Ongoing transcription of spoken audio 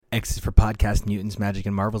X is for Podcast Mutants, Magic,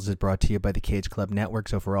 and Marvels is brought to you by the Cage Club Network.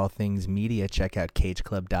 So for all things media, check out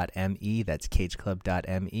cageclub.me. That's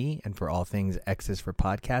cageclub.me. And for all things X is for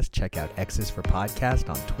Podcast, check out X is for Podcast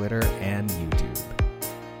on Twitter and YouTube.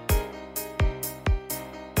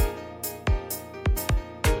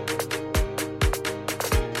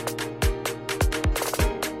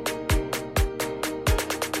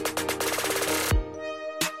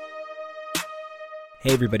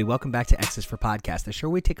 Hey everybody, welcome back to X is for Podcast, the show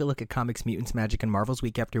where we take a look at comics, mutants, magic, and Marvels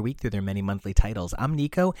week after week through their many monthly titles. I'm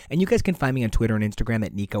Nico, and you guys can find me on Twitter and Instagram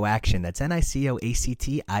at NicoAction. That's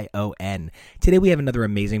NicoAction. Today we have another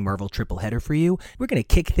amazing Marvel triple header for you. We're going to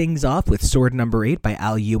kick things off with Sword Number 8 by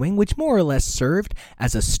Al Ewing, which more or less served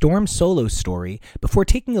as a Storm solo story, before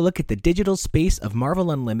taking a look at the digital space of Marvel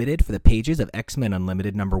Unlimited for the pages of X-Men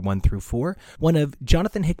Unlimited number 1 through 4, one of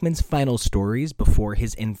Jonathan Hickman's final stories before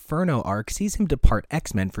his Inferno arc sees him depart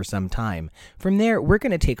X-Men for some time. From there, we're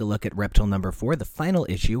going to take a look at Reptile number 4, the final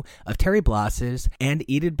issue of Terry Blas's and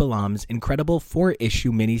Edith Balam's incredible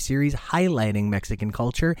 4-issue miniseries highlighting Mexican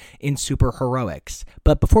culture in superheroics.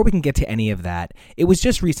 But before we can get to any of that, it was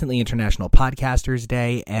just recently International Podcasters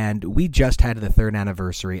Day, and we just had the 3rd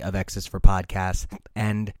anniversary of X is for Podcasts,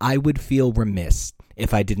 and I would feel remiss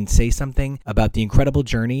if I didn't say something about the incredible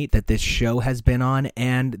journey that this show has been on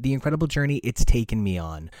and the incredible journey it's taken me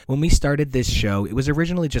on. When we started this show, it was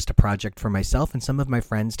originally just a project for myself and some of my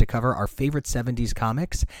friends to cover our favorite 70s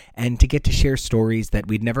comics and to get to share stories that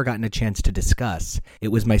we'd never gotten a chance to discuss. It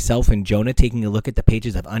was myself and Jonah taking a look at the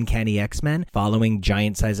pages of Uncanny X-Men following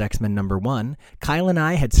Giant Size X-Men number 1. Kyle and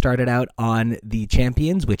I had started out on the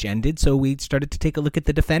Champions, which ended, so we started to take a look at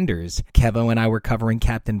the Defenders. Kevo and I were covering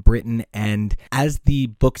Captain Britain, and as the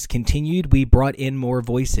books continued, we brought in more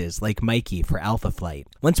voices like Mikey for Alpha Flight.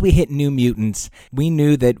 Once we hit New Mutants, we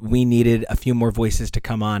knew that we needed a few more voices to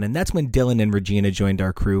come on, and that's when Dylan and Regina joined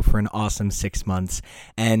our crew for an awesome 6 months.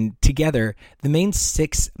 And together, the main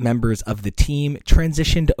 6 members of the team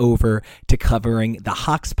transitioned over to covering the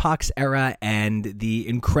Hoxpox era and the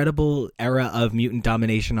incredible era of mutant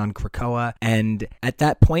domination on Krakoa. And at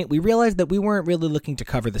that point, we realized that we weren't really looking to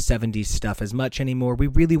cover the 70s stuff as much anymore. We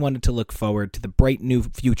really wanted to look forward to the bright new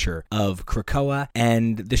future of Krakoa,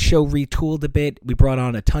 and the show retooled a bit. We brought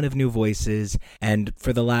on a ton of new voices, and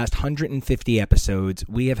for the last 150 episodes,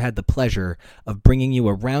 we have had the pleasure of bringing you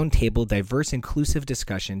a roundtable, diverse, inclusive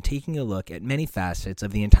discussion, taking a look at many facets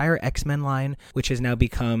of the entire X-Men line, which has now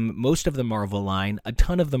become most of the Marvel line, a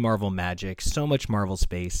ton of the Marvel magic, so much Marvel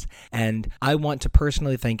space, and I want to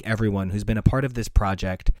personally thank everyone who's been a part of this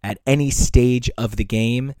project at any stage of the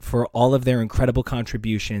game for all of their incredible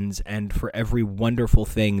contributions and for every wonderful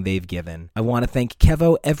thing they've given. I want to thank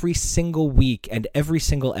Kevo every single week and every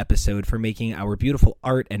single episode for making our beautiful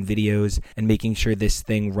art and videos and making sure this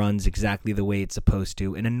thing runs exactly the way it's supposed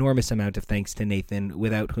to. An enormous amount of thanks to Nathan,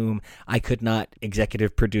 without whom I could not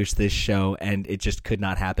executive produce this show, and it just could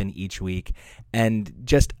not happen each week. And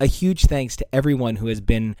just a huge thanks to everyone who has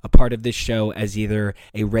been a part of this show as either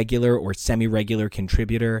a regular or semi-regular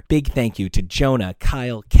contributor. Big thank you to Jonah,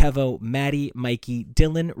 Kyle, Kevo, Maddie, Mikey,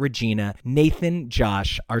 Dylan, Regina, Nathan,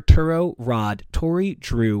 Josh, Arturo, Rod, Tori,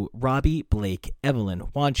 Drew, Robbie, Blake, Evelyn,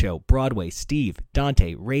 Juancho, Broadway, Steve,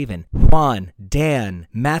 Dante, Raven, Juan, Dan,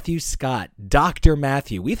 Matthew Scott, Dr.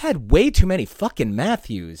 Matthew. We've had way too many fucking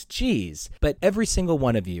Matthews. Jeez. But every single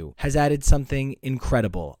one of you has added something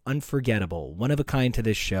incredible, unforgettable, one of a kind to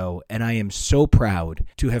this show, and I am so proud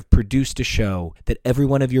to have produced a show that every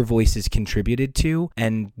one of your voices contributed to,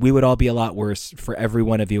 and we would all be a lot worse for every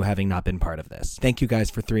one of you having not been part of this. Thank you guys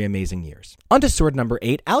for 3 amazing years. On to Sword Number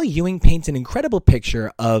 8, Al Ewing paints an incredible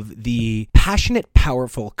picture of the passionate,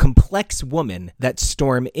 powerful, complex woman that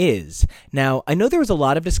Storm is. Now, I know there was a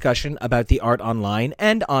lot of discussion about the art online,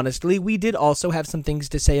 and honestly, we did also have some things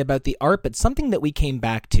to say about the art, but something that we came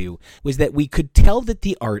back to was that we could tell that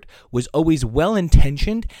the art was always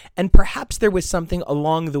well-intentioned, and perhaps there was something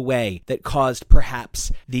along the way that caused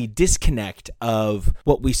perhaps the disconnect of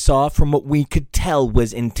what we saw from what we could tell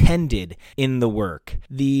was intended in the work.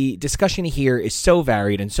 The discussion here is so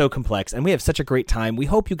varied and so complex, and we have such a great time. We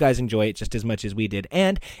hope you guys enjoy it just as much as we did,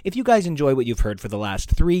 and if you guys enjoy what you've heard for the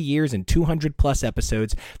last 3 years and 200 plus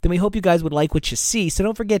episodes, then we hope you guys would like what you see, so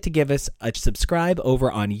don't forget to give us a subscribe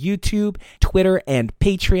over on YouTube, Twitter, and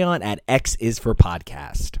Patreon at X is for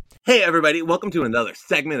Podcast. Hey everybody, welcome to another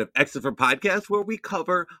segment of X is for Podcast, where we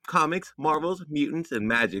cover comics, Marvels, mutants, and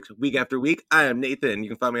magics week after week. I am Nathan. You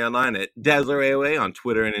can find me online at Dazzler AOA on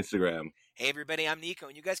Twitter and Instagram. Hey everybody, I'm Nico,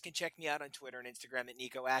 and you guys can check me out on Twitter and Instagram at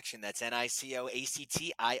NicoAction. That's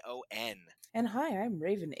NicoAction. And hi, I'm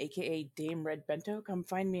Raven, aka Dame Red Bento. Come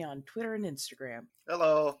find me on Twitter and Instagram.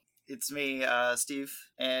 Hello, It's me, Steve,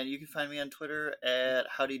 and you can find me on Twitter at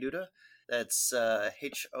HowdyDuda. That's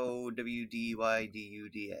HOWDYDUDA.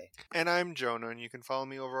 And I'm Jonah, and you can follow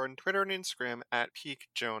me over on Twitter and Instagram at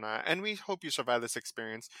PeakJonah. And we hope you survive this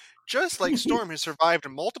experience. Just like Storm has survived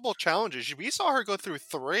multiple challenges. We saw her go through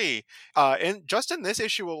 3 just in this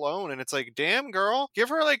issue alone. And it's like, damn, girl, give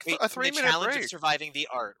her like Wait, a 3-minute the challenge break. of surviving the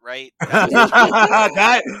art, right?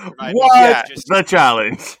 That was the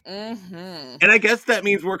challenge. And I guess that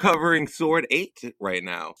means we're covering Sword 8 right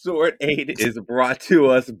now. Sword 8 is brought to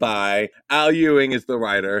us by Al Ewing as the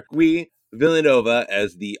writer, Gui Villanova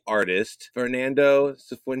as the artist, Fernando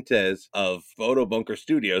Cifuentes of Photo Bunker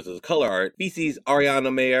Studios as color art, VC's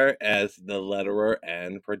Ariana Mayer as the letterer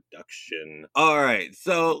and production. All right,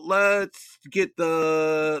 so let's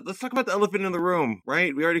talk about the elephant in the room,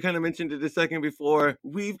 right? We already kind of mentioned it a second before.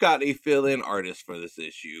 We've got a fill-in artist for this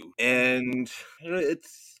issue, and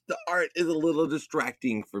the art is a little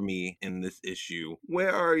distracting for me in this issue.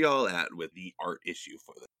 Where are y'all at with the art issue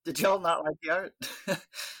for this? Did y'all not like the art?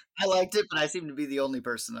 I liked it, but I seem to be the only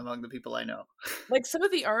person among the people I know. Like, some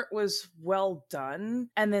of the art was well done,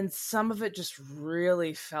 and then some of it just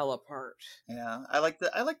really fell apart. Yeah, I like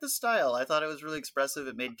the style. I thought it was really expressive.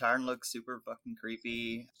 It made Tarn look super fucking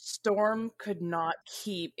creepy. Storm could not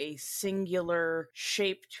keep a singular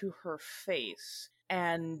shape to her face.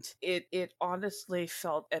 And it honestly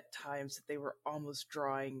felt at times that they were almost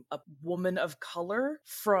drawing a woman of color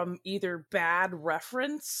from either bad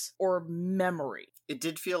reference or memory. It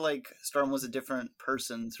did feel like Storm was a different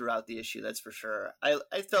person throughout the issue, that's for sure. I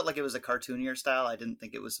felt like it was a cartoonier style. I didn't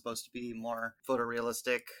think it was supposed to be more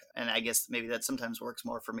photorealistic, and I guess maybe that sometimes works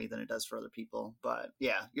more for me than it does for other people. But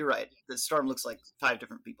yeah, you're right. The Storm looks like 5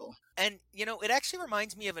 different people. And, it actually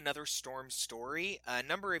reminds me of another Storm story a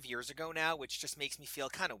number of years ago now, which just makes me feel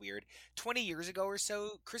kind of weird. 20 years ago or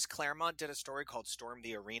so, Chris Claremont did a story called Storm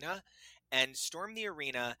the Arena. And Storm the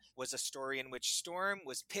Arena was a story in which Storm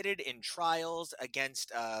was pitted in trials against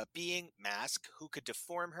a being, Mask, who could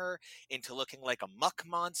deform her into looking like a muck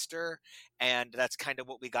monster. And that's kind of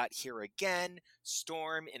what we got here again.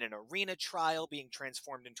 Storm in an arena trial being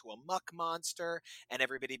transformed into a muck monster, and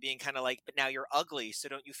everybody being kind of like, but now you're ugly, so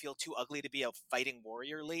don't you feel too ugly to be a fighting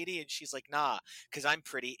warrior lady? And she's like, nah, because I'm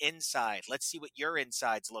pretty inside. Let's see what your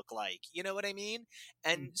insides look like. You know what I mean?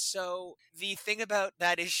 And so the thing about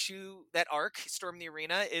that issue, that arc, Storm the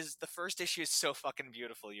Arena, is the first issue is so fucking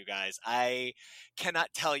beautiful, you guys. I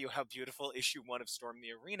cannot tell you how beautiful issue 1 of Storm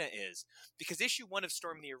the Arena is, because issue 1 of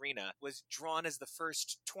Storm the Arena was drawn as the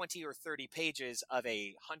first 20 or 30 pages of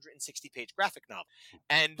a 160-page graphic novel.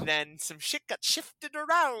 And then some shit got shifted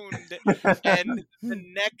around. And the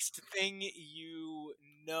next thing you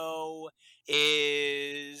know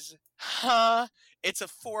is, it's a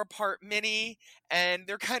 4-part mini, and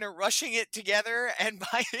they're kind of rushing it together, and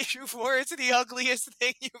by issue 4, it's the ugliest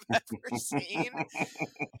thing you've ever seen.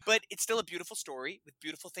 But it's still a beautiful story with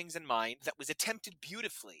beautiful things in mind that was attempted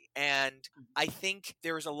beautifully. And I think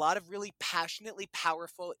there is a lot of really passionately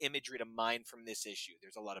powerful imagery to mine from this issue.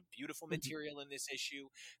 There's a lot of beautiful material in this issue.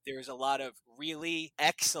 There's a lot of really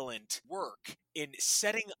excellent work in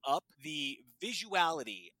setting up the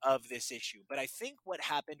visuality of this issue. But I think what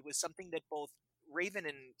happened was something that both Raven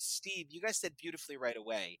and Steve, you guys said beautifully right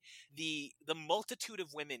away. The multitude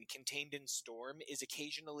of women contained in Storm is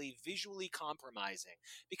occasionally visually compromising,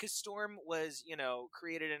 because Storm was,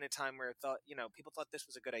 created in a time where people thought this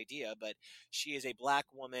was a good idea, but she is a black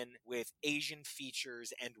woman with Asian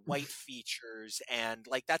features and white features, and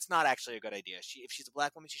that's not actually a good idea. If she's a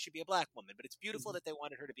black woman, she should be a black woman, but it's beautiful that they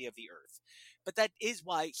wanted her to be of the earth. But that is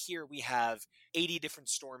why here we have 80 different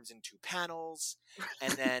Storms in 2 panels,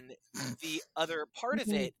 and then the other part of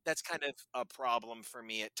it that's kind of a problem for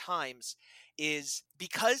me at times is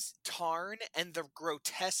because Tarn and the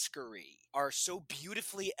grotesquerie are so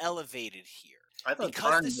beautifully elevated here. I thought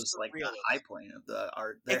Tarn was like the high point of the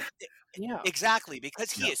art there. Yeah, exactly,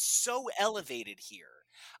 because he is so elevated here.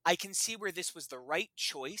 I can see where this was the right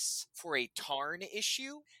choice for a Tarn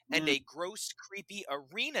issue and a gross, creepy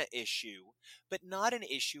arena issue, but not an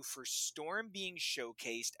issue for Storm being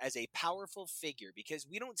showcased as a powerful figure, because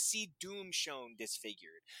we don't see Doom shown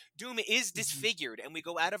disfigured. Doom is disfigured, and we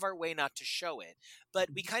go out of our way not to show it, but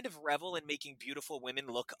we kind of revel in making beautiful women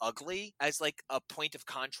look ugly as a point of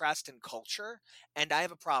contrast in culture, and I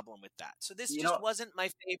have a problem with that. So this wasn't my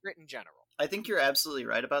favorite in general. I think you're absolutely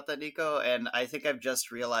right about that, Nico, and I think I've just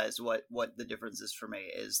realized what the difference is for me,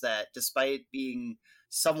 is that despite being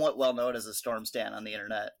somewhat well known as a Storm stan on the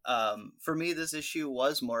internet. For me, this issue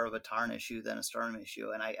was more of a Tarn issue than a Storm issue,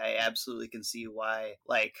 and I absolutely can see why.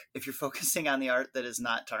 Like, if you're focusing on the art that is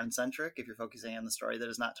not Tarn centric, if you're focusing on the story that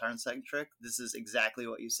is not Tarn centric, this is exactly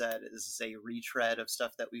what you said. This is a retread of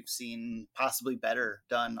stuff that we've seen possibly better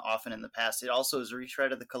done often in the past. It also is a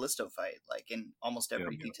retread of the Callisto fight, like in almost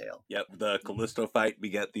every detail. Yep, the Callisto fight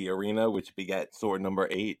beget the Arena, which beget Sword number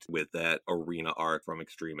 8 with that Arena arc from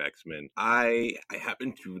Extreme X-Men. I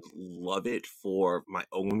happen to love it for my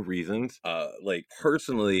own reasons. Like,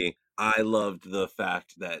 personally, I loved the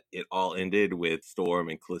fact that it all ended with Storm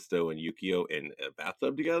and Callisto and Yukio in a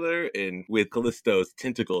bathtub together, and with Callisto's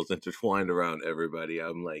tentacles intertwined around everybody.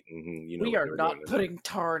 I'm like, you know, we are not putting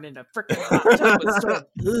Tarn in a freaking hot tub with Storm.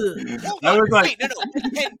 I was like, wait, no.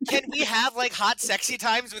 Can we have like hot, sexy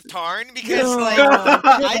times with Tarn? Because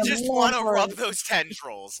I just want to rub those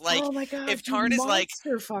tendrils. Like, oh my God, if Tarn is like,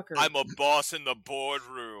 fucker. I'm a boss in the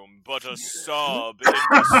boardroom, but a sub in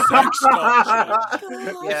the sex dungeon.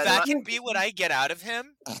 If that can be what I get out of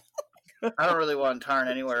him. I don't really want Tarn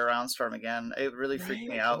anywhere around Storm again. It really freaked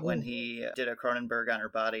me out when he did a Cronenberg on her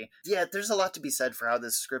body. Yeah, there's a lot to be said for how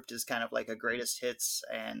this script is kind of like a greatest hits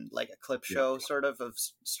and like a clip show sort of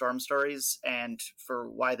Storm stories, and for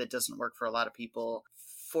why that doesn't work for a lot of people.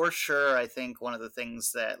 For sure, I think one of the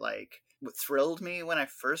things that like what thrilled me when I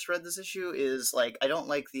first read this issue is like I don't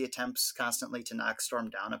like the attempts constantly to knock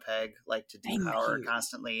Storm down a peg, like to depower her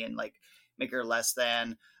constantly and like make her less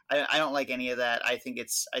than. I don't like any of that. I think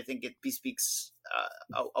it bespeaks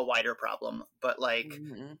a wider problem, but like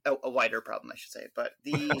a wider problem, I should say. But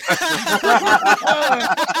I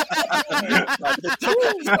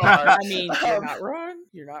mean, you're not wrong.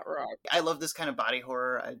 You're not wrong. I love this kind of body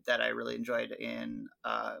horror that I really enjoyed in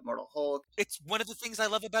Mortal Hulk. It's one of the things I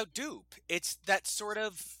love about Dupe. It's that sort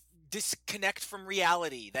of disconnect from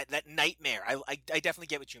reality, that nightmare. I definitely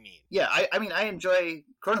get what you mean. Yeah, I mean, I enjoy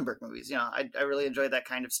Cronenberg movies. You know, I really enjoy that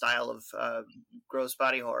kind of style of gross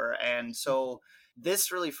body horror, and so this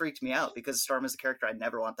really freaked me out because Storm is a character I'd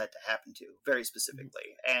never want that to happen to, very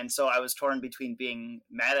specifically. And so I was torn between being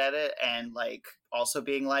mad at it and like also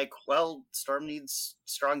being like, well, Storm needs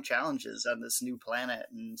strong challenges on this new planet,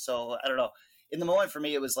 and so I don't know. In the moment, for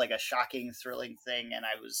me, it was like a shocking, thrilling thing, and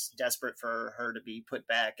I was desperate for her to be put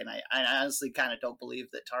back. And I honestly kind of don't believe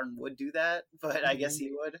that Tarn would do that, but I guess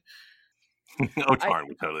he would. Tarn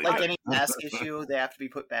would totally like any mask issue, they have to be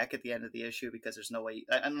put back at the end of the issue because there's no way,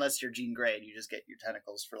 unless you're Jean Grey and you just get your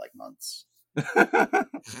tentacles for like months.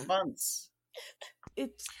 Months.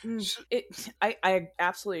 I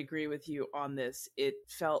absolutely agree with you on this. It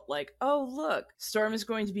felt like, oh look, Storm is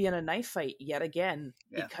going to be in a knife fight yet again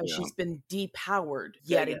because she's been depowered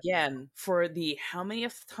yet again for the how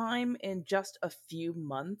manyth time in just a few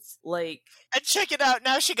months. Like, and check it out,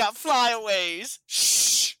 now she got flyaways.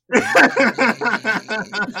 Shh.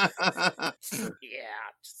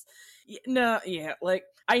 Like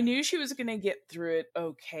I knew she was gonna get through it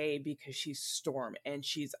okay because she's Storm and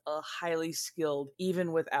she's a highly skilled,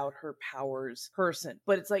 even without her powers, person.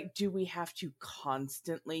 But it's like, do we have to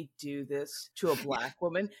constantly do this to a black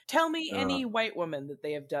woman? Tell me any white woman that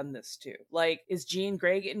they have done this to. Like, is Jean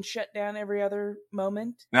Grey getting shut down every other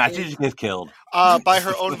moment? Nah, she just gets killed. By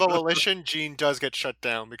her own volition, Jean does get shut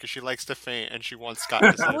down because she likes to faint and she wants Scott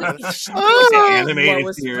to say that.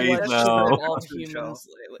 Animated series, though.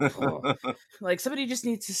 Like, somebody just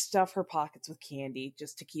needs to stuff her pockets with candy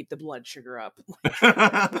just to keep the blood sugar up.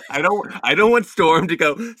 I don't want Storm to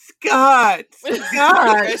go, Scott! Are you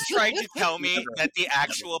guys trying to tell me that the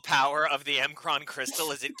actual power of the M'Kraan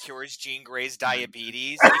crystal is it cures Jean Grey's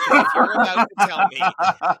diabetes? Because if you're about to tell me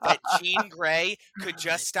that Jean Grey could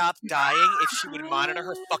just stop dying if she would monitor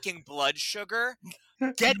her fucking blood sugar,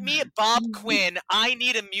 get me Bob Quinn. I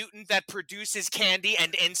need a mutant that produces candy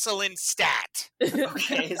and insulin stat.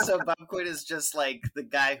 Okay, so Bob Quinn is just like the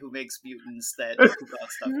guy who makes mutants that do that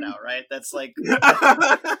stuff now, right? That's like,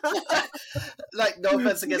 like, no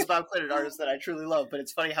offense against Bob Quinn, an artist that I truly love, but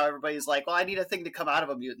it's funny how everybody's like, well, I need a thing to come out of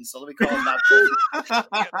a mutant, so let me call him Bob Quinn.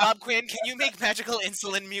 Bob Quinn, can you make magical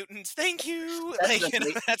insulin mutants? Thank you.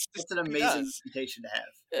 That's an amazing reputation to have.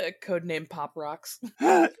 Codename Pop Rocks.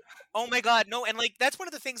 Oh my god, no, and like that's one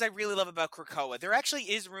of the things I really love about Krakoa. There actually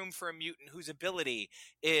is room for a mutant whose ability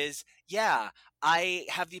is, I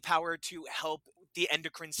have the power to help the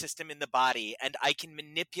endocrine system in the body, and I can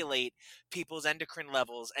manipulate people's endocrine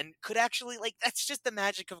levels, and could actually, like, that's just the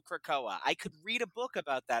magic of Krakoa. I could read a book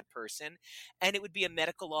about that person, and it would be a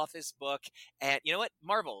medical office book, and you know what?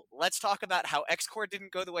 Marvel, let's talk about how X-Corps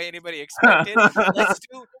didn't go the way anybody expected. Let's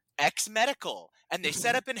do ex-medical, and they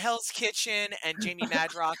set up in Hell's Kitchen, and Jamie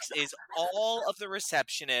Madrox is all of the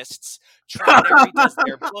receptionists. Tron Every does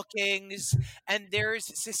their bookings, and there's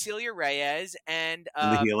Cecilia Reyes and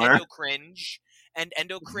The healer. Endo Cringe. And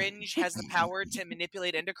Endo Cringe has the power to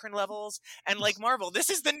manipulate endocrine levels. And like Marvel, this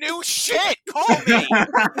is the new shit. Call me.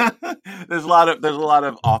 There's a lot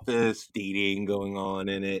of office dating going on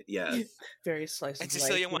in it. Yes. Very slice of And life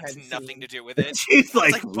Cecilia you wants hadn't nothing seen. to do with it. She's It's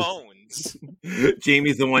like like Bones.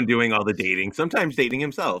 Jamie's the one doing all the dating. Sometimes dating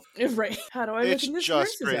himself. Right. How do I look It's in this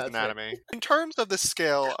just nurse's Grey's outfit? Anatomy. In terms of the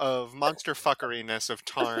scale of monster fuckeriness of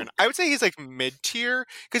Tarn, I would say he's like mid-tier,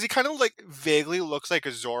 because he kind of like vaguely looks like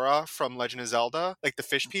a Zora from Legend of Zelda, like the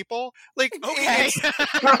fish people. Like, Okay.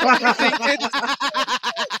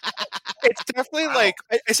 it's definitely like,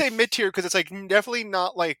 I say mid-tier because it's like definitely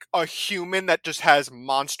not like a human that just has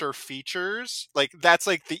monster features. Like, that's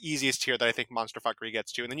like the easiest tier that I think monster fuckery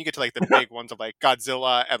gets to. And then you get to like the big ones of like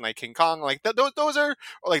Godzilla and like King Kong. Like those are,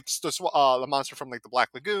 or like the monster from like the Black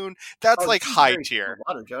Lagoon. That's like high tier.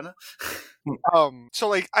 Water, Jonah. So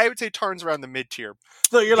like I would say Tarn's around the mid-tier.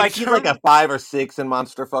 So you're like he's like a 5 or 6 in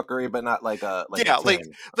monster fuckery, but not like a like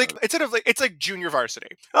instead of like, it's like junior varsity.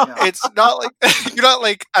 Yeah. It's not like you're not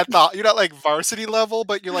like varsity level,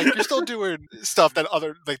 but you're still doing stuff that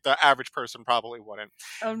other like the average person probably wouldn't.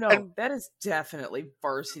 Oh no, And- that is definitely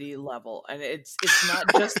varsity level, and it's not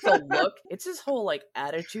just the look; it's his whole like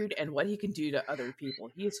attitude and what he can do to other people.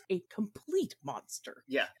 He is a complete monster.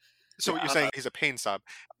 Yeah. So what you're saying, he's a pain sub.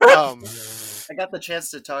 I got the chance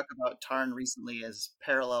to talk about Tarn recently as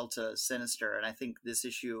parallel to Sinister, and I think this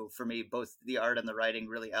issue, for me, both the art and the writing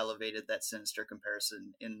really elevated that Sinister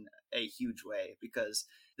comparison in a huge way, because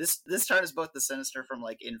this Tarn is both the Sinister from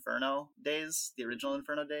like Inferno days, the original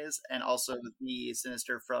Inferno days, and also the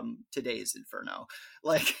Sinister from today's Inferno.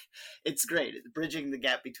 Like, it's great, bridging the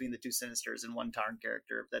gap between the two Sinisters in one Tarn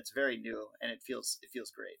character. That's very new, and it feels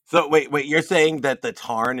great. So wait, you're saying that the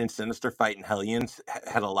Tarn and Sinister fight in Hellions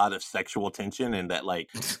had a lot of sexual tension, and that like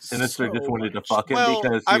Sinister just wanted to fuck him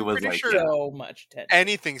because he I'm was pretty like sure So much tension.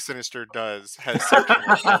 anything Sinister does has sexual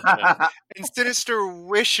tension. And Sinister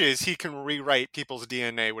wishes he can rewrite people's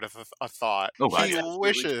DNA with a thought. Oh, wow. He That's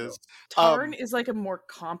wishes. Tarn is like a more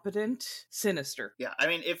competent Sinister. Yeah, I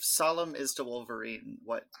mean, if Solemn is to Wolverine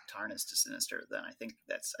what Tarn is to Sinister, then I think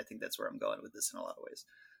that's where I'm going with this in a lot of ways.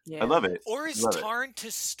 Yeah. I love it. Or is Love it. Tarn to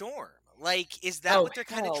Storm? Like, is that what they're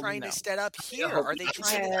kind of hell trying no. to set up here? hope Are they not.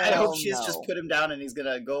 trying to... I hope Hell she's no. just put him down and he's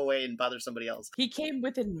gonna go away and bother somebody else. He came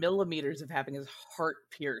within millimeters of having his heart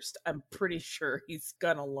pierced. I'm pretty sure he's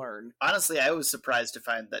gonna learn. Honestly, I was surprised to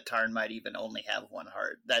find that Tarn might even only have one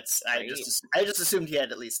heart. I just assumed he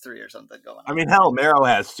had at least 3 or something going on. I mean, hell, Marrow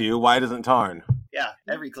has 2. Why doesn't Tarn? Yeah,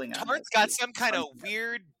 every Klingon. Tarn's got some kind of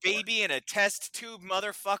weird baby in a test tube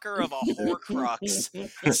motherfucker of a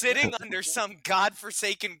Horcrux sitting under some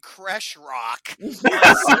godforsaken Kresh rock on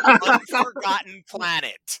some unforgotten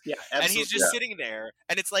planet. Yeah, And absolutely. he's just sitting there,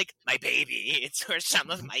 and it's like, my baby, it's where some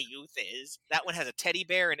of my youth is. That one has a teddy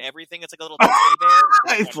bear and everything. It's like a little teddy bear.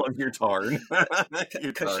 I love your Tarn.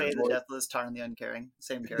 Your Cachet Tarn. the Deathless, Tarn the Uncaring,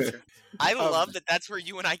 same character. I love that that's where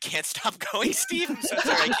you and I can't stop going, Steve. I'm so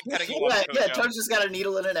sorry, I keep cutting you off. yeah, Kojo. Tarn's just got a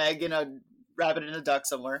needle and an egg and a rabbit and a duck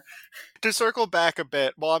somewhere. To circle back a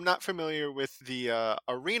bit, while I'm not familiar with the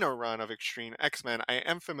arena run of Extreme X-Men, I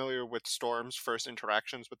am familiar with Storm's first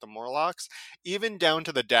interactions with the Morlocks, even down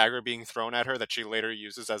to the dagger being thrown at her that she later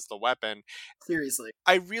uses as the weapon. Seriously.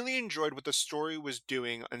 I really enjoyed what the story was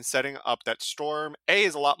doing and setting up that Storm, A,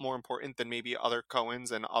 is a lot more important than maybe other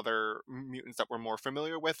Coens and other mutants that we're more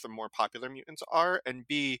familiar with, the more popular mutants are, and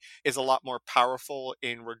B, is a lot more powerful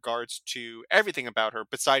in regards to everything about her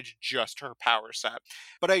besides just her power set.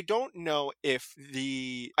 But I don't know if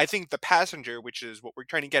I think the passenger, which is what we're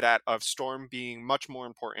trying to get at, of Storm being much more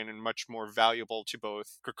important and much more valuable to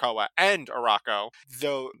both Krakoa and Arakko,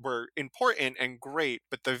 though were important and great,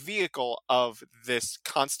 but the vehicle of this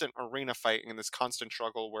constant arena fighting and this constant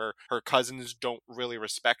struggle where her cousins don't really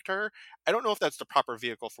respect her, I don't know if that's the proper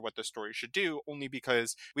vehicle for what the story should do, only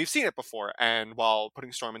because we've seen it before, and while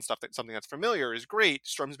putting Storm in something that's familiar is great,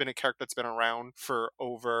 Storm's been a character that's been around for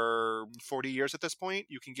over 40 years at this point.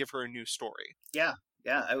 You can give her a new story. Yeah,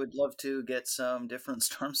 I would love to get some different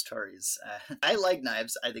Storm stories. I like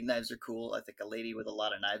knives. I think knives are cool. I think a lady with a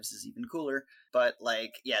lot of knives is even cooler. But,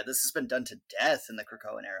 like, yeah, this has been done to death in the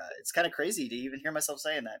Krakoan era. It's kind of crazy to even hear myself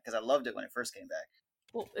saying that, because I loved it when it first came back.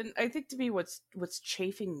 Well, and I think to me what's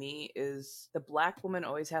chafing me is the black woman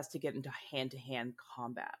always has to get into hand-to-hand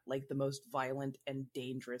combat, like the most violent and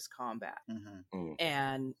dangerous combat.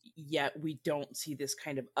 And yet we don't see this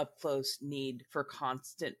kind of up-close need for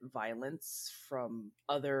constant violence from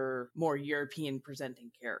other more European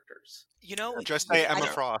presenting characters. You know, just say Emma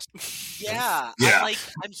Frost. Yeah.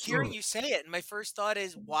 I'm hearing you say it, and my first thought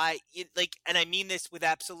is why, and I mean this with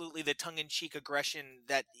absolutely the tongue-in-cheek aggression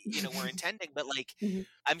that, we're intending, but,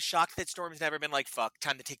 I'm shocked that Storm's never been like, fuck,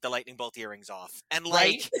 time to take the lightning bolt earrings off. And,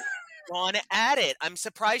 gone at it. I'm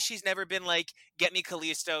surprised she's never been like, get me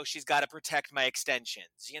Callisto, she's got to protect my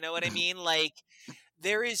extensions. You know what I mean?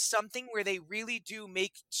 There is something where they really do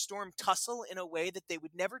make Storm tussle in a way that they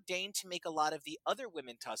would never deign to make a lot of the other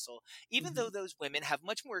women tussle, even though those women have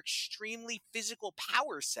much more extremely physical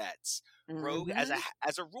power sets. Rogue, as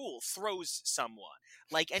a rule, throws someone.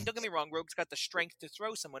 And don't get me wrong, Rogue's got the strength to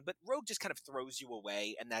throw someone, but Rogue just kind of throws you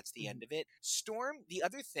away, and that's the end of it. Storm, the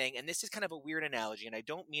other thing, and this is kind of a weird analogy, and I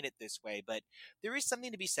don't mean it this way, but there is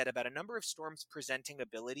something to be said about a number of Storm's presenting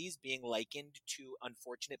abilities being likened to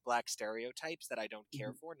unfortunate black stereotypes that I don't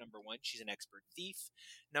care for. Number one, she's an expert thief.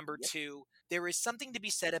 Number two, there is something to be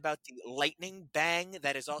said about the lightning bang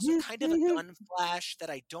that is also kind of a gun flash that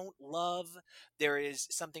I don't love. There is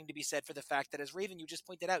something to be said for the fact that, as Raven, you just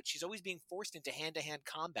pointed out, she's always being forced into hand-to-hand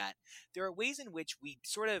combat. There are ways in which we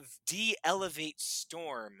sort of de-elevate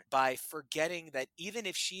Storm by forgetting that even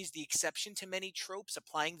if she's the exception to many tropes,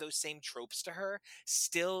 applying those same tropes to her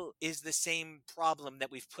still is the same problem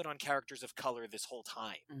that we've put on characters of color this whole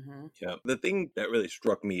time. Yeah. The thing that really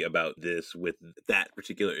struck me about this with that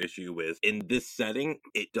particular issue is, in this setting,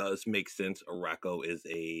 it does make sense. Arakko is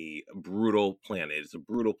a brutal planet. It's a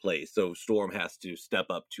brutal place. So Storm has to step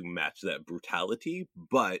up to match that brutality.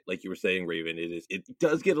 But like you were saying, Raven, it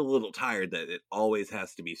does get a little tired that it always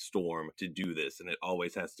has to be Storm to do this. And it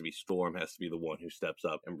always has to be Storm has to be the one who steps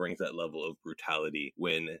up and brings that level of brutality,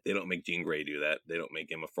 when they don't make Jean Grey do that. They don't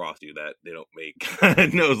make Emma Frost do that. They don't make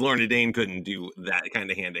God knows Lorna Dane couldn't do that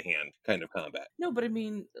kind of hand-to-hand kind of combat. No, but I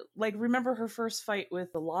mean, remember her first fight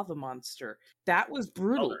with the lava monster? That was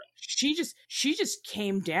brutal. She just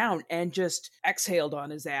came down and just exhaled on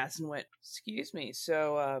his ass and went, excuse me,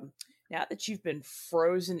 so now that you've been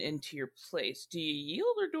frozen into your place, do you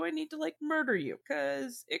yield or do I need to murder you?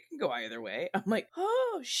 Because it can go either way. I'm like,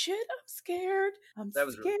 oh shit, I'm scared. That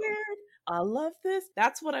was scared. Really cool. I love this.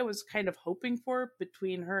 That's what I was kind of hoping for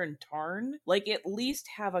between her and Tarn. At least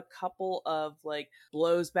have a couple of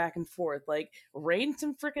blows back and forth. Rain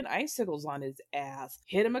some freaking icicles on his ass.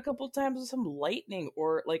 Hit him a couple times with some lightning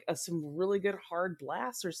or some really good hard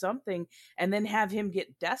blasts or something. And then have him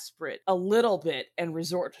get desperate a little bit and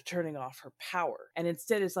resort to turning off her power. And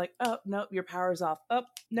instead it's oh, nope, your power's off. Oh,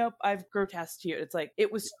 nope, I've grotesqued you. It's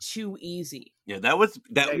it was too easy. Yeah, that was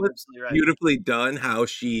beautifully done, how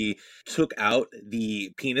she took out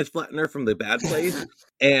the penis flattener from the bad place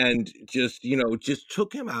and just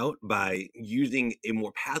took him out by using a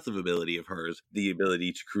more passive ability of hers, the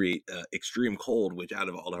ability to create extreme cold, which out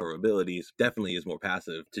of all of her abilities definitely is more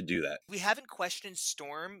passive to do that. We haven't questioned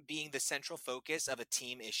Storm being the central focus of a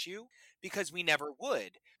team issue because we never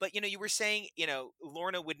would. But, you were saying,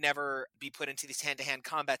 Lorna would never be put into these hand-to-hand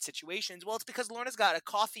combat situations. Well, it's because Lorna's got a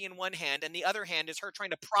coffee in one hand and the other hand is her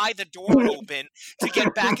trying to pry the door open to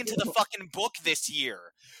get back into the fucking book this year.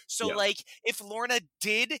 So, if Lorna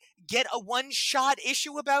did get a one-shot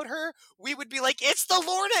issue about her, we would be like, it's the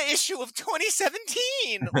Lorna issue of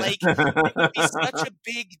 2017! It would be such a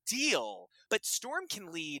big deal. But Storm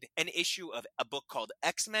can lead an issue of a book called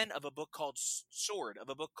X-Men, of a book called Sword, of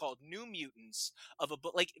a book called New Mutants, of a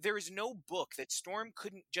book there is no book that Storm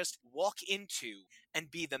couldn't just walk into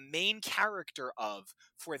and be the main character of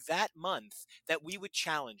for that month that we would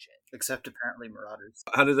challenge it. Except apparently Marauders.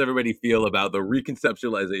 How does everybody feel about the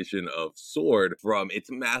reconceptualization of Sword from its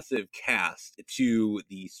massive cast to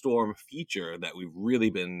the Storm feature that we've really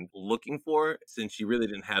been looking for, since she really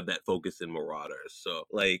didn't have that focus in Marauders? So,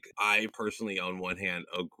 I personally, on one hand,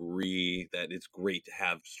 agree that it's great to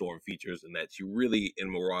have Storm features and that she really, in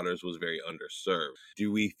Marauders, was very underserved.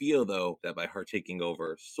 Do we feel, though, that by her taking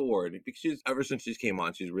over Sword, because ever since she came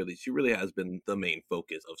on, she really has been the main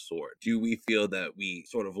focus of Sword, do we feel that we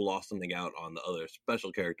sort of lost something out on the other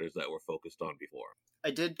special characters that were focused on before? I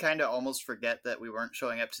did kind of almost forget that we weren't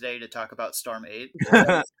showing up today to talk about Storm 8.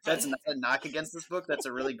 That's not a knock against this book. That's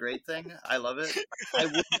a really great thing. I love it.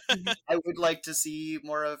 I would like to see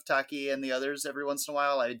more of Taki and the the others every once in a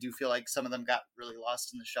while. I do feel like some of them got really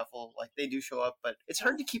lost in the shuffle. Like they do show up, but it's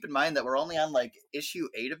hard to keep in mind that we're only on like issue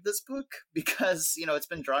 8 of this book because, you know, it's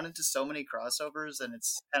been drawn into so many crossovers and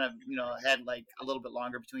it's kind of, you know, had like a little bit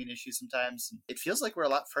longer between issues sometimes. It feels like we're a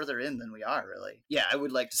lot further in than we are, really. Yeah, I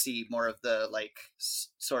would like to see more of the like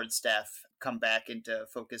sword staff come back into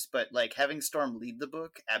focus, but like having Storm lead the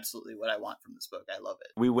book, absolutely what I want from this book. I love it.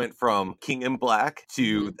 We went from King in Black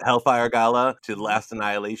to Hellfire Gala to The Last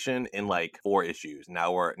Annihilation in like 4 issues.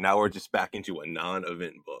 Now we're just back into a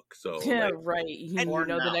non-event book. So yeah, like, right. You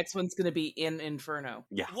know the next one's going to be in Inferno.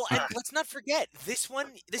 Yeah. Well, and let's not forget this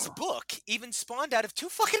book even spawned out of 2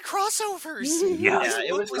 fucking crossovers. Yeah,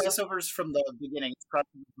 it was crossovers from the beginning, the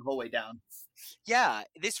whole way down. Yeah,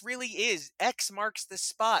 this really is. X marks the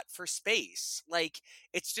spot for space. Like,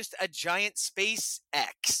 it's just a giant space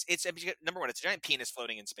X. It's number 1, it's a giant penis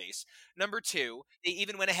floating in space. Number 2, they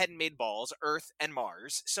even went ahead and made balls, Earth and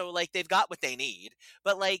Mars. So, like, they've got what they need.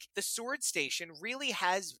 But, like, the Sword Station really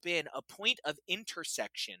has been a point of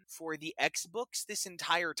intersection for the X books this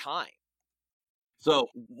entire time. So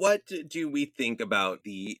what do we think about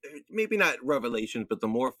the, maybe not revelations, but the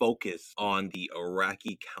more focus on the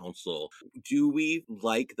Iraqi Council? Do we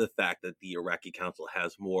like the fact that the Iraqi Council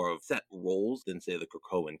has more of set roles than, say, the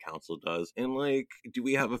Krakoan Council does? And, like, do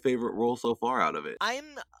we have a favorite role so far out of it?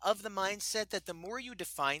 I'm of the mindset that the more you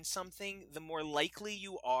define something, the more likely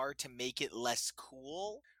you are to make it less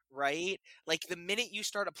cool. Right? Like the minute you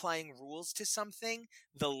start applying rules to something,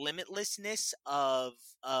 the limitlessness of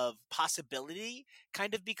possibility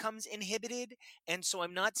kind of becomes inhibited. And so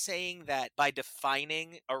I'm not saying that by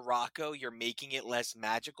defining Arakko, you're making it less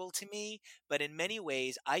magical to me, but in many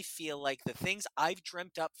ways, I feel like the things I've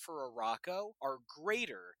dreamt up for Arakko are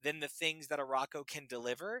greater than the things that Arakko can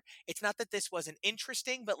deliver. It's not that this wasn't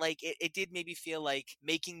interesting, but like it did maybe feel like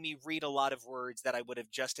making me read a lot of words that I would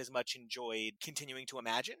have just as much enjoyed continuing to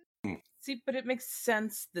imagine. See, but it makes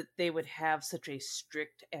sense that they would have such a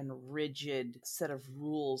strict and rigid set of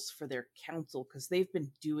rules for their council because they've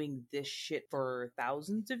been doing this shit for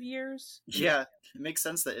thousands of years. Yeah, it makes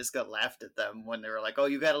sense that Isca laughed at them when they were like, "Oh,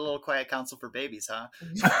 you got a little quiet council for babies, huh?"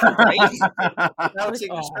 Now it's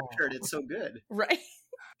even structured. It's so good, right?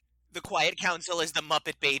 The Quiet Council is the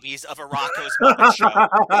Muppet Babies of Arakko's Muppet Show.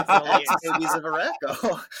 It's Babies of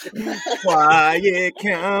Arakko. Quiet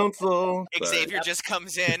Council. Xavier just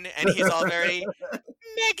comes in and he's all very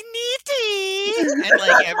Magneto, and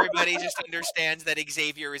like everybody just understands that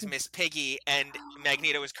Xavier is Miss Piggy and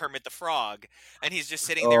Magneto is Kermit the Frog, and he's just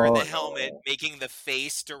sitting there in the helmet making the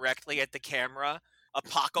face directly at the camera.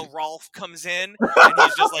 Apoco Rolf comes in, and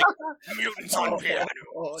he's just like, mutants on piano.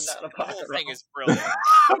 Not the whole thing is brilliant.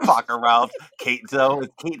 Apoco Rolf. Kate Zoe.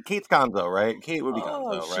 Kate's Gonzo, right? Kate would be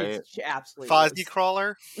Gonzo, right? She absolutely Fozzie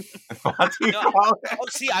Crawler. Fozzie Crawler. Oh,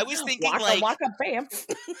 see, I was thinking Waka, like... Waka, bam. I was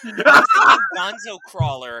thinking Gonzo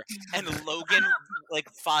Crawler and Logan, like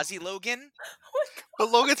Fozzie Logan.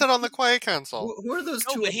 But Logan's not on the Quiet Council. Who are those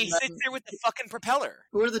two? No, but he sits there with the fucking propeller.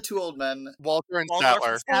 Who are the 2 old men? Walter and Waldorf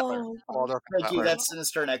Statler. and Statler. Waldorf and Thank you. Statler. That's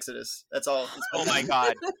Sinister and Exodus. That's all. Oh my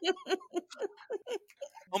god.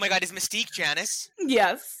 Oh my god, is Mystique Janice?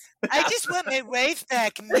 Yes. I just want my wife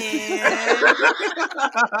back, man.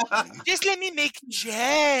 Just let me make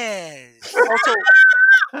jazz. Also,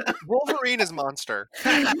 Wolverine is Monster.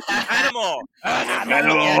 Animal.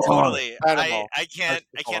 Animal. Yeah, totally. Animal. I can't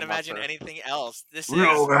Monster. imagine anything else. This is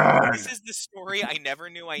the story I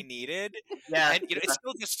never knew I needed. Yeah, And it's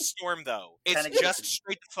still just Storm though. It's Kinda just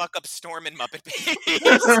straight the fuck up Storm and Muppet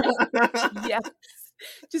Babies. Yes.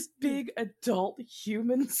 Just big adult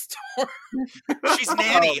human Storm. She's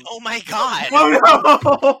Nanny. Oh my god.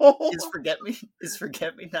 Oh no! Is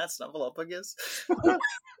Forget Me Not Snuffleupagus?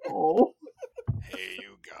 Oh. Hey,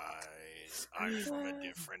 you guys. I'm from a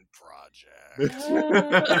different project.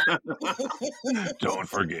 Don't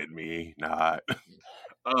forget me, not.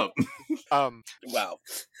 Wow.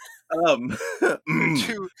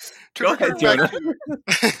 To Go ahead, come Jonah.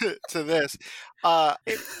 back to this,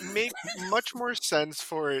 it makes much more sense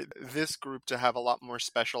for this group to have a lot more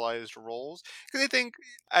specialized roles. Because I think,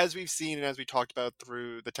 as we've seen and as we talked about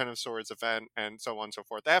through the Ten of Swords event and so on and so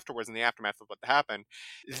forth afterwards in the aftermath of what happened,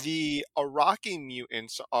 the Iraqi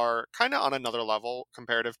mutants are kind of on another level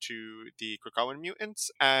comparative to the Krakoan mutants.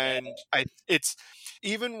 And it's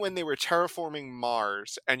even when they were terraforming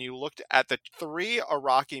Mars and you looked at the 3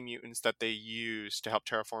 Iraqi mutants that they used to help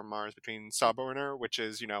terraform Mars between Submariner, which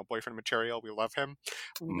is, boyfriend material, we love him,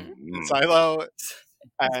 Mhm. Xylo,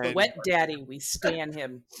 The wet daddy, we stan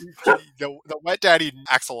him. The wet daddy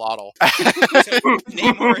axolotl. So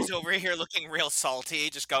Namor is over here looking real salty,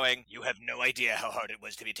 just going, "You have no idea how hard it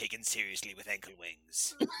was to be taken seriously with ankle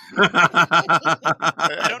wings."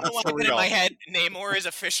 I don't know why I put in my head, Namor is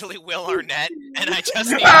officially Will Arnett, and I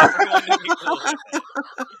just need everyone to be cool with it.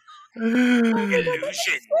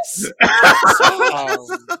 Illusions.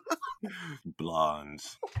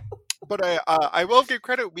 Blondes. But I will give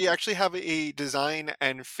credit. We actually have a design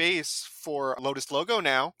and face for Lotus Logo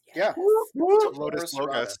now. Yeah. Lotus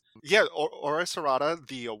Logos. Yeah, Ora Sarada,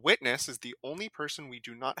 the witness, is the only person we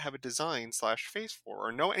do not have a design/face for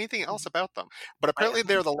or know anything else about them. But apparently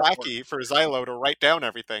they're the lackey for Xylo to write down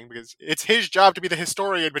everything because it's his job to be the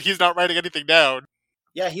historian, but he's not writing anything down.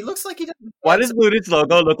 Yeah, he looks like he doesn't. Why does Lotus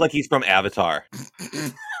Logo look like he's from Avatar?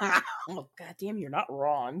 Oh, goddamn, you're not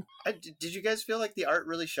wrong. Did you guys feel like the art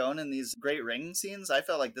really shone in these great ring scenes? I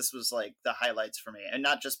felt like this was like the highlights for me, and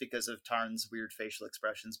not just because of Tarn's weird facial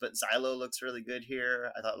expressions, but Xylo looks really good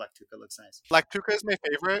here. I thought Lactuca looks nice. Lactuca is my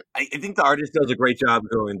favorite. I think the artist does a great job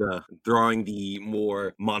drawing the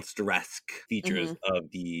more monster-esque features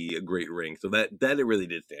of the Great Ring, so that it really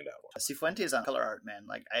did stand out. Cifuentes on color art, man.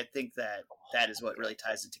 Like, I think that is what really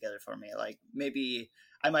ties it together for me. Like, maybe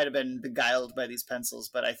I might have been beguiled by these pencils,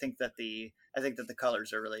 but I think that the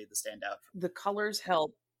colors are really the standout. The colors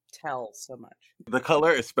help tell so much. The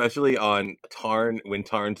color, especially on Tarn, when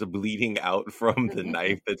Tarn's bleeding out from the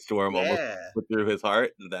knife that Storm almost put through his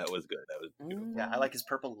heart, that was good. That was beautiful. Yeah, I like his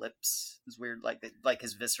purple lips. It's weird, like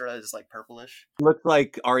his viscera is like purplish. Looks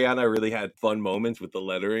like Ariana really had fun moments with the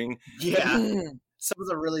lettering. Yeah. Some of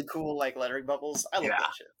the really cool like lettering bubbles. I love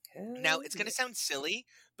that shit. Now, it's going to sound silly,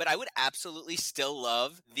 but I would absolutely still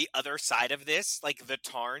love the other side of this, like the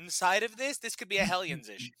Tarn side of this. This could be a Hellions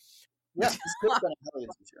issue. Yeah, this could have been a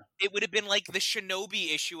Hellions issue. It would have been like the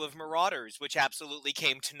Shinobi issue of Marauders, which absolutely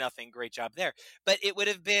came to nothing. Great job there. But it would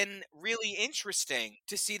have been really interesting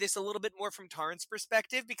to see this a little bit more from Tarn's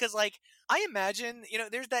perspective, because, like, I imagine,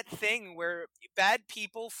 there's that thing where bad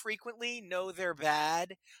people frequently know they're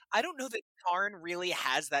bad. I don't know that Tarn really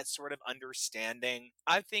has that sort of understanding.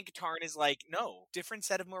 I think Tarn is like, no, different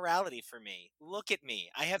set of morality for me. Look at me.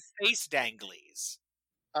 I have face danglies.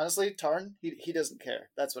 Honestly, Tarn, he doesn't care.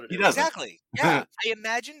 That's what it is. Exactly. Yeah. I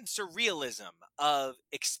imagine surrealism of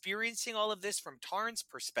experiencing all of this from Tarn's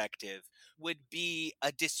perspective would be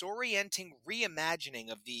a disorienting reimagining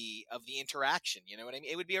of the interaction. You know what I mean?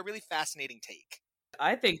 It would be a really fascinating take.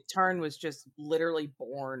 I think Tarn was just literally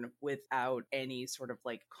born without any sort of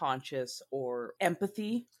like conscious or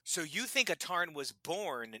empathy. So you think a Tarn was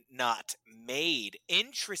born, not made.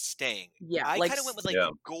 Interesting. Yeah. I kind of went with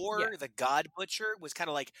Gore, the God Butcher, was kind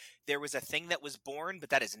of like there was a thing that was born, but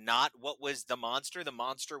that is not what was the monster. The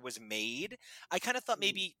monster was made. I kind of thought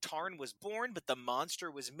maybe Tarn was born, but the monster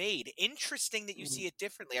was made. Interesting that you see it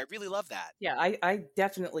differently. I really love that. Yeah, I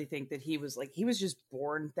definitely think that he was just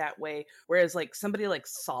born that way. Whereas like somebody like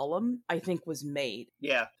Solemn, I think was made.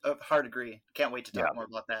 Yeah, hard agree. Can't wait to talk more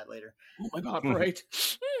about that later. Oh my god, right.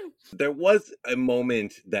 There was a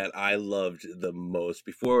moment that I loved the most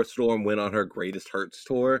before Storm went on her Greatest Hurts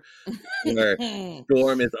tour, where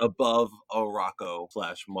Storm is above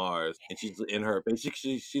Arakko/Mars, and she's in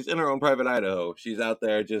her own private Idaho. She's out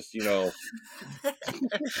there just, She brought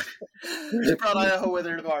Idaho with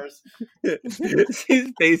her to Mars.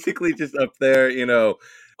 She's basically just up there,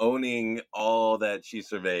 owning all that she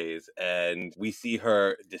surveys, and we see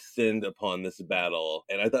her descend upon this battle,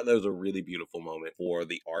 and I thought that was a really beautiful moment for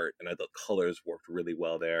the art, and I thought colors worked really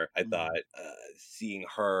well there. I thought seeing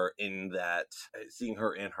her in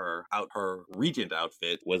her regent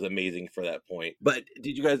outfit was amazing for that point. But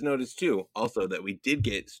did you guys notice too also that we did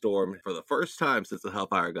get Storm for the first time since the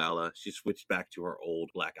Hellfire Gala? She switched back to her old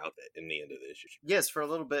black outfit in the end of the issue. Yes, for a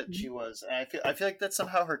little bit she was, and I feel like that's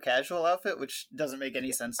somehow her casual outfit, which doesn't make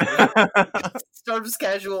any sense. Storm's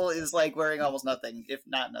casual is like wearing almost nothing, if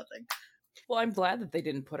not nothing. Well, I'm glad that they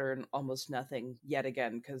didn't put her in almost nothing yet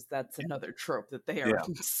again, because that's another trope that they are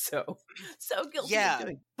so guilty of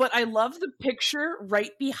doing. But I love the picture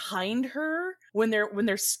right behind her when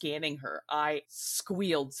they're scanning her. I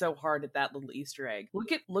squealed so hard at that little Easter egg.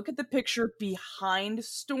 Look at the picture behind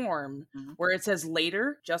Storm where it says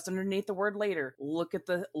later, just underneath the word later. Look at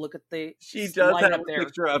the she does have a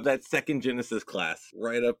picture of that second Genesis class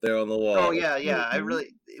right up there on the wall. Oh yeah.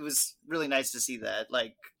 It was really nice to see that.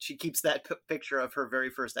 Like, she keeps that picture of her very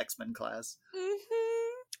first X-Men class.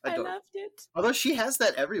 I loved it. Although she has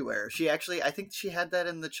that everywhere. She actually, I think she had that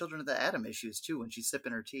in the Children of the Atom issues too, when she's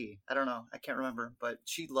sipping her tea. I don't know. I can't remember, but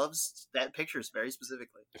she loves that pictures very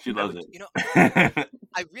specifically. She loves it. You know,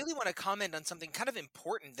 I really want to comment on something kind of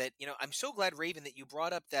important that, I'm so glad, Raven, that you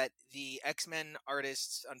brought up that the X-Men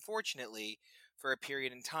artists, unfortunately, for a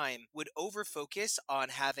period in time, would over-focus on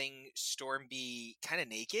having Storm be kind of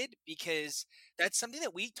naked, because that's something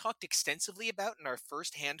that we talked extensively about in our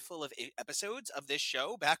first handful of episodes of this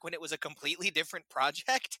show, back when it was a completely different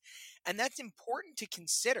project. And that's important to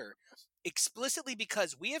consider, explicitly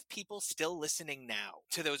because we have people still listening now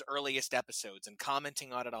to those earliest episodes and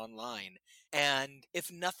commenting on it online. And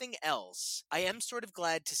if nothing else, I am sort of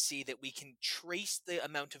glad to see that we can trace the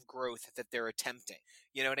amount of growth that they're attempting.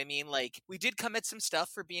 You know what I mean? Like, we did come at some stuff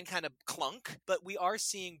for being kind of clunk, but we are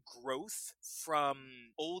seeing growth from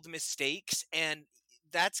old mistakes, and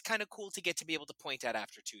that's kind of cool to get to be able to point at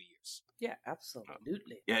after 2 years. Yeah,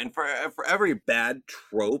 absolutely. Yeah, and for every bad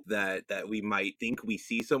trope that we might think we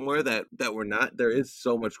see somewhere that we're not, there is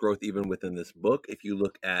so much growth even within this book. If you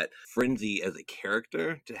look at Frenzy as a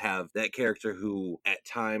character, to have that character who at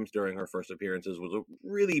times during her first appearances was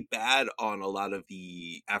really bad on a lot of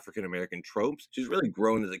the African American tropes, she's really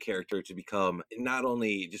grown as a character to become not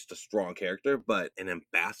only just a strong character, but an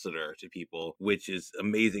ambassador to people, which is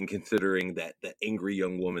amazing considering that the angry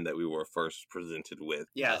young woman that we were first presented with.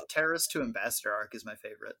 Yeah, terrorist to ambassador arc is my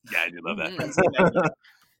favorite. Yeah, I do love that.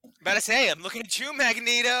 About to say, I'm looking at you,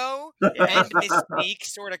 Magneto, and Mystique,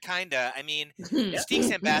 sort of, kinda. I mean,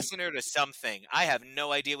 Mystique's ambassador to something. I have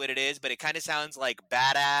no idea what it is, but it kind of sounds like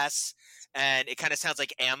badass, and it kind of sounds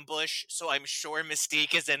like ambush, so I'm sure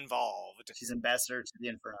Mystique is involved. She's ambassador to the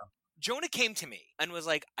Inferno. Jonah came to me and was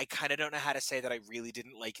like, I kind of don't know how to say that I really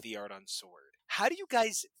didn't like the art on Sword. How do you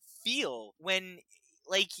guys feel when,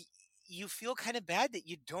 like, you feel kind of bad that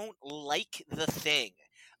you don't like the thing?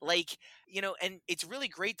 Like, and it's really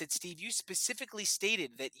great that, Steve, you specifically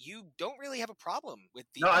stated that you don't really have a problem with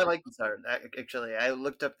the art. I like this art. Actually, I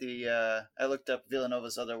looked up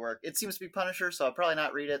Villanova's other work. It seems to be Punisher, so I'll probably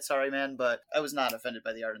not read it. Sorry, man, but I was not offended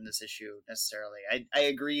by the art in this issue necessarily. I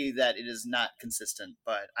agree that it is not consistent,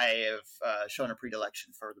 but I have shown a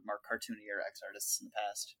predilection for the more cartoonier X artists in the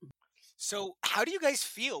past. So how do you guys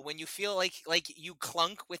feel when you feel like you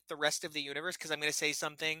clunk with the rest of the universe? Because I'm going to say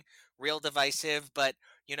something real divisive, but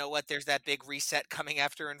you know what? There's that big reset coming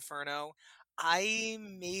after Inferno.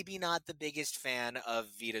 I'm maybe not the biggest fan of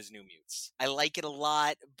Vita's New Mutants. I like it a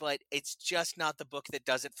lot, but it's just not the book that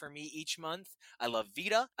does it for me each month. I love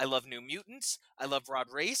Vita. I love New Mutants. I love Rod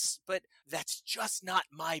Race, but that's just not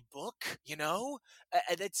my book,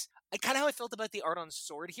 That's kind of how I felt about the art on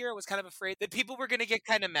Sword here. I was kind of afraid that people were going to get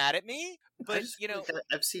kind of mad at me, but,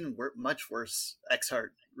 I've seen much worse X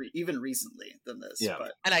art, even recently, than this. Yeah.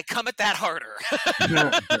 But... And I come at that harder.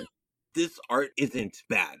 This art isn't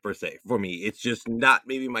bad per se for me. It's just not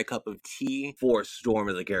maybe my cup of tea for Storm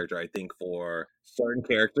as a character. I think for certain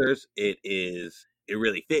characters, it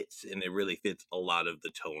really fits, and it really fits a lot of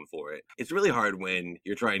the tone for it. It's really hard when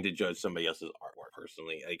you're trying to judge somebody else's artwork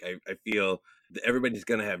personally. I feel that everybody's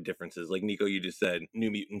going to have differences. Like Nico, you just said New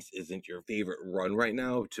Mutants isn't your favorite run right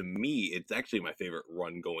now. To me, it's actually my favorite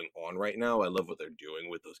run going on right now. I love what they're doing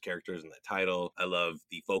with those characters and that title. I love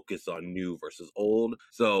the focus on new versus old.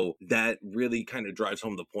 So that really kind of drives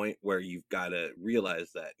home the point where you've got to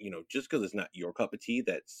realize that, just because it's not your cup of tea,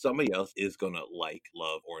 that somebody else is going to like,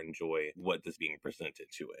 love, or enjoy what is being presented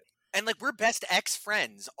to it. And we're best X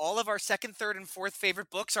friends. All of our second, third, and fourth favorite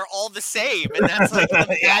books are all the same, and that's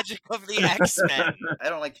the magic of the X-Men. I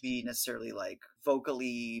don't like to be necessarily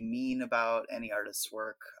vocally mean about any artist's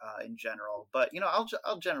work in general, but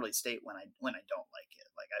I'll generally state when I don't like it.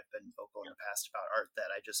 Like, I've been vocal in the past about art that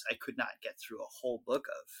I could not get through a whole book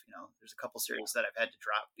of. There's a couple series that I've had to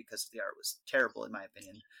drop because the art was terrible in my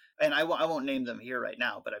opinion, and I won't name them here right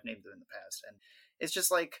now, but I've named them in the past. And it's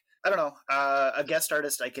just I don't know, a guest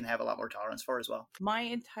artist I can have a lot more tolerance for as well. My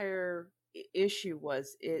entire issue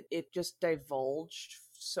was it just divulged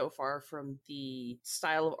so far from the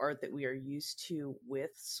style of art that we are used to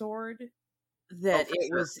with Sword that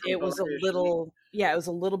it was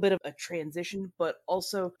a little bit of a transition, but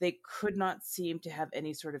also they could not seem to have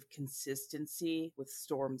any sort of consistency with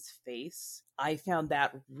Storm's face. I found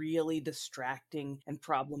that really distracting and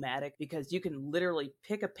problematic because you can literally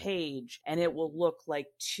pick a page and it will look like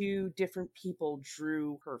two different people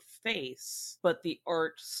drew her face, but the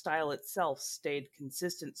art style itself stayed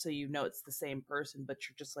consistent, so it's the same person, but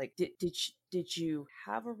you're just like, did you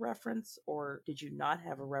have a reference or did you not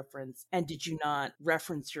have a reference? And did you not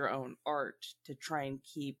reference your own art to try and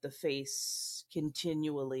keep the face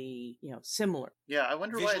continually, similar. Yeah, I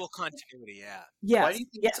wonder Visual continuity, yeah. Yes. Why do you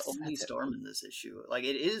think it's only Storm in this issue? Like,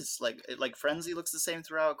 it is like Frenzy looks the same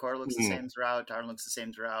throughout, Cora looks the same throughout, Tarn looks the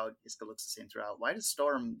same throughout, Iska looks the same throughout. Why is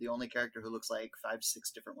Storm the only character who looks like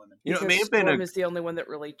 5-6 different women? Because it may have Storm been is the only one that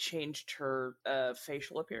really changed her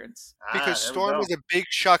facial appearance. Because Storm is a big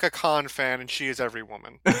Shaka Khan fan, and she is every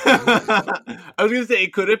woman. I was going to say,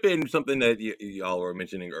 it could have been something that y'all were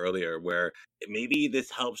mentioning earlier, where maybe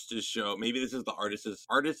this helps to show, maybe this is the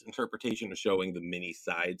artist's interpretation of showing the many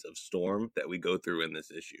sides of Storm that we go through in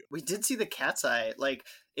this issue. We did see the cat's eye. Like,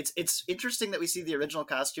 it's interesting that we see the original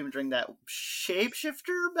costume during that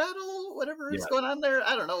shapeshifter battle, whatever is going on there.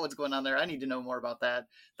 I don't know what's going on there. I need to know more about that.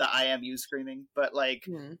 The I am you screaming. But like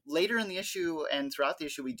later in the issue and throughout the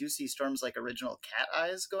issue, we do see Storm's like original cat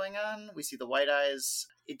eyes going on. We see the white eyes.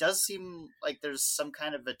 It does seem like there's some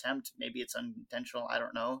kind of attempt, maybe it's unintentional, I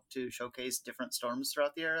don't know, to showcase different Storms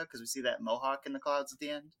throughout the era, because we see that mohawk in the clouds at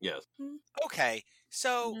the end. Yes. Okay,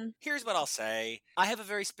 so here's what I'll say. I have a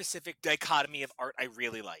very specific dichotomy of art I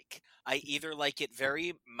really like. I either like it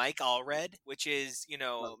very Mike Allred, which is,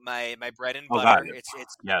 my bread and butter.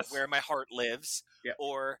 It's where my heart lives. Yeah.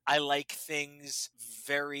 Or I like things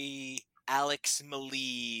very Alex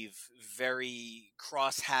Maleev, very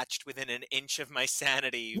cross-hatched within an inch of my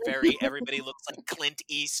sanity, very everybody looks like Clint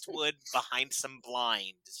Eastwood behind some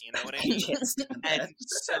blinds, you know what I mean? And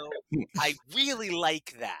so I really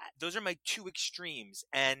like that. Those are my two extremes,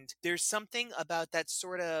 and there's something about that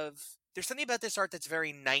there's something about this art that's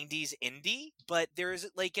very 90s indie, but there's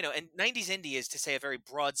and 90s indie is to say a very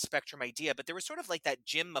broad spectrum idea, but there was sort of like that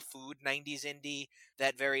Jim Mafood 90s indie,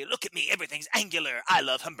 that very, look at me, everything's angular, I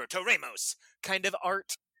love Humberto Ramos kind of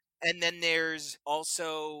art. And then there's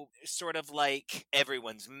also sort of like,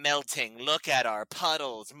 everyone's melting, look at our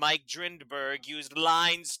puddles, Mike Drindberg used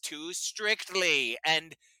lines too strictly,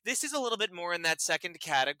 and this is a little bit more in that second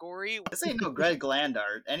category. This ain't no Greg Land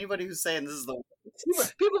art. Anybody who's saying this is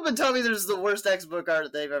people have been telling me this is the worst X-Book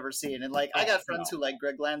art they've ever seen, and I got friends who like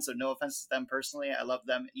Greg Land, so no offense to them personally, I love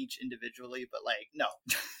them each individually, but no.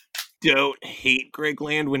 Don't hate Greg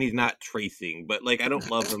Land when he's not tracing, but I don't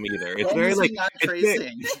love him either. It's very not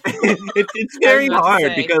tracing. It's very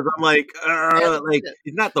hard because I'm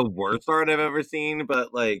it's not the worst art I've ever seen, but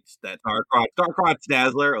that Starcross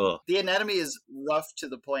Dazzler. Ugh. The anatomy is rough to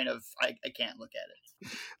the point of I can't look at it.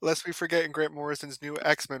 Lest we forget in Grant Morrison's new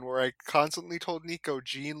X-Men, where I constantly told Nico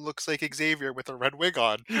Jean looks like Xavier with a red wig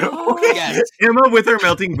on. Okay, yes. Emma with her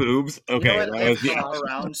melting boobs. Okay, I fought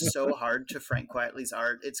around so hard to Frank Quitely's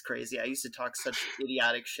art. It's crazy. I used to talk such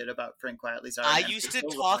idiotic shit about Frank Quitely's art. I used to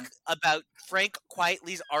talk about Frank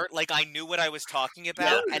Quitely's art like I knew what I was talking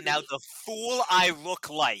about, and now the fool I look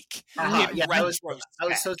like. I was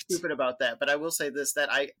so stupid about that. But I will say this: that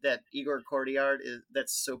Igor Cordy art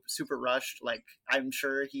that's so super rushed. I'm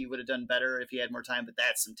sure he would have done better if he had more time, but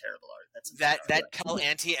that's some terrible art. That tell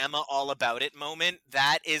Auntie Emma all about it moment.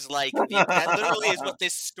 That is that literally is what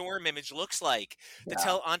this Storm image looks like. The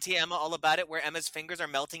tell Auntie Emma all about it, where Emma's fingers are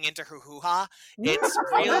melting into her hoo-ha. It's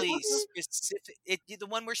really specific. The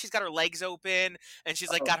one where she's got her legs open and she's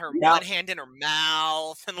got her one hand in her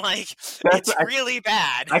mouth, and it's really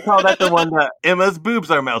bad. I call that the one that Emma's boobs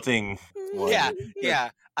are melting. Yeah.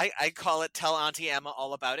 I call it tell Auntie Emma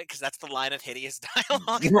all about it, because that's the line of hideous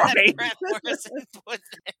dialogue that Grant Morrison put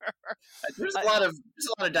there. There's a lot of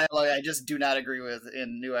dialogue I just do not agree with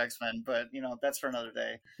in New X-Men, but that's for another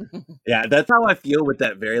day. Yeah, that's how I feel with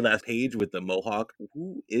that very last page with the Mohawk.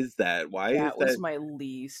 Who is that? Why that is that? was my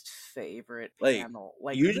least favorite panel.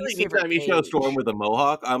 Usually anytime you show Storm with a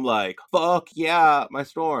Mohawk, I'm like, fuck yeah, my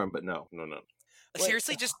Storm. But no.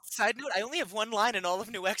 Seriously, just side note, I only have one line in all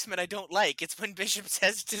of New X-Men I don't like. It's when Bishop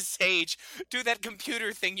says to Sage, do that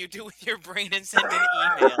computer thing you do with your brain and send an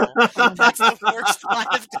email. That's the worst line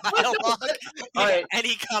of dialogue in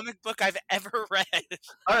any comic book I've ever read.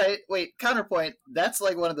 All right, wait, counterpoint. That's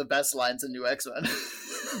one of the best lines in New X-Men.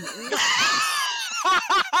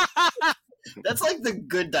 That's the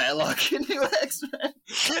good dialogue in New X-Men.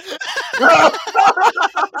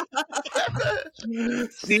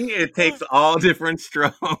 See, it takes all different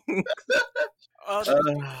strokes.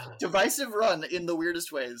 Divisive run in the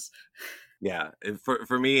weirdest ways. Yeah,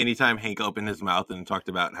 for me, anytime Hank opened his mouth and talked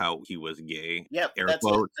about how he was gay, yep, that's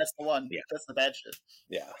the one. Yeah. That's the bad shit.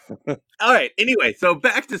 Yeah. All right. Anyway, so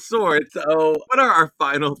back to Sword. So, what are our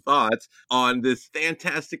final thoughts on this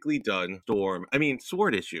fantastically done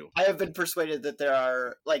Sword issue? I have been persuaded that there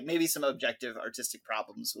are maybe some objective artistic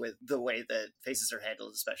problems with the way that faces are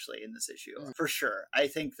handled, especially in this issue. For sure. I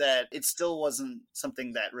think that it still wasn't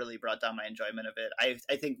something that really brought down my enjoyment of it.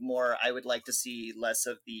 I think more I would like to see less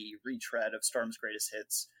of the retread out of Storm's greatest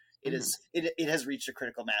hits. It has reached a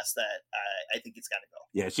critical mass that I think it's got to go.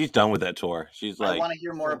 Yeah, she's done with that tour. She's like, I want to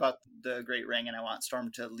hear more about the Great Ring, and I want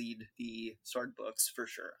Storm to lead the sword books for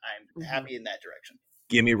sure. I'm happy in that direction.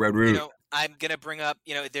 Give me Red Root. I'm gonna bring up,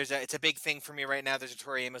 it's a big thing for me right now. There's a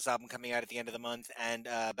Tori Amos album coming out at the end of the month, and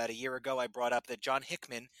about a year ago, I brought up that John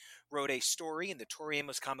Hickman wrote a story in the Tori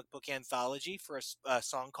Amos comic book anthology for a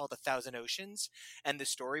song called 1,000 Oceans, and the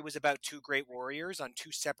story was about two great warriors on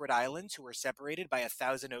two separate islands who were separated by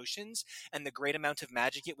 1,000 oceans, and the great amount of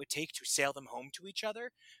magic it would take to sail them home to each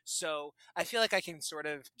other. So I feel like I can sort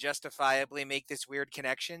of justifiably make this weird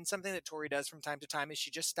connection. Something that Tori does from time to time is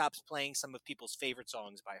she just stops playing some of people's favorite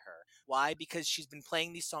songs by her. Why? Because she's been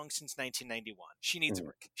playing these songs since 1991. She needs a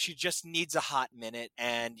break. She just needs a hot minute,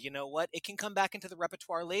 and you know what? It can come back into the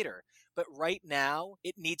repertoire later. But right now,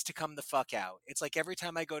 it needs to come the fuck out. It's like every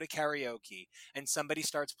time I go to karaoke and somebody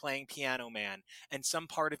starts playing Piano Man, and some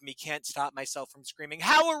part of me can't stop myself from screaming,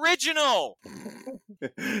 "How original!"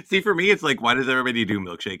 See, for me, it's like, why does everybody do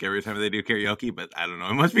Milkshake every time they do karaoke? But I don't know.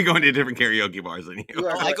 I must be going to different karaoke bars than you.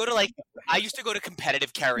 I used to go to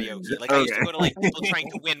competitive karaoke. I used to go to people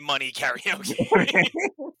trying to win money karaoke.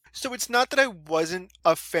 So it's not that I wasn't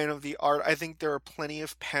a fan of the art. I think there are plenty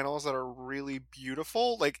of panels that are really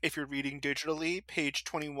beautiful. Like if you're reading digitally, page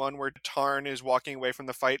 21, where Tarn is walking away from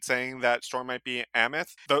the fight saying that Storm might be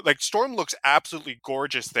Ameth. Storm looks absolutely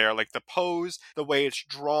gorgeous there. Like the pose, the way it's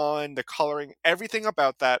drawn, the coloring, everything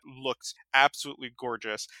about that looks absolutely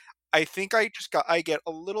gorgeous. I think I get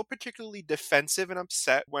a little particularly defensive and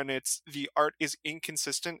upset when the art is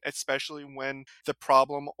inconsistent, especially when the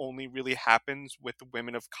problem only really happens with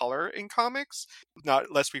women of color in comics.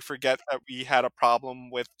 Not lest we forget that we had a problem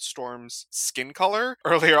with Storm's skin color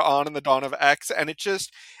earlier on in the Dawn of X, and it just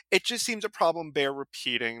seems a problem bear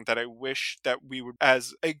repeating that I wish that we would,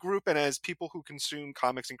 as a group and as people who consume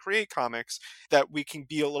comics and create comics, that we can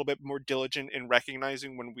be a little bit more diligent in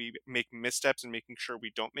recognizing when we make missteps and making sure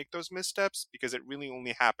we don't make those missteps, because it really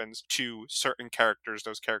only happens to certain characters,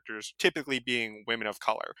 those characters typically being women of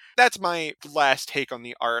color. That's my last take on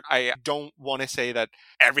the art. I don't want to say that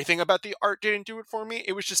everything about the art didn't do it for me.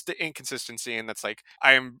 It was just the inconsistency, and that's like,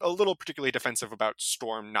 I am a little particularly defensive about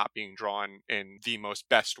Storm not being drawn in the most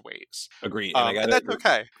best ways. Agreed. And that's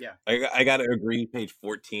okay. Yeah. I gotta agree, page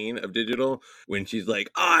 14 of digital, when she's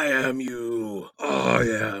like, I am you.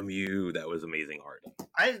 That was amazing art.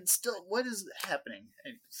 What is happening?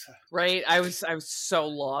 Right, I was so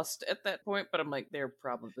lost at that point, but I'm like, they're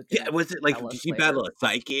probably was it like, did she battle a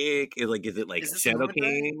psychic? Is it like Shadow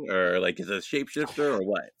King, or like is it a shapeshifter, or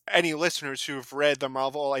what? Any listeners who've read the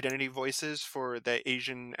Marvel Identity Voices for the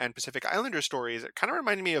Asian and Pacific Islander stories, it kind of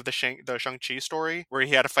reminded me of the Shang-Chi story, where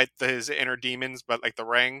he had to fight his inner demons, but like the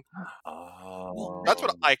ring. Oh. That's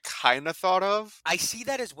what I kind of thought of. I see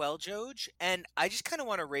that as well, Joj, and I just kind of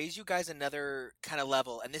want to raise you guys another kind of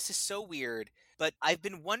level, and this is so weird, but I've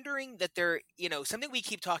been wondering that something we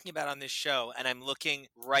keep talking about on this show, and I'm looking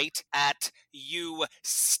right at you,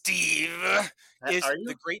 Steve. Are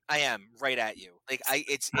you? I am right at you. Like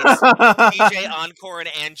it's DJ Encore and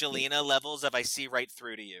Angelina levels of I see right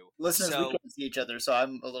through to you. Listeners, we can't see each other, so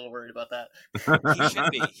I'm a little worried about that.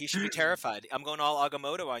 He should be terrified. I'm going all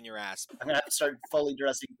Agamotto on your ass. I'm gonna have to start fully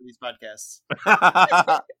dressing for these podcasts.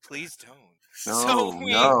 Please don't.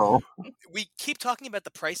 No. We keep talking about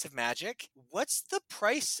the price of magic. What's the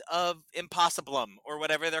price of Impossiblum, or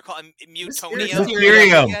whatever they're called? Mutonium?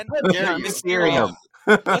 Mysterium.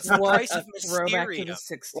 What's the price of Mysterium?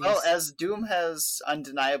 Well, as Doom has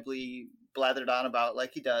undeniably blathered on about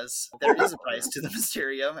like he does, there is a price to the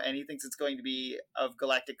Mysterium, and he thinks it's going to be of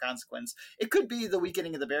galactic consequence. It could be the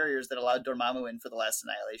weakening of the barriers that allowed Dormammu in for the last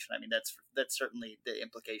annihilation. I mean, that's certainly the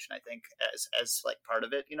implication, I think, as like part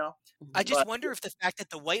of it, I just wonder if the fact that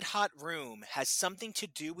the White Hot Room has something to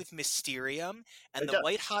do with Mysterium, and the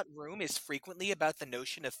White Hot Room is frequently about the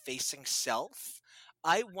notion of facing self.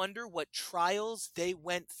 I wonder what trials they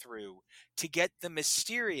went through to get the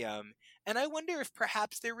Mysterium, and I wonder if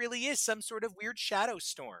perhaps there really is some sort of weird shadow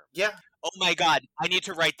storm. Yeah. Oh my god, I need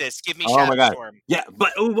to write this. Give me Shadow Storm. Yeah,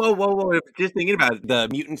 but whoa. Just thinking about it, the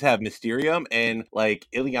mutants have Mysterium, and like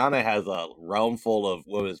Ileana has a realm full of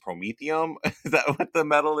Promethium. Is that what the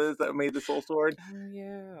metal is that made the Soul Sword?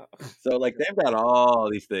 Yeah. So like they've got all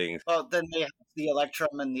these things. Well, then they have the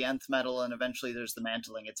Electrum and the Nth metal, and eventually there's the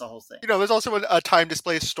Mantling. It's a whole thing. There's also a time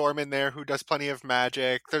displaced Storm in there who does plenty of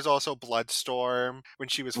magic. There's also Bloodstorm when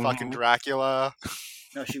she was fucking Dracula.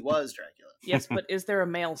 No, she was Dracula. Yes, but is there a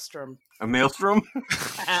Maelstrom? A Maelstrom?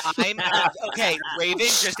 Okay, Raven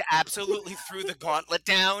just absolutely threw the gauntlet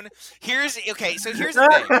down. Here's the thing.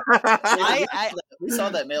 We saw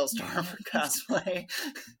that Maelstrom cosplay.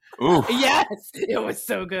 Ooh. Yes, it was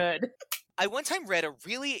so good. I one time read a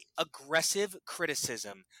really aggressive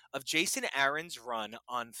criticism of Jason Aaron's run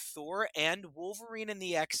on Thor and Wolverine and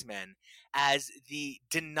the X-Men as the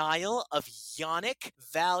denial of yonic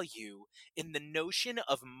value in the notion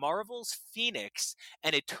of Marvel's Phoenix,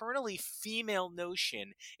 an eternally female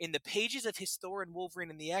notion in the pages of his Thor and Wolverine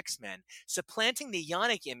and the X-Men, supplanting the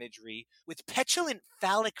yonic imagery with petulant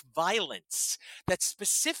phallic violence that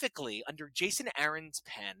specifically, under Jason Aaron's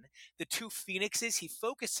pen, the two phoenixes he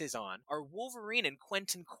focuses on are Wolverine and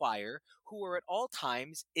Quentin Quire, who are at all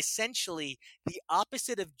times essentially the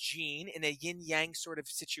opposite of Jean in a yin-yang sort of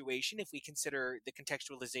situation, if we consider the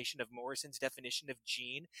contextualization of Morrison's definition of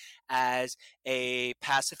Jean as a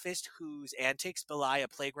pacifist whose antics belie a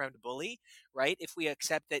playground bully, right? If we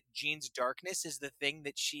accept that Jean's darkness is the thing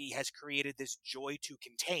that she has created this joy to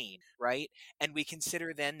contain, right? And we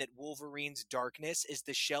consider then that Wolverine's darkness is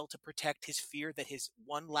the shell to protect his fear that his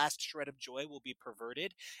one last shred of joy will be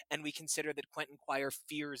perverted, and we consider that Quentin Quire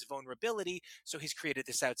fears vulnerability, so he's created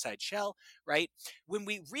this outside shell, right? When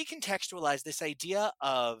we recontextualize this idea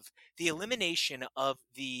of the elimination of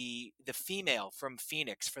the female from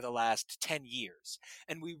Phoenix for the last 10 years,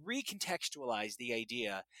 and we recontextualize the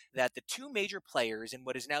idea that the two major players in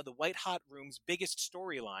what is now the White Hot Room's biggest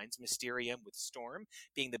storylines, Mysterium with Storm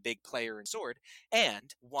being the big player in Sword,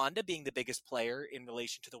 and Wanda being the biggest player in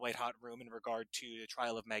relation to the White Hot Room in regard to the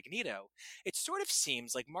trial of Magneto, it sort of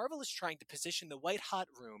seems like Marvel is trying to position the White Hot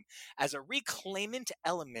Room as a reclaimant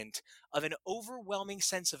element of an overwhelming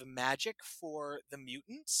sense of magic for the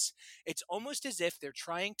mutants. It's almost as if they're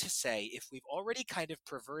trying to say, if we've already kind of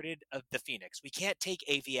perverted the Phoenix, we can't take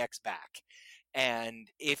AVX back. And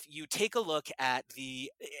if you take a look at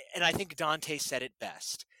and I think Dante said it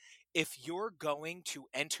best, if you're going to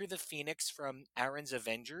enter the Phoenix from Aaron's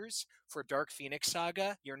Avengers for Dark Phoenix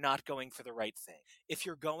Saga, you're not going for the right thing. If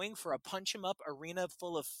you're going for a punch-em-up arena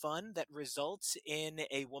full of fun that results in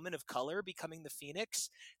a woman of color becoming the Phoenix,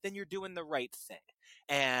 then you're doing the right thing.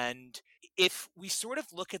 And if we sort of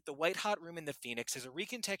look at the White Hot Room and the Phoenix as a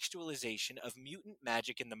recontextualization of mutant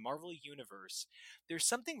magic in the Marvel Universe, there's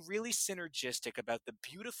something really synergistic about the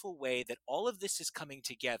beautiful way that all of this is coming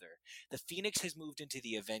together. The Phoenix has moved into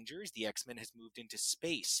the Avengers, the X-Men has moved into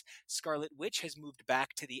space, Scarlet Witch has moved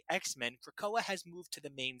back to the X-Men, Krakoa has moved to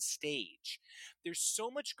the main stage. There's so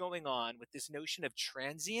much going on with this notion of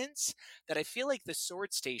transience that I feel like the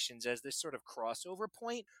Sword Stations as this sort of crossover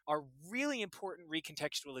point are really important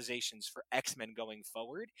recontextualizations for X-Men going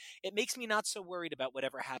forward. It makes me not so worried about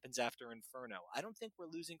whatever happens after Inferno. I don't think we're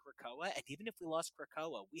losing Krakoa, and even if we lost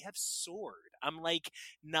Krakoa, we have Sword. I'm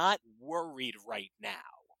not worried right now.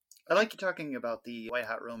 I like you talking about the White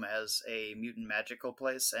Hot Room as a mutant magical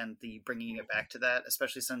place and the bringing it back to that,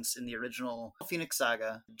 especially since in the original Phoenix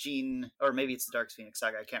Saga, Jean, or maybe it's the Dark Phoenix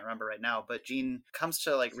Saga, I can't remember right now, but Jean comes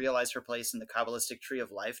to realize her place in the Kabbalistic Tree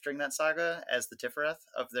of Life during that saga as the Tifereth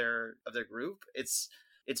of their group.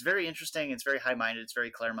 It's very interesting. It's very high-minded. It's very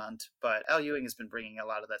Claremont. But Al Ewing has been bringing a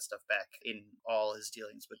lot of that stuff back in all his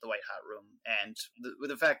dealings with the White Hot Room. And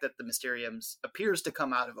with the fact that the Mysterium appears to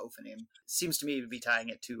come out of Ophanim, seems to me to be tying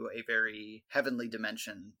it to a very heavenly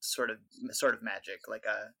dimension sort of magic,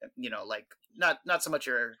 not so much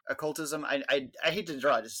your occultism. I hate to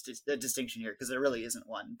draw a distinction here because there really isn't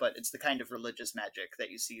one, but it's the kind of religious magic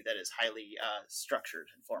that you see that is highly structured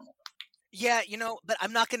and formal. Yeah, but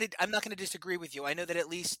I'm not gonna disagree with you. I know that at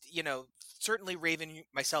least, certainly Raven,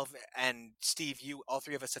 myself, and Steve, all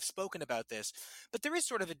three of us have spoken about this, but there is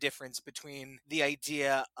sort of a difference between the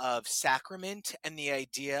idea of sacrament and the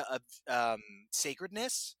idea of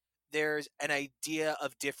sacredness. There's an idea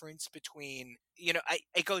of difference between,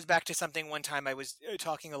 it goes back to something one time I was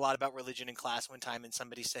talking a lot about religion in class one time, and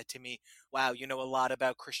somebody said to me, wow, you know a lot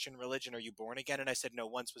about Christian religion. Are you born again? And I said, no,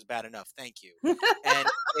 once was bad enough. Thank you. And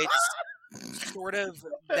it's sort of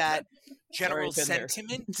that general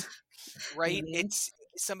sentiment, right? Mm-hmm. It's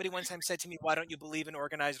somebody one time said to me, why don't you believe in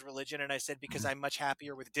organized religion? And I said, because I'm much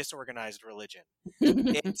happier with disorganized religion.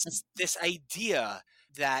 It's this idea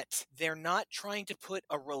that they're not trying to put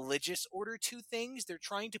a religious order to things. They're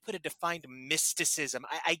trying to put a defined mysticism.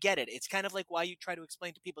 I get it. It's kind of like why you try to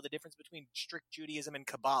explain to people the difference between strict Judaism and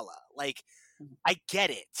Kabbalah. I get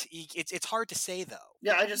it. It's hard to say, though.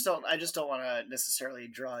 Yeah, I just don't want to necessarily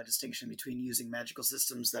draw a distinction between using magical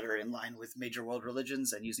systems that are in line with major world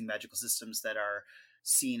religions and using magical systems that are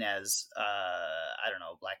seen as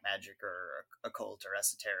black magic or occult or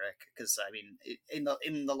esoteric, because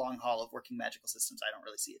in the long haul of working magical systems, I don't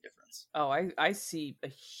really see a difference. I see a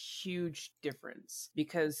huge difference,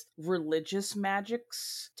 because religious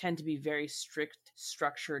magics tend to be very strict,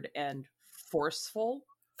 structured, and forceful.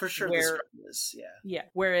 For sure, this is, yeah.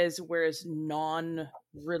 Whereas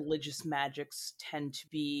non-religious magics tend to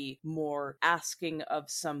be more asking of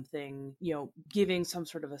something, giving some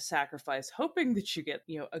sort of a sacrifice, hoping that you get,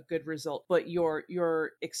 a good result, but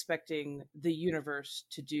you're expecting the universe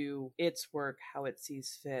to do its work how it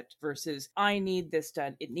sees fit. Versus, I need this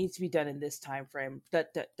done. It needs to be done in this time frame.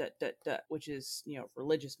 Which is,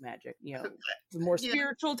 religious magic. The more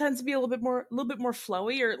spiritual tends to be a little bit more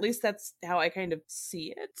flowy, or at least that's how I kind of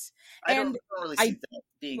see it. I don't really see that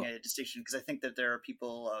being a distinction, because I think that there are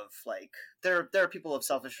people of there are people of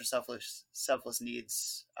selfish or selfless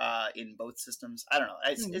needs in both systems. I don't know.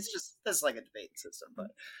 It's just, that's like a debate system,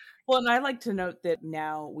 but. Well, and I like to note that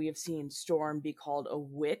now we have seen Storm be called a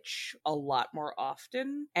witch a lot more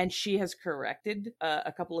often, and she has corrected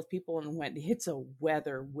a couple of people and went, "It's a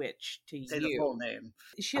weather witch to Say you." the full name.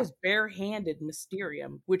 She has barehanded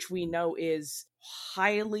Mysterium, which we know is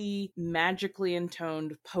highly magically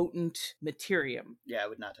intoned, potent Materium. Yeah, I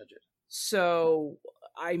would not touch it. So,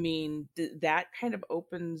 I mean, that kind of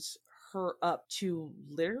opens her up to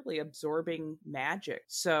literally absorbing magic.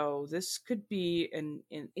 So this could be an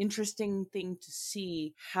interesting thing to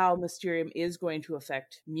see how Mysterium is going to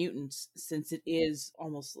affect mutants, since it is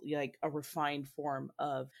almost like a refined form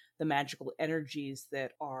of the magical energies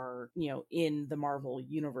that are, in the Marvel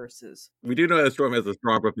universes. We do know that Storm has a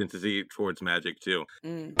strong propensity towards magic too.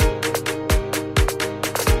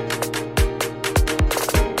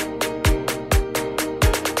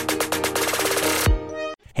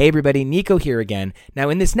 Hey everybody, Nico here again. Now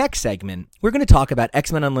in this next segment, we're going to talk about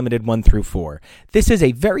X-Men Unlimited 1 through 4. This is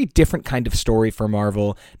a very different kind of story for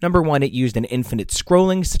Marvel. Number one, it used an infinite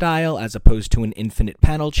scrolling style as opposed to an infinite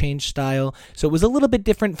panel change style, so it was a little bit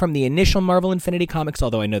different from the initial Marvel Infinity comics,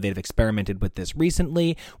 although I know they've experimented with this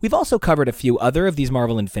recently. We've also covered a few other of these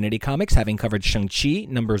Marvel Infinity comics, having covered Shang-Chi,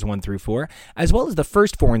 numbers 1 through 4, as well as the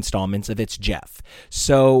first 4 installments of It's Jeff.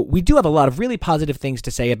 So we do have a lot of really positive things to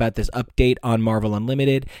say about this update on Marvel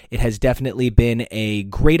Unlimited. It has definitely been a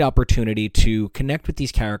great opportunity to connect with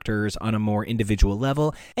these characters on a more individual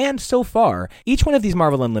level, and so far, each one of these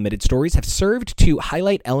Marvel Unlimited stories have served to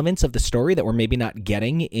highlight elements of the story that we're maybe not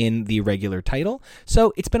getting in the regular title,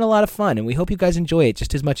 so it's been a lot of fun, and we hope you guys enjoy it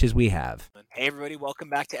just as much as we have. Hey everybody, welcome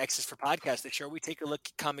back to X's for Podcast, the show where we take a look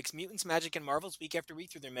at comics, mutants, magic, and Marvels week after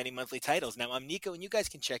week through their many monthly titles. Now, I'm Nico, and you guys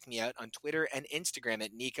can check me out on Twitter and Instagram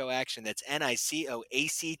at Nico Action. That's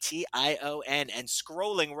NicoAction, and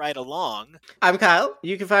scrolling right along. I'm Kyle.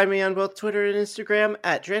 You can find me on both Twitter and Instagram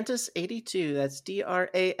at Drantis82. That's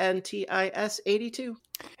DRANTIS 82.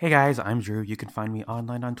 Hey guys, I'm Drew. You can find me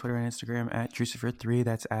online on Twitter and Instagram at Drucifer3.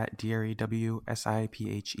 That's at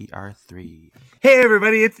DREWSIPHER3. Hey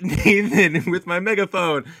everybody, it's Nathan with my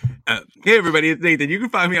megaphone. Hey everybody, it's Nathan. You can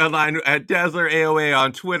find me online at Dazzler AOA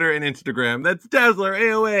on Twitter and Instagram. That's Dazzler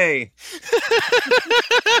AOA.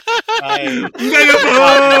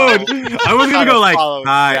 Megaphone! I was gonna go like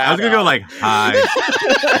hi. I was gonna go like hi.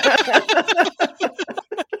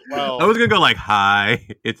 I was gonna go like, "Hi,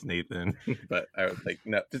 it's Nathan," but I was like,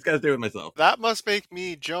 "No, just gotta stay with myself." That must make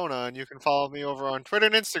me Jonah, and you can follow me over on Twitter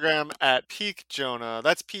and Instagram at Peak Jonah.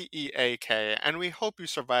 That's PEAK, and we hope you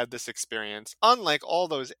survived this experience. Unlike all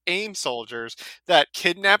those AIM soldiers that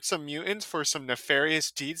kidnapped some mutants for some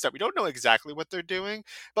nefarious deeds that we don't know exactly what they're doing,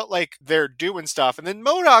 but like they're doing stuff. And then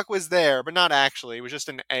MODOK was there, but not actually. It was just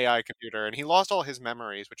an AI computer, and he lost all his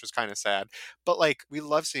memories, which was kind of sad. But like, we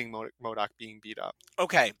love seeing MODOK being beat up.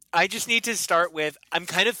 Okay, I just need to start with, I'm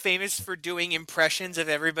kind of famous for doing impressions of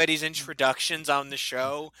everybody's introductions on the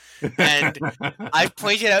show, and I've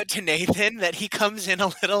pointed out to Nathan that he comes in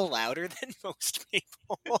a little louder than most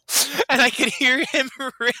people, and I can hear him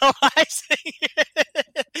realizing it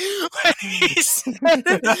when he said,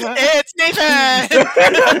 "It's Nathan!"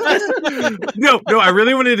 No, I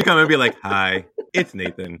really wanted to come and be like, "Hi, it's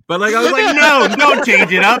Nathan," but like I was like, "No, don't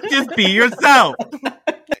change it up. Just be yourself."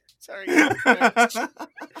 Sorry.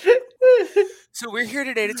 So we're here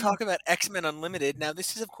today to talk about X-Men Unlimited. Now,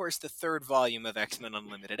 this is, of course, the third volume of X-Men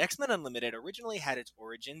Unlimited. X-Men Unlimited originally had its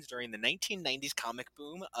origins during the 1990s comic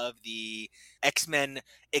boom of the X-Men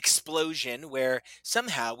explosion, where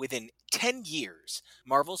somehow, within 10 years,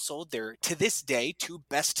 Marvel sold their, to this day, 2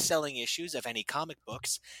 best-selling issues of any comic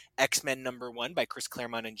books, X-Men #1 by Chris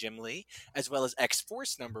Claremont and Jim Lee, as well as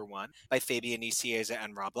X-Force #1 by Fabian Nicieza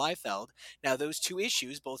and Rob Liefeld. Now, those 2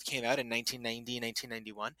 issues both came out in 1990 and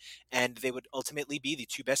 1991, and they would ultimately ultimately be the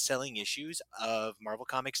 2 best-selling issues of Marvel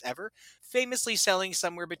Comics ever, famously selling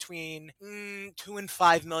somewhere between 2 and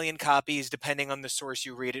 5 million copies, depending on the source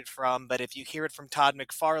you read it from. But if you hear it from Todd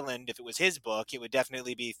McFarlane, if it was his book, it would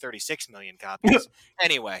definitely be 36 million copies.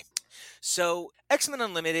 Anyway, so X-Men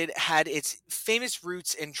Unlimited had its famous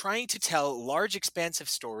roots in trying to tell large, expansive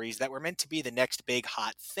stories that were meant to be the next big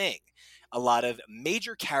hot thing. A lot of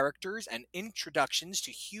major characters and introductions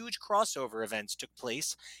to huge crossover events took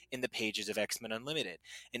place in the pages of X-Men Unlimited.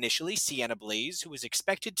 Initially, Sienna Blaze, who was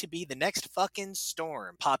expected to be the next fucking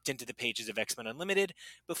Storm, popped into the pages of X-Men Unlimited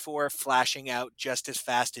before flashing out just as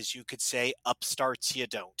fast as you could say, upstarts you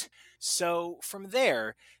don't. So from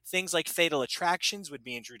there, things like Fatal Attractions would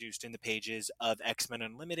be introduced in the pages of X-Men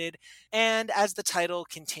Unlimited, and as the title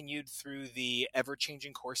continued through the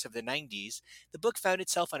ever-changing course of the 90s, the book found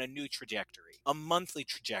itself on a new trajectory, a monthly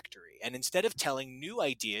trajectory, and instead of telling new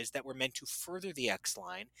ideas that were meant to further the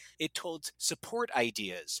X-line, it told support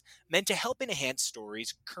ideas, meant to help enhance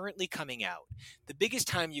stories currently coming out. The biggest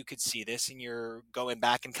time you could see this, and you're going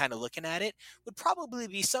back and kind of looking at it, would probably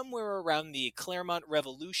be somewhere around the Claremont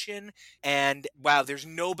Revolution, and wow, there's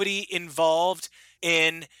nobody involved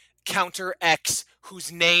in Counter X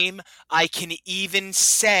whose name I can even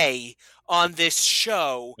say on this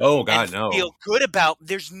show. Oh God, and no! Feel good about.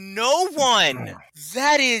 There's no one.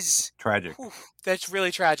 That is tragic. That's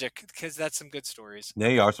really tragic because that's some good stories.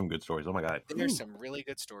 They are some good stories. Oh my God, there's some really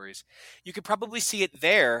good stories. You could probably see it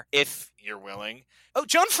there if you're willing. Oh,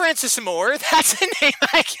 John Francis Moore. That's a name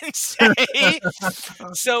I can say.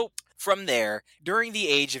 So. From there, during the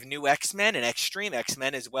age of New X-Men and Extreme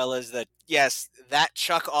X-Men, as well as that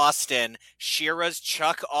Chuck Austin, She-Ra's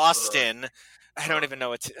Chuck Austin, I don't even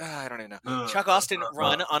know Chuck Austin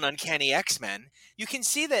run on Uncanny X-Men, you can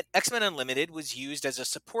see that X-Men Unlimited was used as a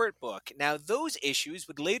support book. Now, those issues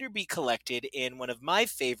would later be collected in one of my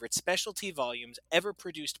favorite specialty volumes ever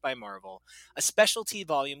produced by Marvel, a specialty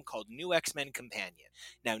volume called New X-Men Companion.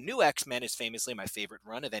 Now, New X-Men is famously my favorite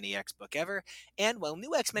run of any X book ever, and while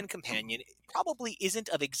New X-Men Companion probably isn't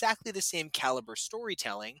of exactly the same caliber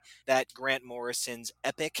storytelling that Grant Morrison's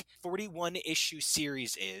epic 41-issue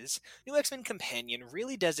series is, New X-Men Companion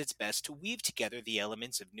really does its best to weave together the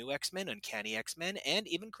elements of New X-Men, Uncanny X-Men, and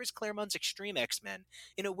even Chris Claremont's Extreme X-Men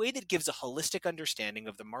in a way that gives a holistic understanding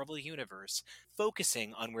of the Marvel Universe,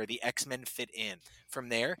 focusing on where the X-Men fit in. From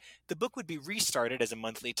there, the book would be restarted as a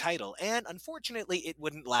monthly title, and unfortunately it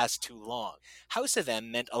wouldn't last too long. House of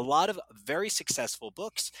M meant a lot of very successful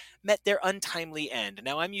books met their untimely end.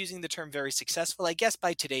 Now, I'm using the term very successful, I guess,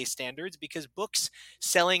 by today's standards, because books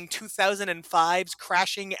selling 2005's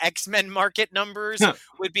crashing X-Men market numbers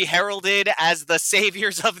would be heralded as the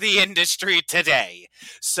saviors of the industry today.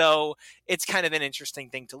 So it's kind of an interesting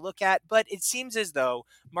thing to look at, but it seems as though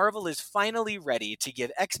Marvel is finally ready to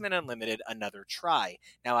give X-Men Unlimited another try.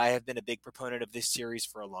 Now, I have been a big proponent of this series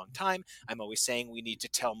for a long time. I'm always saying we need to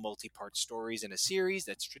tell multi-part stories in a series.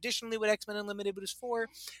 That's traditionally what X-Men Unlimited was for. A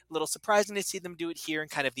little surprising to see them do it here in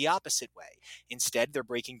kind of the opposite way. Instead, they're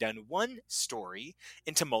breaking down one story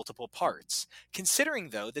into multiple parts. Considering,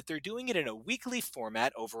 though, that they're doing it in a weekly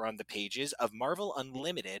format over on the pages of Marvel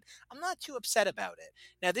Unlimited, I'm not too upset about it.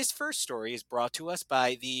 Now, this first story is brought to us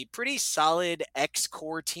by the pretty solid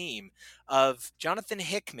X-Core team of Jonathan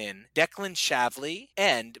Hickman, Declan Shavley,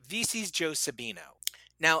 and VC's Joe Sabino.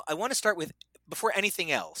 Now, I want to start with, before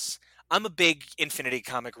anything else, I'm a big Infinity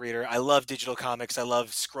comic reader. I love digital comics. I love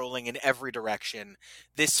scrolling in every direction.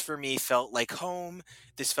 This, for me, felt like home.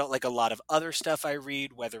 This felt like a lot of other stuff I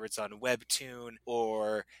read, whether it's on Webtoon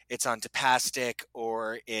or it's on Tapastic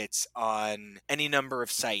or it's on any number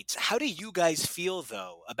of sites. How do you guys feel,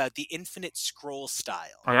 though, about the infinite scroll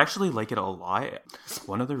style? I actually like it a lot.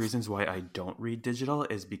 One of the reasons why I don't read digital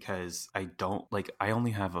is because I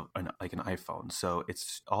only have an iPhone, so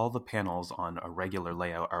it's all the panels on a regular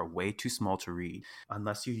layout are way too small to read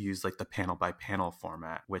unless you use like the panel by panel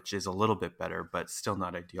format, which is a little bit better, but still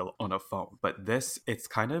not ideal on a phone. But this, it's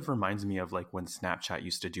kind of reminds me of like when Snapchat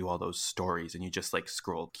used to do all those stories and you just like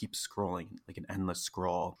keep scrolling, like an endless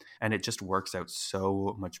scroll. And it just works out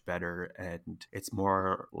so much better. And it's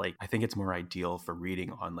more like, I think it's more ideal for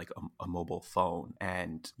reading on like a mobile phone,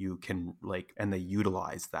 and you can and they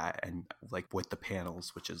utilize that and like with the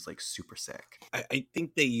panels, which is like super sick. I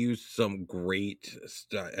think they use some great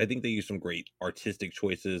stuff. I think they use some great artistic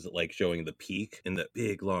choices, like showing the peak in the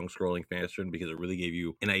big, long scrolling Fastron, because it really gave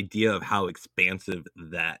you an idea of how expansive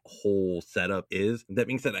that whole setup is. That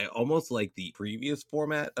being said, I almost like the previous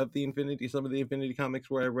format of some of the Infinity comics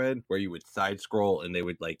where I read, where you would side scroll and they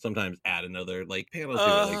would like sometimes add another like panel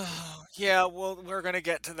to it. Yeah, well, we're gonna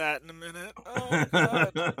get to that in a minute. Oh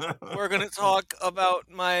God, we're gonna talk about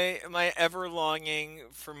my ever longing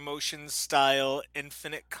for motion style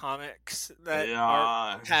Infinite comics that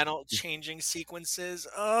are panel changing sequences.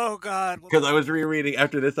 Oh God, because I was rereading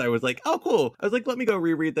after this, I was like, oh cool. I was like, let me go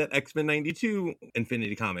reread that X-Men 92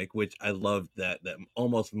 Infinity comic, which I loved that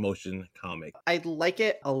almost motion comic. I like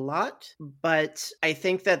it a lot, but I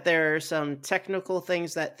think that there are some technical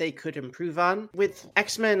things that they could improve on. With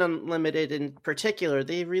X-Men Unlimited in particular,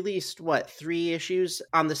 they released 3 issues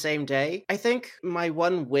on the same day. I think my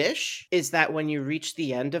one wish is that when you reach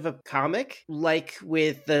the end of a comic, like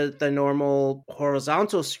with the normal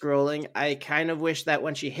horizontal scrolling, I kind of wish that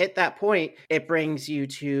once you hit that point, it brings you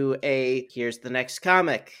to here's the next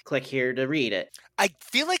comic, click here to read it. I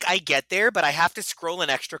feel like I get there, but I have to scroll an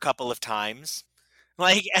extra couple of times.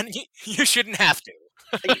 And you shouldn't have to.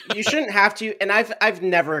 You shouldn't have to, and I've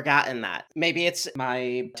never gotten that. Maybe it's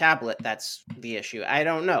my tablet that's the issue. I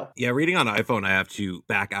don't know. Yeah, reading on iPhone, I have to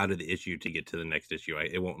back out of the issue to get to the next issue.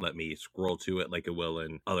 It won't let me scroll to it like it will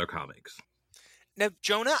in other comics. Now,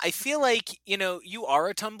 Jonah, I feel like, you are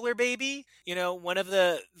a Tumblr baby. One of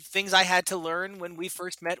the things I had to learn when we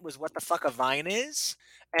first met was what the fuck a Vine is.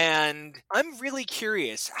 And I'm really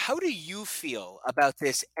curious, how do you feel about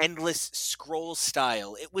this endless scroll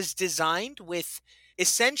style? It was designed with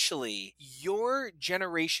essentially your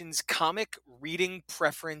generation's comic reading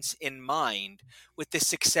preference in mind, with the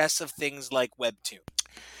success of things like Webtoon.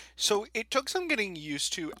 So it took some getting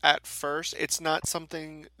used to at first. It's not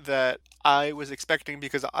something that I was expecting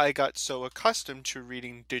because I got so accustomed to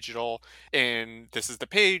reading digital and this is the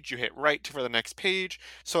page, you hit right for the next page.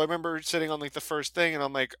 So I remember sitting on like the first thing and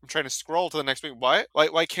I'm like, I'm trying to scroll to the next thing. What?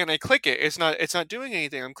 Why can't I click it? It's not doing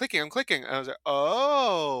anything. I'm clicking. And I was like,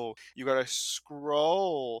 oh, you gotta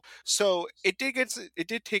scroll. So it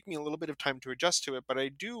did take me a little bit of time to adjust to it, but I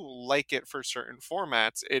do like it for certain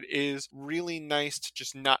formats. It is really nice to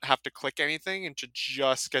just not have to click anything and to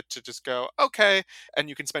just get to just go, okay, and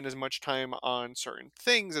you can spend as much time on certain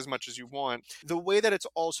things as much as you want. The way that it's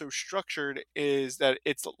also structured is that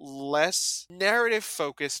it's less narrative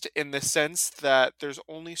focused in the sense that there's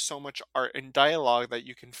only so much art and dialogue that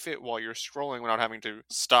you can fit while you're scrolling without having to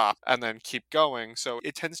stop and then keep going. So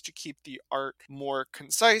it tends to keep the art more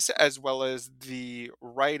concise, as well as the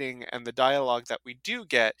writing and the dialogue that we do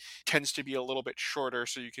get tends to be a little bit shorter,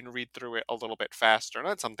 so you can read through it a little bit faster. And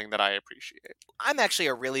that's something that I appreciate. I'm actually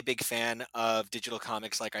a really big fan of digital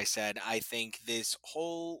comics. Like I said, I think this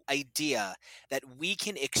whole idea that we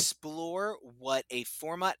can explore what a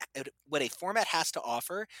format has to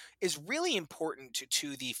offer is really important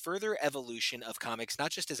to the further evolution of comics, not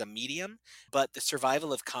just as a medium, but the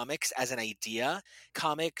survival of comics as an idea.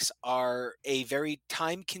 Comics are a very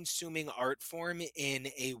time-consuming art form in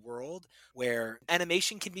a world where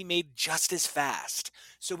animation can be made just as fast.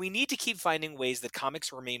 So we need to keep finding ways that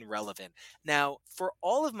comics remain relevant. Now, for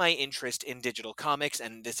all of my interest in digital comics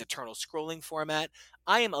and this eternal scrolling format,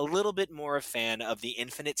 I am a little bit more a fan of the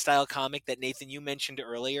Infinite style comic that Nathan, you mentioned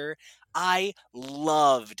earlier. I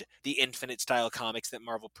loved the Infinite style comics that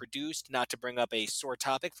Marvel produced, not to bring up a sore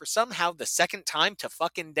topic for somehow the second time to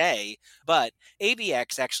fucking day, but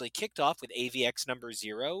AVX actually kicked off with AVX number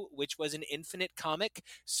 0, which was an Infinite comic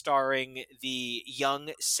starring the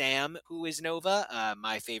young Sam, who is Nova,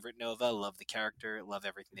 my favorite Nova. Love the character, love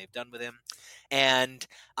everything they've done with him. And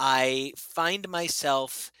I find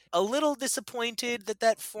myself a little disappointed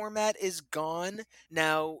that format is gone.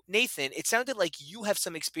 Now, Nathan, it sounded like you have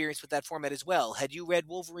some experience with that format as well. Had you read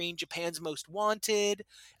Wolverine Japan's Most Wanted,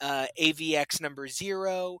 AVX number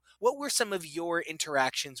 0? What were some of your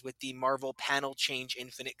interactions with the Marvel panel change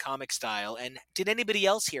Infinite comic style, and did anybody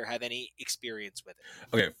else here have any experience with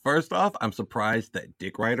it? Okay, first off, I'm surprised that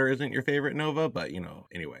Dick Rider isn't your favorite Nova, but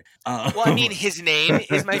anyway. Well, I mean, his name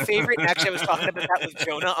is my favorite. Actually, I was talking about that with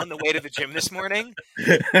Jonah on the way to the gym this morning.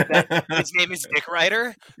 His name is Dick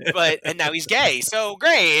Rider, and now he's gay, so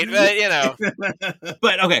great, but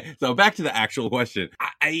But okay, so back to the actual question.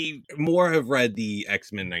 I more have read the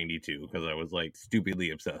X-Men 92 because I was like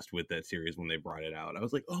stupidly obsessed with that series when they brought it out. I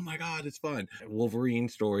was like, oh my god, it's fun. Wolverine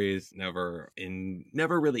stories never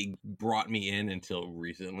really brought me in until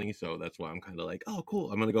recently, so that's why I'm kind of like, oh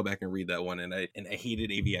cool, I'm gonna go back and read that one. And I hated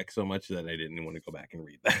AVX so much that I didn't want to go back and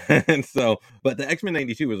read that. And so, but the X-Men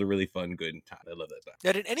 92 was a really fun, good time. I love that time.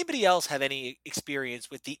 Now, did anybody else have any experience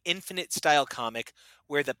experience with the Infinite style comic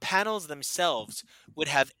where the panels themselves would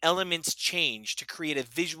have elements change to create a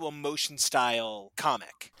visual motion style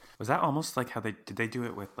comic. Was that almost like how they do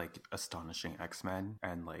it with like Astonishing X-Men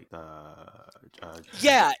and like the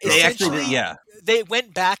yeah, they actually did, yeah. They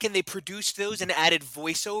went back and they produced those and added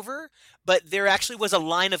voiceover, but there actually was a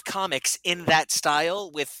line of comics in that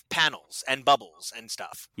style with panels and bubbles and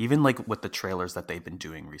stuff. Even like with the trailers that they've been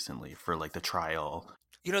doing recently for like the trial.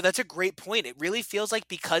 You know, that's a great point. It really feels like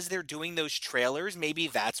because they're doing those trailers, maybe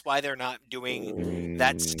that's why they're not doing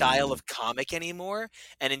that style of comic anymore,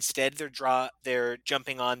 and instead they're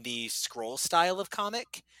jumping on the scroll style of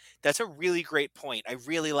comic. That's a really great point. I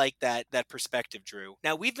really like that perspective, Drew.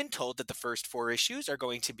 Now, we've been told that the first 4 issues are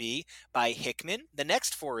going to be by Hickman. The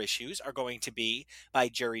next 4 issues are going to be by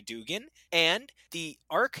Jerry Dugan. And the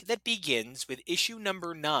arc that begins with issue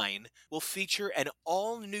number 9 will feature an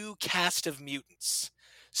all-new cast of mutants.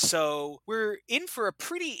 So we're in for a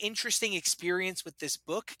pretty interesting experience with this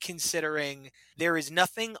book, considering there is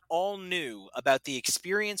nothing all new about the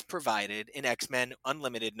experience provided in X-Men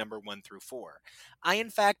Unlimited number 1 through 4. I, in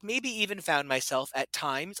fact, maybe even found myself at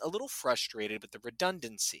times a little frustrated with the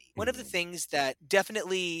redundancy. One of the things that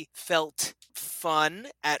definitely felt fun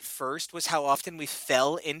at first was how often we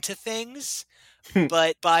fell into things.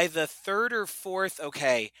 But by the 3rd or 4th,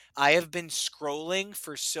 okay, I have been scrolling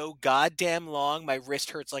for so goddamn long, my wrist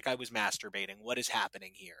hurts like I was masturbating. What is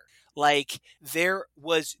happening here? Like, there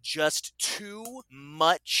was just too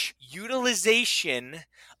much utilization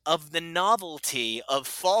of the novelty of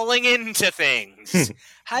falling into things.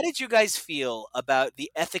 How did you guys feel about the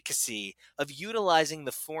efficacy of utilizing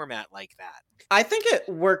the format like that? I think it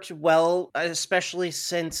worked well, especially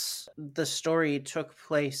since the story took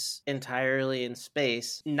place entirely in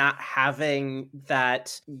space. Not having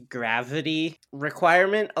that gravity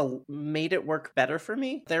requirement made it work better for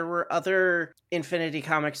me. There were other Infinity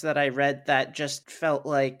comics that I read that just felt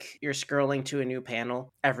like you're scrolling to a new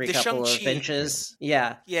panel every couple of inches.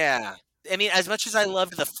 Yeah. Yeah. I mean, as much as I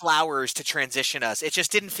loved the flowers to transition us, it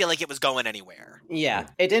just didn't feel like it was going anywhere. Yeah,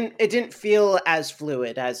 it didn't feel as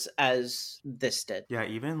fluid as this did. Yeah,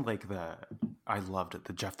 even like I loved it,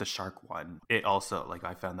 the Jeff the Shark one. It also, like,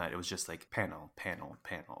 I found that it was just like panel,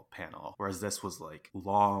 whereas this was like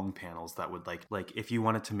long panels that would like if you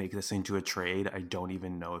wanted to make this into a trade, I don't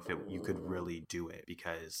even know if you could really do it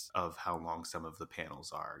because of how long some of the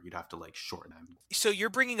panels are. You'd have to like shorten them. So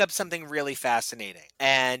you're bringing up something really fascinating,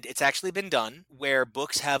 and it's actually been done where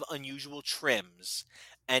books have unusual trims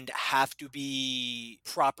and have to be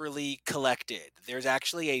properly collected. There's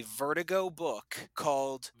actually a Vertigo book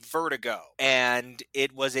called Vertigo, and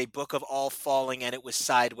it was a book of all falling, and it was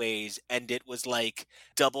sideways, and it was like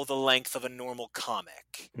double the length of a normal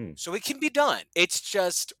comic. So it can be done. It's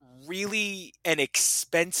just really an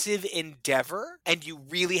expensive endeavor, and you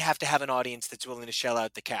really have to have an audience that's willing to shell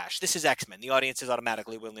out the cash. This is X-Men. The audience is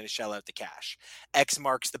automatically willing to shell out the cash. X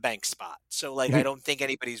marks the bank spot. So, like, I don't think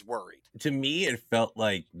anybody's worried. To me, it felt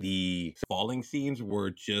like the falling scenes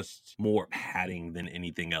were just more padding than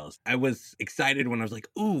anything else. I was excited when I was like,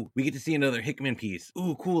 ooh, we get to see another Hickman piece.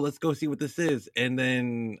 Ooh, cool, let's go see what this is. And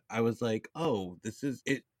then I was like, oh, this is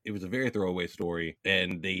it. It was a very throwaway story,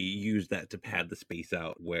 and they used that to pad the space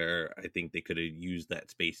out, where I think they could have used that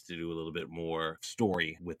space to do a little bit more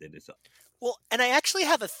story with it itself. Well, and I actually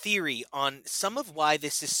have a theory on some of why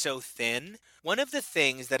this is so thin. One of the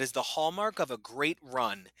things that is the hallmark of a great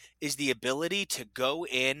run is the ability to go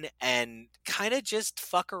in and kind of just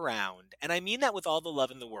fuck around. And I mean that with all the love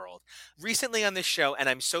in the world. Recently on this show, and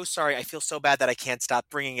I'm so sorry, I feel so bad that I can't stop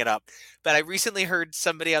bringing it up, but I recently heard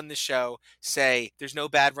somebody on the show say there's no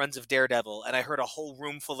bad runs of Daredevil, and I heard a whole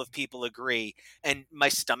room full of people agree, and my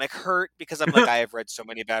stomach hurt because I'm like, I have read so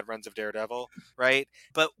many bad runs of Daredevil, right?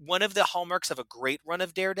 But one of the hallmarks of a great run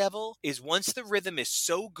of Daredevil is once the rhythm is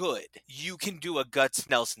so good, you can do a Guts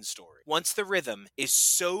Nelson story. Once the rhythm is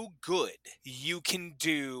so good, you can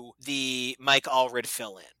do the Mike Allred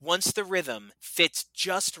fill-in. Once the rhythm fits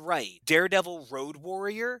just right, Daredevil Road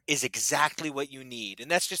Warrior is exactly what you need.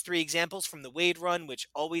 And that's just 3 examples from the Wade run, which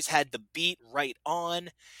always had the beat right on.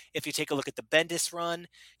 If you take a look at the Bendis run,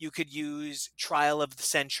 you could use Trial of the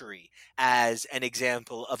Century as an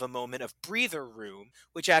example of a moment of breather room,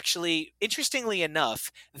 which actually, interestingly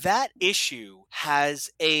enough, that issue has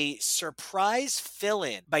a surprise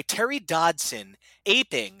fill-in by Terry Dodson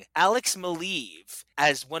aping Alex Maleev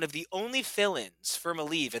as one of the only fill-ins for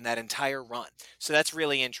Maleev in that entire run. So that's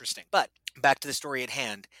really interesting. But back to the story at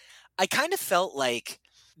hand, I kind of felt like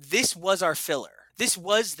this was our filler. this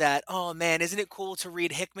was that, oh man, isn't it cool to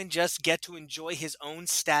read Hickman just get to enjoy his own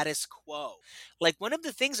status quo? Like, one of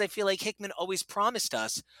the things I feel like Hickman always promised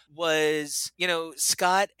us was,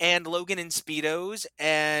 Scott and Logan in Speedos,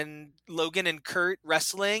 and Logan and Kurt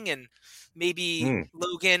wrestling, and maybe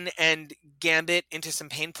Logan and Gambit into some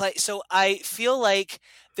pain play. So I feel like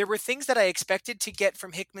there were things that I expected to get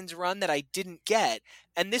from Hickman's run that I didn't get.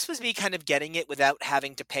 And this was me kind of getting it without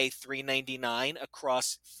having to pay $3.99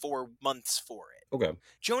 across 4 months for it. Okay.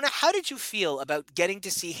 Jonah, how did you feel about getting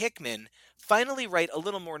to see Hickman finally write a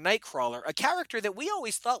little more Nightcrawler, a character that we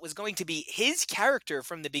always thought was going to be his character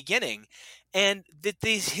from the beginning, and that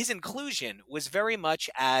his inclusion was very much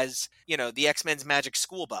as, the X-Men's Magic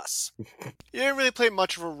School Bus? He didn't really play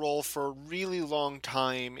much of a role for a really long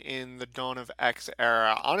time in the Dawn of X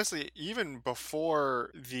era. Honestly, even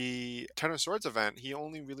before the Ten of Swords event, he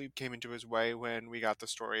only really came into his way when we got the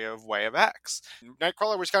story of Way of X.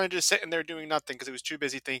 Nightcrawler was kind of just sitting there doing nothing because he was too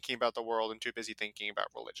busy thinking about the world and too busy thinking about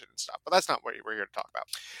religion and stuff. But that's not what we're here to talk about.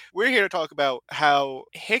 We're here to talk about how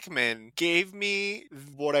Hickman gave me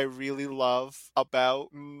what I really love about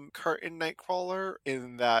Kurt and Nightcrawler,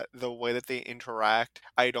 in that the way that they interact.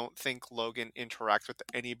 I don't think Logan interacts with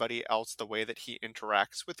anybody else the way that he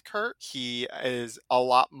interacts with Kurt. He is a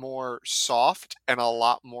lot more soft and a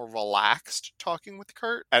lot more relaxed talking with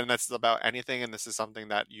Kurt, and that's about anything. And this is something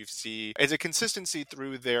that you see as a consistency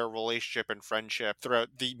through their relationship and friendship throughout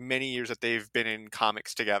the many years that they've been in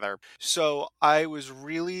comics together. So I was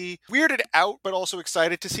really weirded out, but also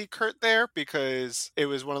excited to see Kurt there, because it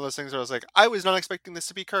was one of those things where I was like, I was not expecting this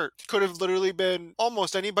to be Kurt. Could have literally been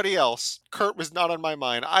almost anybody else. Kurt was not on my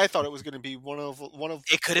mind. I thought it was going to be one of.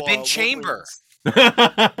 It could have been Chamber.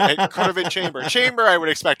 It could have been Chamber. Chamber, I would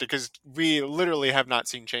expect it, because we literally have not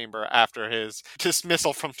seen Chamber after his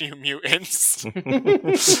dismissal from New Mutants.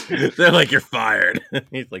 They're like, you're fired.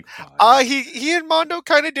 He's like, fired. He and Mondo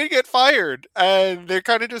kind of did get fired, and they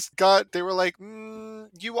kind of just they were like,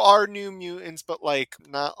 you are New Mutants, but like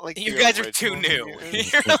not like you guys are too new.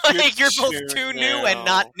 You're both too new and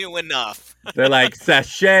not new enough. They're like,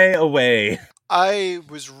 sashay away. I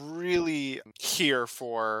was really here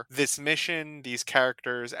for this mission, these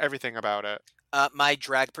characters, everything about it. My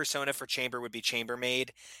drag persona for Chamber would be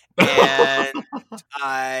Chambermaid. And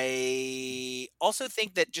I also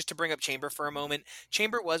think that, just to bring up Chamber for a moment,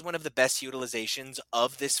 Chamber was one of the best utilizations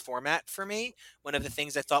of this format for me. One of the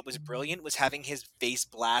things I thought was brilliant was having his base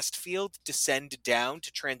blast field descend down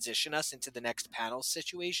to transition us into the next panel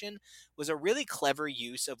situation. Was a really clever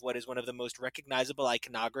use of what is one of the most recognizable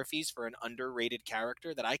iconographies for an underrated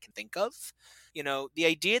character that I can think of. The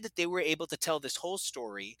idea that they were able to tell this whole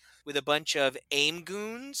story with a bunch of AIM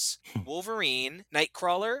goons, Wolverine,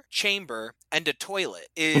 Nightcrawler, Chamber, and a toilet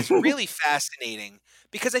is really fascinating,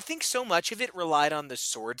 because I think so much of it relied on the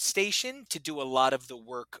Sword Station to do a lot of the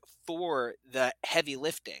work for the heavy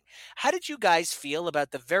lifting. How did you guys feel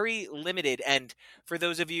about the very limited, and for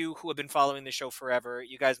those of you who have been following the show forever,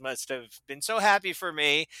 you guys must have been so happy for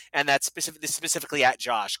me, and that's specifically at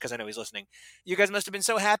Josh, because I know he's listening. You guys must have been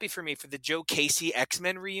so happy for me for the Joe Casey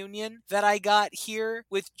X-Men reunion that I got here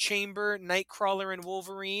with Chamber, Nightcrawler, and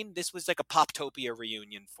Wolverine. This was like a Poptopia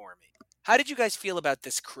reunion for me. How did you guys feel about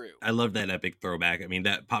this crew? I love that epic throwback. I mean,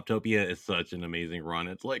 that Poptopia is such an amazing run.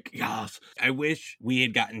 It's like, yes. I wish we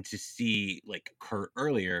had gotten to see like Kurt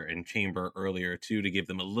earlier and Chamber earlier too, to give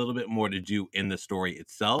them a little bit more to do in the story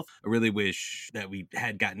itself. I really wish that we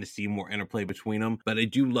had gotten to see more interplay between them. But I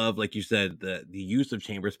do love, like you said, the use of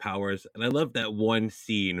Chamber's powers. And I love that one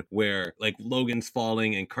scene where like Logan's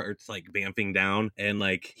falling and Kurt's like vamping down, and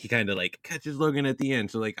like he kind of like catches Logan at the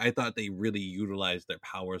end. So like I thought they really utilized their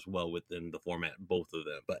powers well within the format, both of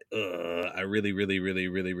them. But I really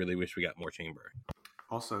wish we got more Chamber.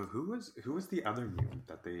 Also, who was the other mutant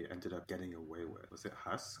that they ended up getting away with? Was it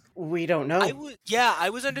Husk? We don't know. I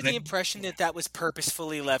was under the impression that was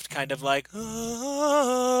purposefully left kind of like... Because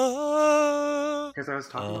I was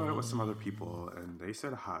talking about it with some other people, and they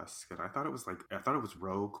said Husk, and I thought it was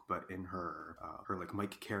Rogue, but in her like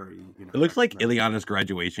Mike Carey. It looks like Ileana's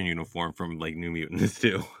graduation uniform from like New Mutants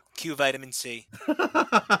too. Q vitamin C.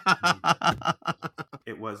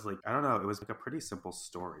 It was like, I don't know, it was like a pretty simple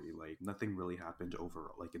story. Like nothing really happened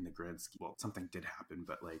over like in the grand scheme. Well, something did happen,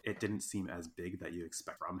 but like it didn't seem as big that you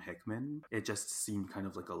expect from Hickman. It just seemed kind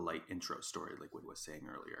of like a light intro story, like what I was saying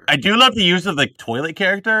earlier. I do love the use of the toilet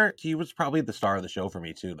character. He was probably the star of the show for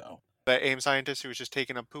me too, though. The AIM scientist who was just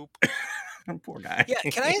taking a poop. Poor guy. Yeah,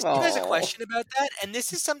 can I ask you guys a question about that? And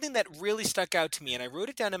this is something that really stuck out to me, and I wrote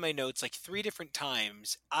it down in my notes like 3 different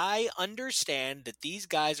times. I understand that these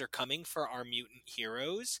guys are coming for our mutant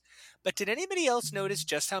heroes, but did anybody else notice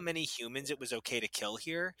just how many humans it was okay to kill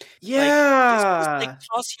here? Yeah. This was like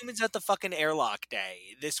toss humans at the fucking airlock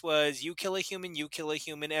day. This was you kill a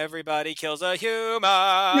human, everybody kills a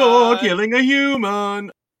human. You're killing a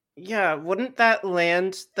human. Yeah, wouldn't that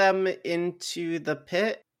land them into the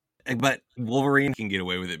pit? But Wolverine can get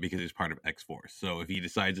away with it because he's part of X-Force. So if he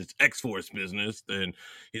decides it's X-Force business, then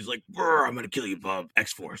he's like, "Brr, I'm going to kill you, Bob.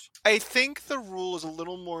 X-Force." I think the rule is a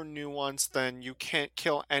little more nuanced than you can't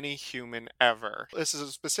kill any human ever. This is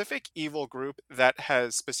a specific evil group that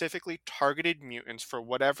has specifically targeted mutants for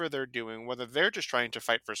whatever they're doing, whether they're just trying to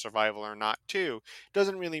fight for survival or not, too.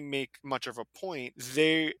 Doesn't really make much of a point.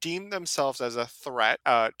 They deem themselves as a threat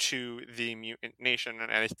to the mutant nation,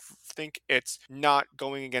 and I think it's not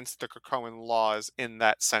going against the Krakoan laws in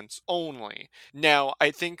that sense only. Now,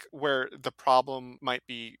 I think where the problem might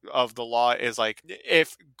be of the law is like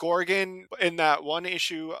if Gorgon in that one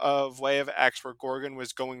issue of Way of X where Gorgon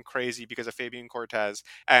was going crazy because of Fabian Cortez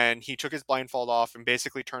and he took his blindfold off and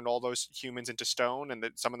basically turned all those humans into stone and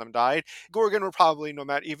that some of them died, Gorgon would probably, no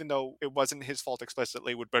matter, even though it wasn't his fault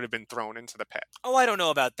explicitly, would have been thrown into the pit. Oh, I don't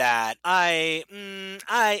know about that. I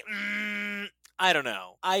don't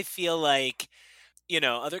know. I feel like,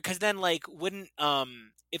 because then like wouldn't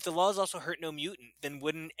if the laws also hurt no mutant, then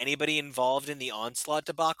wouldn't anybody involved in the Onslaught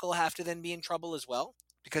debacle have to then be in trouble as well?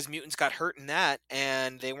 Because mutants got hurt in that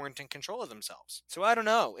and they weren't in control of themselves. So I don't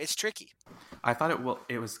know. It's tricky. I thought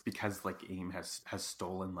it was because like AIM has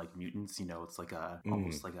stolen like mutants, it's like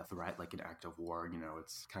almost like a threat, like an act of war,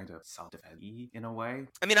 it's kind of self-defense in a way.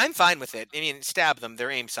 I mean, I'm fine with it. I mean, stab them,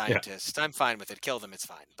 they're AIM scientists. Yeah. I'm fine with it. Kill them, it's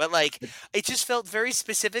fine. But like it just felt very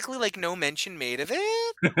specifically like no mention made of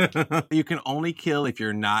it. You can only kill if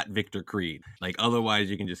you're not Victor Creed. Like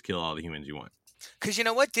otherwise you can just kill all the humans you want. Because you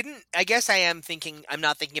know what? I guess I'm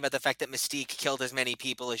not thinking about the fact that Mystique killed as many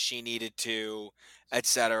people as she needed to,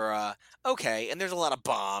 etc. Okay, and there's a lot of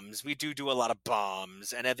bombs. We do a lot of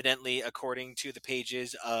bombs. And evidently, according to the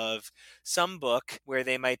pages of some book where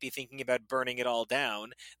they might be thinking about burning it all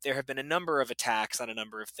down, there have been a number of attacks on a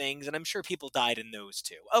number of things, and I'm sure people died in those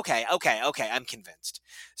too. Okay, I'm convinced.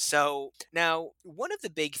 So, now, one of the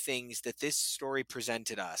big things that this story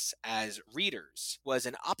presented us as readers was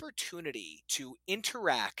an opportunity to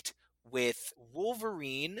interact with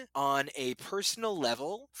Wolverine on a personal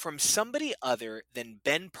level from somebody other than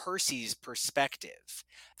Ben Percy's perspective.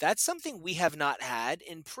 That's something we have not had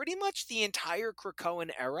in pretty much the entire Krakoan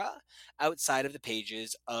era outside of the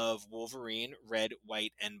pages of Wolverine, Red,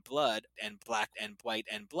 White, and Blood, and Black and White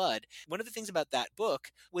and Blood. One of the things about that book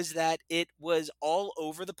was that it was all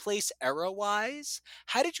over the place era-wise.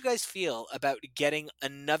 How did you guys feel about getting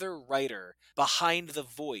another writer behind the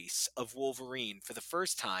voice of Wolverine for the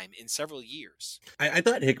first time in several years? I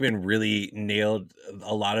thought Hickman really nailed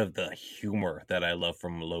a lot of the humor that I love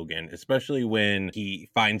from Logan, especially when he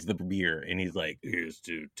finds the beer and he's like, "Here's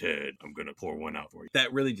to Ted, I'm gonna pour one out for you."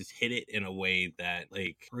 That really just hit it in a way that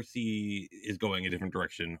like Percy is going a different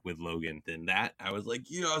direction with Logan than that. I was like,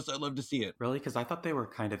 yes, I'd love to see it. Really? Because I thought they were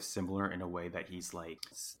kind of similar in a way that he's like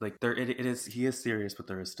there he is serious, but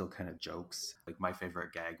there is still kind of jokes. Like my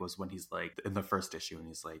favorite gag was when he's like in the first issue and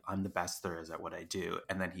he's like, "I'm the best there is at what I do,"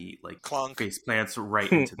 and then he like clunk face plants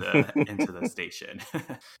right into the station.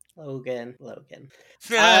 Logan.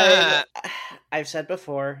 I've said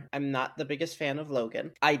before, I'm not the biggest fan of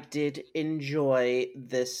Logan. I did enjoy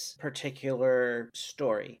this particular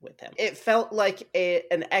story with him. It felt like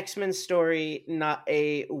an X-Men story, not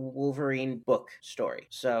a Wolverine book story.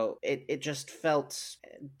 So it just felt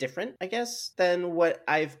different, I guess, than what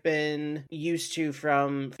I've been used to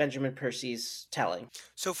from Benjamin Percy's telling.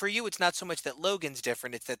 So for you, it's not so much that Logan's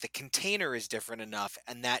different, it's that the container is different enough,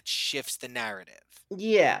 and that shifts the narrative.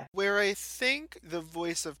 Yeah. Where I think the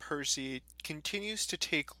voice of Percy continues to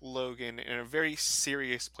take Logan in a very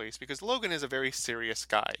serious place, because Logan is a very serious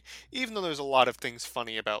guy. Even though there's a lot of things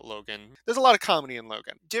funny about Logan, there's a lot of comedy in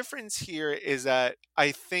Logan. Difference here is that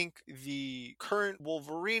I think the current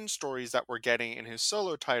Wolverine stories that we're getting in his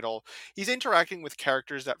solo title, he's interacting with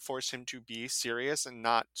characters that force him to be serious and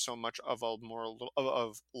not so much of a more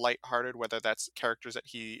of lighthearted, whether that's characters that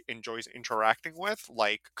he he enjoys interacting with,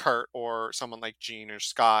 like Kurt or someone like Jean or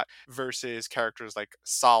Scott, versus characters like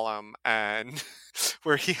Solemn and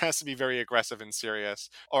where he has to be very aggressive and serious,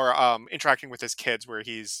 or interacting with his kids where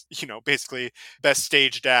he's, basically best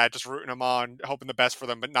stage dad, just rooting them on, hoping the best for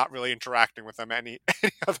them, but not really interacting with them any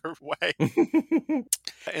other way.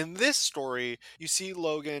 In this story, you see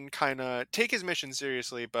Logan kind of take his mission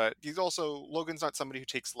seriously, but Logan's not somebody who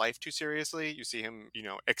takes life too seriously. You see him,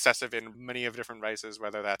 excessive in many of different vices,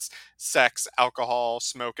 whether that's sex, alcohol,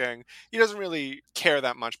 smoking. He doesn't really care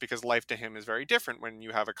that much because life to him is very different when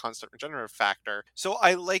you have a constant regenerative factor. So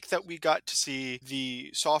I like that we got to see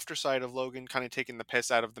the softer side of Logan kind of taking the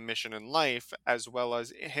piss out of the mission in life, as well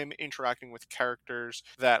as him interacting with characters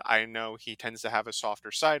that I know he tends to have a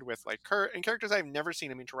softer side with, like Kurt, and characters I've never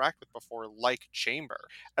seen him interact with before, like Chamber.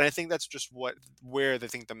 And I think that's just where I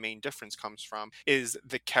think the main difference comes from, is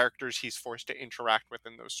the characters he's forced to interact with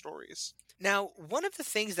in those stories. Now, one of the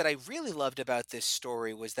things that I really loved about this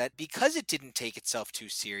story was that because it didn't take itself too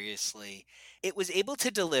seriously, it was able to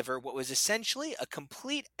deliver what was essentially a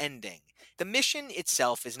complete ending. The mission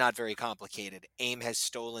itself is not very complicated. AIM has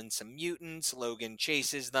stolen some mutants, Logan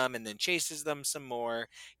chases them and then chases them some more,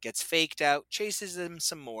 gets faked out, chases them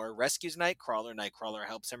some more, rescues Nightcrawler, Nightcrawler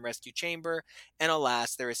helps him rescue Chamber, and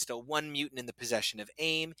alas, there is still one mutant in the possession of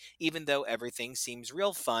AIM, even though everything seems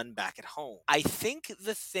real fun back at home. I think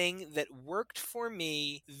the thing that worked for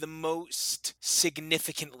me the most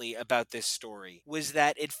significantly about this story was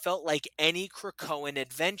that it felt like any Krakoan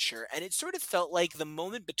adventure, and it sort of felt like the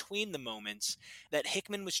moment between the moments that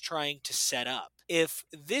Hickman was trying to set up. If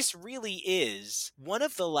this really is one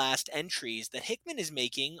of the last entries that Hickman is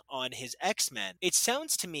making on his X-Men, it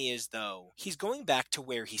sounds to me as though he's going back to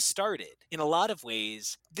where he started. In a lot of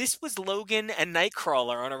ways, this was Logan and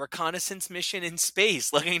Nightcrawler on a reconnaissance mission in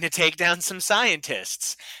space looking to take down some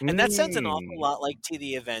scientists. And that sounds an awful lot like to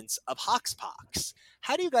the events of Hoxpox.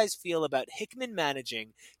 How do you guys feel about Hickman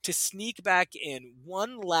managing to sneak back in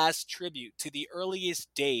one last tribute to the earliest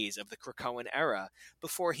days of the Krakoan era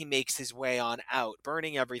before he makes his way on out,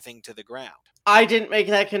 burning everything to the ground? I didn't make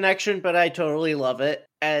that connection, but I totally love it.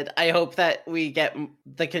 And I hope that we get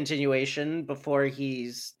the continuation before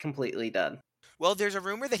he's completely done. Well, there's a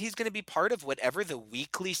rumor that he's going to be part of whatever the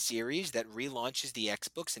weekly series that relaunches the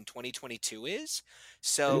X-Books in 2022 is.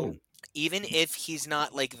 So even if he's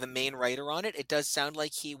not like the main writer on it, it does sound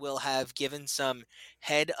like he will have given some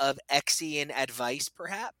head of Exian advice,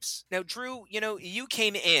 perhaps. Now, Drew, you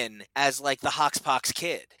came in as like the Hoxpox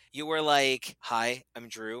kid. You were like, hi, I'm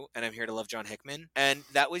Drew, and I'm here to love John Hickman. And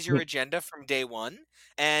that was your agenda from day one.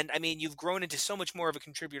 And I mean, you've grown into so much more of a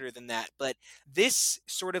contributor than that. But this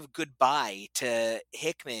sort of goodbye to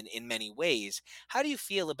Hickman in many ways, how do you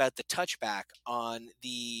feel about the touchback on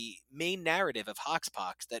the main narrative of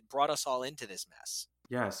Hoxpox that brought us all into this mess?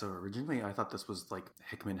 Yeah, so originally I thought this was like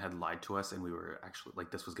Hickman had lied to us, and we were actually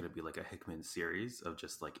like this was going to be like a Hickman series of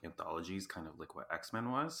just like anthologies, kind of like what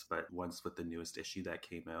X-Men was. But once with the newest issue that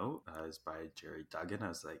came out is by Jerry Duggan, I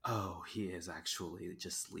was like, oh, he is actually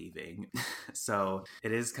just leaving. So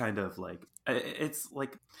it is kind of like, it's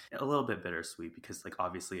like a little bit bittersweet because like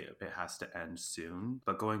obviously it has to end soon.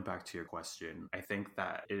 But going back to your question, I think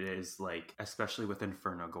that it is like, especially with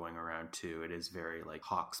Inferno going around too, it is very like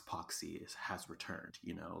Hoxpoxy has returned.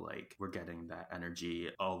 Like we're getting that energy,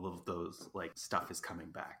 all of those like stuff is coming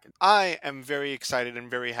back. I am very excited and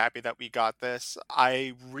very happy that we got this.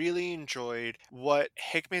 I really enjoyed what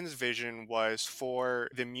Hickman's vision was for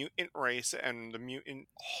the mutant race and the mutant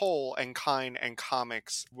whole and kind and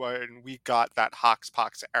comics when we got that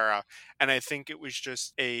Hoxpox era. And I think it was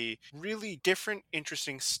just a really different,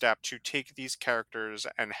 interesting step to take these characters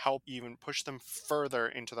and help even push them further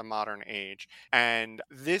into the modern age. And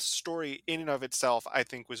this story in and of itself, I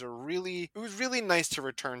think was really nice to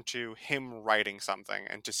return to him writing something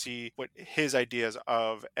and to see what his ideas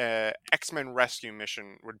of a X-Men rescue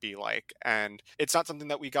mission would be like. And it's not something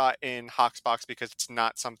that we got in Hoxpox because it's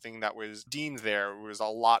not something that was deemed there. It was a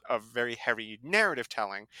lot of very heavy narrative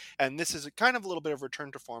telling. And this is kind of a little bit of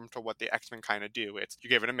return to form to what the X-Men kind of do. It's you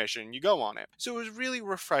give it a mission, you go on it. So it was really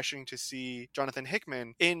refreshing to see Jonathan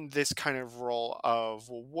Hickman in this kind of role of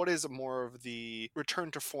what is more of the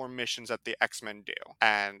return to form missions that the X-Men do.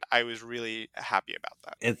 And I was really happy about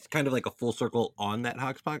that. It's kind of like a full circle on that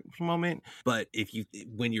Hoxpox moment, but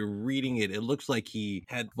when you're reading it, it looks like he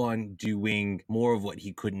had fun doing more of what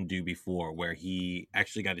he couldn't do before, where he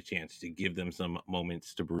actually got a chance to give them some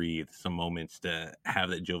moments to breathe, some moments to have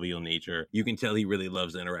that jovial nature. You can tell he really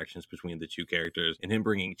loves the interactions between the two characters, and him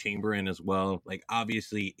bringing Chamber in as well. Like,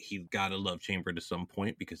 obviously, he's got to love Chamber to some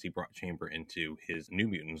point because he brought Chamber into his New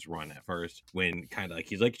Mutants run at first, when kind of like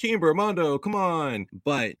he's like, Chamber, Mondo, come on. on.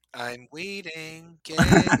 But I'm waiting, get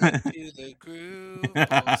into the groove.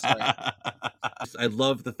 Oh, sorry. I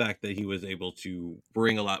love the fact that he was able to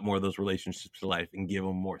bring a lot more of those relationships to life and give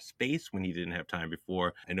them more space when he didn't have time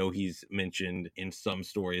before. I know he's mentioned in some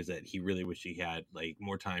stories that he really wished he had like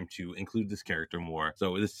more time to include this character more.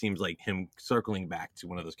 So this seems like him circling back to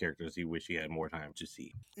one of those characters he wished he had more time to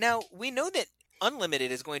see. Now, we know that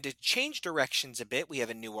Unlimited is going to change directions a bit. We have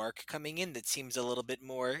a new arc coming in that seems a little bit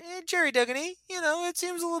more Jerry Duggan-y. It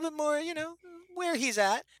seems a little bit more, where he's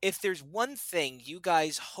at. If there's one thing you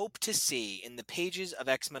guys hope to see in the pages of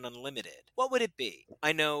X-Men Unlimited, what would it be?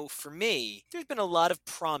 I know for me, there's been a lot of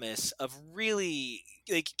promise of really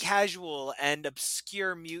casual and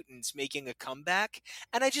obscure mutants making a comeback,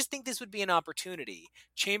 and I just think this would be an opportunity.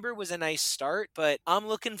 Chamber was a nice start, but I'm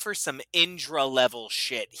looking for some Indra level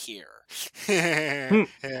shit here.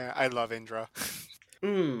 Yeah, I love Indra.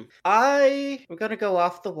 I'm gonna go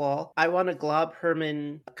off the wall. I want a Glob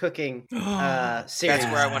Herman cooking series. That's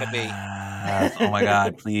where I want to be. Oh my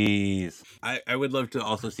god, please. I would love to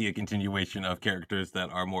also see a continuation of characters that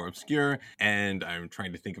are more obscure, and I'm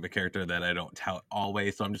trying to think of a character that I don't tout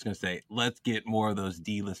always, so I'm just gonna say, let's get more of those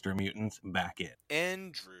D-lister mutants back in.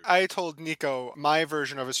 Andrew. I told Nico my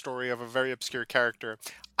version of a story of a very obscure character.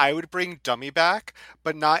 I would bring Dummy back,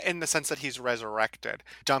 but not in the sense that he's resurrected.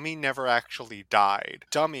 Dummy never actually died.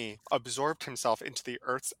 Dummy absorbed himself into the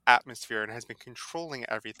Earth's atmosphere and has been controlling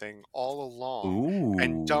everything all along. Ooh.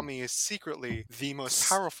 And Dummy is secretly the most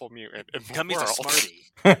powerful mutant in the Dummy's world. a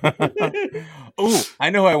smarty. Ooh, I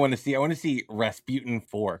know who I want to see. I want to see Rasputin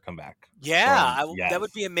 4 come back. Yeah, Yes. that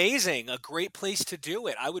would be amazing. A great place to do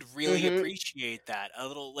it. I would really appreciate that. A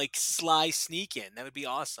little sly sneak in. That would be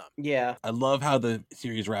awesome. Yeah. I love how the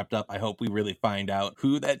series wrapped up. I hope we really find out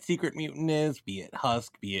who that secret mutant is, be it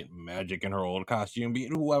Husk, be it Magic in her old costume, be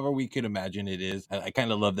it whoever we could imagine it is. I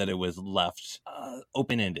kind of love that it was left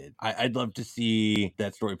open-ended. I'd love to see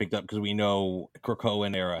that story picked up because we know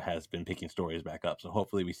Krakoan era has been picking stories back up. So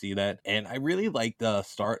hopefully we see that. And I really like the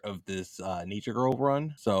start of this Nature Girl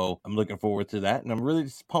run. So I'm looking forward to that. And I'm really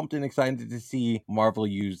just pumped and excited to see Marvel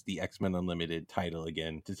use the X-Men Unlimited title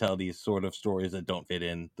again to tell these sort of stories that don't fit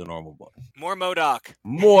in the normal book. More MODOK.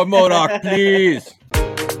 More MODOK, please.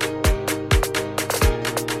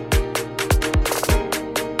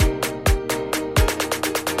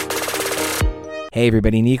 Hey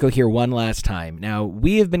everybody, Nico here one last time. Now,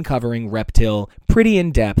 we have been covering Reptile pretty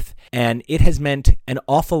in depth, and it has meant an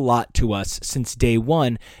awful lot to us since day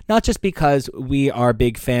one, not just because we are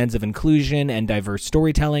big fans of inclusion and diverse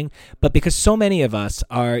storytelling, but because so many of us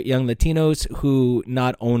are young Latinos who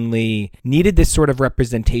not only needed this sort of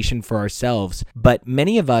representation for ourselves, but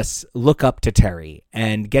many of us look up to Terry,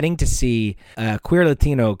 and getting to see a queer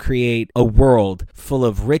Latino create a world full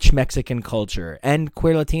of rich Mexican culture and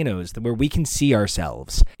queer Latinos where we can see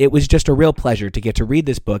ourselves. It was just a real pleasure to get to read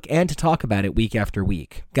this book and to talk about it week after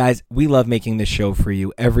week. Guys, we love making this show for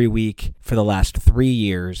you every week for the last 3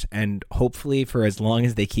 years, and hopefully for as long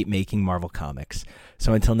as they keep making Marvel Comics.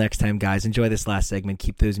 So until next time, guys, enjoy this last segment.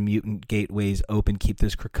 Keep those mutant gateways open. Keep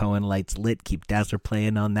those Krakoan lights lit. Keep Dazzler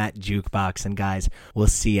playing on that jukebox. And guys, we'll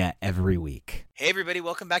see ya every week. Hey everybody,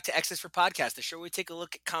 welcome back to X's for Podcast, the show where we take a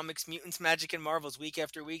look at comics, mutants, magic, and Marvels week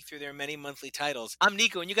after week through their many monthly titles. I'm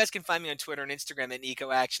Nico, and you guys can find me on Twitter and Instagram at Nico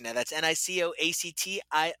Action. Now that's NicoAction,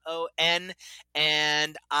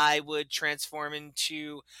 and I would transform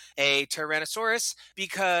into a Tyrannosaurus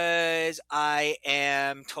because I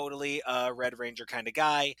am totally a Red Ranger kind of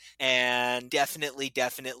guy, and definitely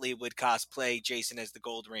would cosplay Jason as the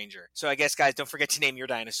Gold Ranger. So I guess, guys, don't forget to name your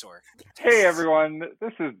dinosaur. Hey everyone,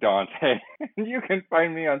 this is Dante. You can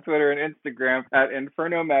find me on Twitter and Instagram at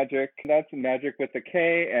Inferno Magic. That's magic with a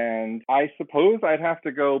K, and I suppose I'd have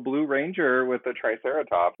to go Blue Ranger with the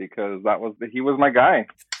Triceratops because he was my guy.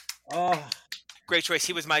 Oh, great choice.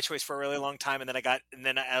 He was my choice for a really long time, and then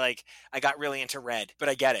I got really into red, but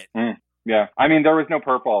I get it. Yeah, I mean there was no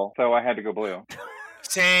purple, so I had to go blue.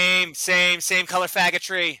 Same color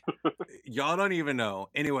faggotry. Y'all don't even know.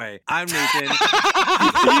 Anyway, I'm Nathan. You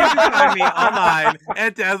can find me online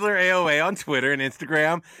at Dazzler AOA on Twitter and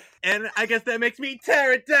Instagram. And I guess that makes me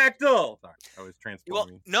pterodactyl. Sorry, I was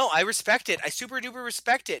transforming. Well, no, I respect it. I super duper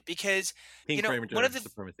respect it because one of the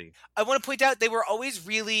supremacy. I want to point out they were always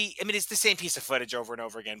really. I mean, it's the same piece of footage over and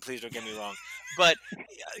over again. Please don't get me wrong, but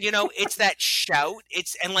it's that shout.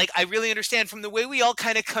 And I really understand from the way we all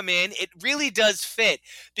kind of come in. It really does fit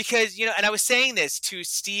because and I was saying this to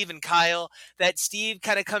Steve and Kyle that Steve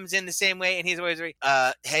kind of comes in the same way, and he's always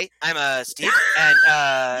hey, I'm Steve,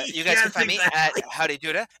 and you guys can find me at Howdy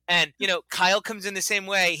Doodle. And, Kyle comes in the same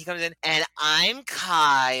way. He comes in, and I'm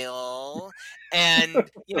Kyle. And,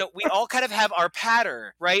 we all kind of have our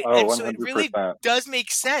pattern, right? Oh, and 100%. so it really does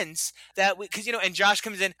make sense that because, and Josh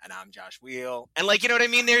comes in, and I'm Josh Wheel. And you know what I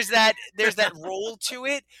mean? There's that role to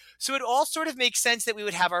it. So it all sort of makes sense that we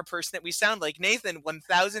would have our person that we sound like. Nathan,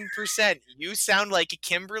 1000%. You sound like a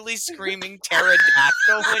Kimberly screaming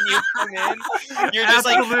pterodactyl when you come in. You're just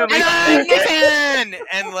Absolutely. and I'm Nathan!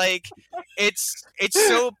 And it's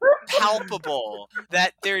so palpable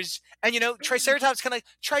that there's, and Triceratops kind of like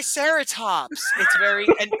Triceratops. It's very,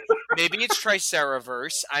 and maybe it's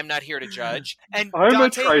Triceraverse. I'm not here to judge. And I'm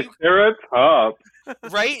Dante, a Triceratops.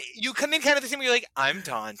 Right? You come in kind of the same way, you're like, I'm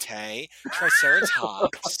Dante,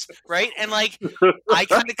 Triceratops, right? And I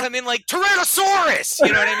kind of come in like Tyrannosaurus,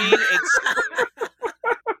 you know what I mean?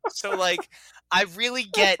 It's so I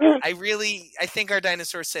think our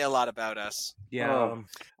dinosaurs say a lot about us. Yeah,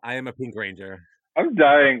 I am a Pink Ranger. I'm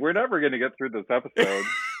dying. We're never going to get through this episode.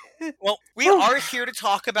 Well, we are here to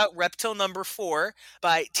talk about Reptile number 4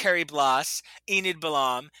 by Terry Blas, Enid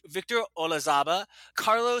Balam, Victor Olazaba,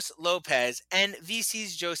 Carlos Lopez, and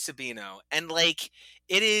VC's Joe Sabino. And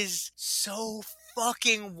it is so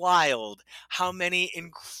fucking wild how many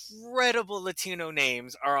incredible Latino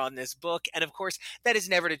names are on this book. And of course, that is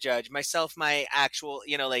never to judge. Myself, my actual,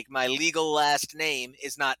 my legal last name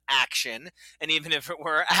is not Action. And even if it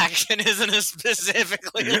were, Action isn't a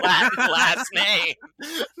specifically Latin last name.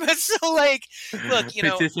 But so look,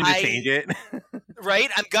 Petition to change it. Right?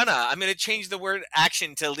 I'm gonna change the word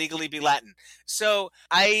action to legally be Latin. So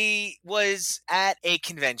I was at a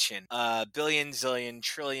convention a billion, zillion,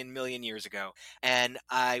 trillion, million years ago, and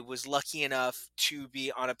I was lucky enough to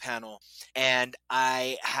be on a panel, and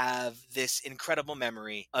I have this incredible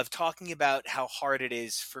memory of talking about how hard it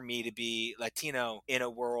is for me to be Latino in a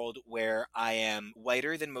world where I am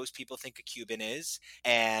whiter than most people think a Cuban is,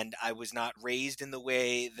 and I was not raised in the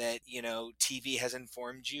way that, TV has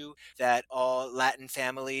informed you that all Latin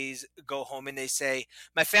families go home and they say,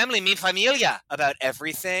 my family, mi familia, about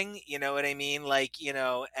everything, you know what I mean?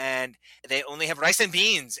 And they only have rice and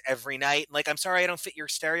beans every night. I'm sorry I don't fit your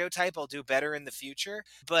stereotype. I'll do better in the future.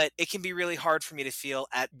 But it can be really hard for me to feel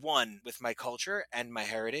at one with my culture and my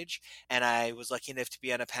heritage. And I was lucky enough to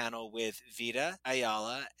be on a panel with Vida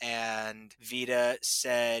Ayala, and Vida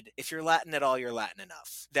said, if you're Latin at all, you're Latin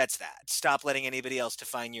enough. That's that. Stop letting anybody else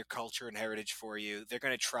define your culture and heritage for you. They're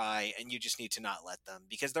going to try, and you just need to not let them,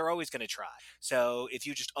 because they're always going to try. So if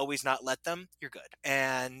you just always not let them, you're good.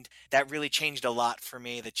 And that really changed a lot for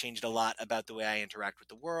me. That changed a lot about the way I interact with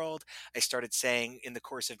the world. I started saying in the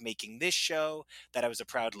course of making this show that I was a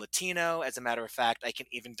proud Latino. As a matter of fact, I can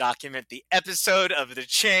even document the episode of The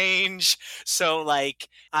Change. So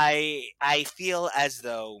I feel as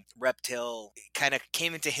though Reptile kind of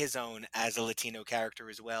came into his own as a Latino character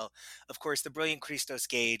as well. Of course, the brilliant Christos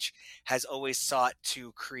Gage has always sought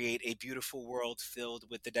to create a beautiful world filled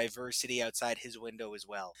with the diversity outside his window as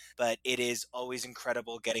well. But it is always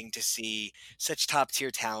incredible getting to see such top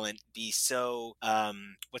tier talent be so,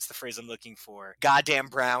 what's the phrase I'm looking for? Goddamn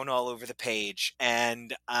brown all over the page.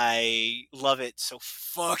 And I love it so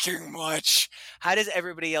fucking much. How does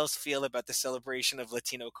everybody else feel about the celebration of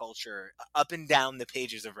Latino culture up and down the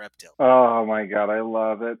pages of Reptile? Oh my God, I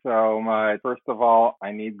love it so much. First of all,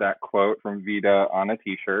 I need that quote from Vida on a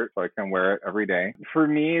t-shirt so I can wear it every day. For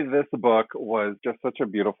me, this book was just such a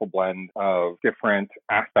beautiful blend of different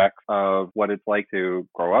aspects of what it's like to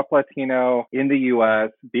grow up Latino in the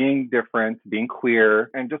US, being different, being queer,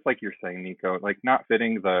 and just like you're saying, Nico, not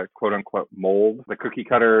fitting the quote unquote mold, the cookie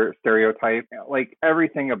cutter stereotype.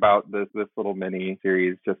 Everything about this little mini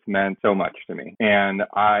series just meant so much to me. And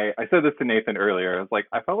I said this to Nathan earlier. I was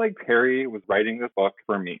I felt like Terry was writing this book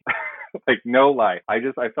for me. No lie. I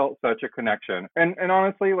felt such a connection. And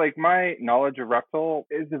honestly, my knowledge of Reptile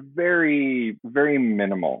is very, very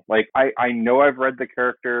minimal. I know I've read the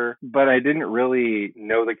character, but I didn't really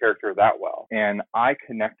know the character that well. And I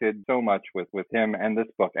connected so much with him and this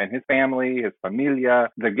book and his family, his familia,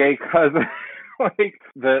 the gay cousin.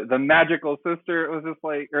 The magical sister, it was just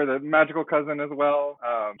or the magical cousin as well.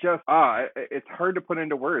 It's hard to put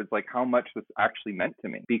into words how much this actually meant to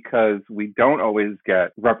me, because we don't always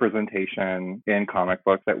get representation in comic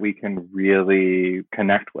books that we can really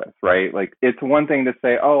connect with, right? It's one thing to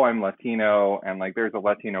say, oh, I'm Latino and there's a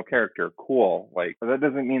Latino character, cool. That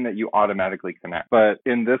doesn't mean that you automatically connect. But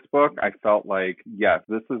in this book, I felt yes,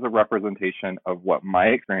 this is a representation of what my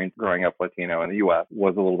experience growing up Latino in the US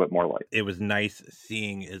was a little bit more like. It was nice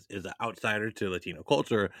seeing as an outsider to Latino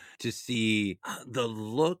culture to see the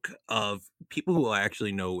look of people who I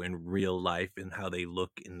actually know in real life and how they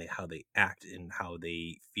look and how they act and how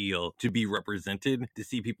they feel to be represented, to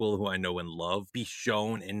see people who I know and love be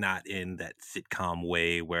shown and not in that sitcom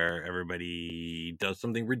way where everybody does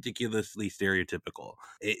something ridiculously stereotypical.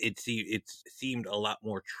 It seemed a lot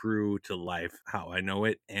more true to life how I know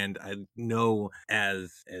it. And I know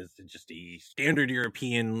as just a standard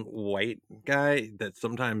European white guy that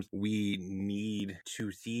sometimes we need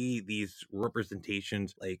to see these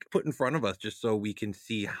representations like put in front of us just so we can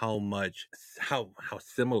see how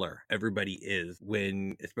similar everybody is,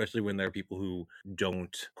 when especially when there are people who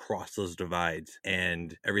don't cross those divides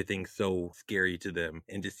and everything's so scary to them,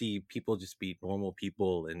 and to see people just be normal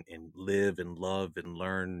people and live and love and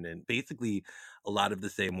learn and basically a lot of the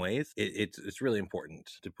same ways. It's really important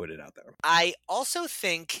to put it out there. I also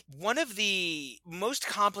think one of the most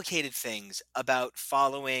complicated things about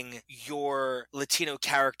following your Latino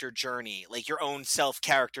character journey, like your own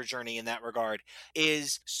self-character journey in that regard,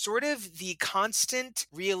 is sort of the constant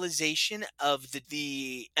realization of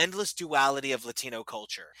the endless duality of Latino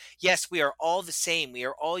culture. Yes, we are all the same. We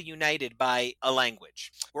are all united by a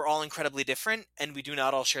language. We're all incredibly different, and we do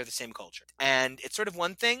not all share the same culture. And it's sort of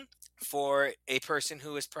one thing for a person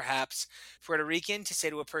who is perhaps Puerto Rican to say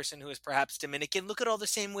to a person who is perhaps Dominican, look at all the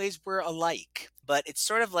same ways we're alike. But it's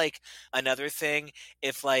sort of like another thing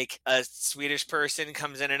if like a Swedish person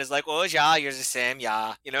comes in and is like, oh yeah, you're the same,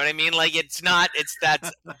 yeah. You know what I mean? Like that's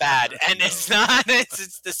bad. And it's not,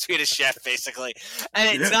 it's the Swedish chef basically.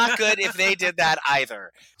 And it's not good if they did that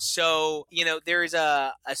either. So, there's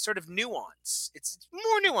a sort of nuance. It's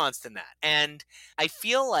more nuanced than that. And I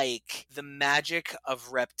feel like the magic of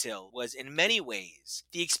Reptil was in many ways,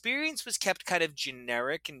 the experience was kept kind of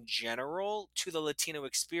generic and general to the Latino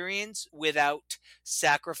experience without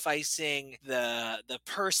sacrificing the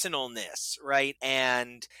personalness, right?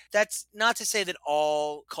 And that's not to say that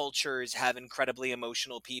all cultures have incredibly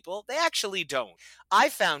emotional people. They actually don't. I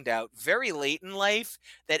found out very late in life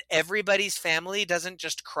that everybody's family doesn't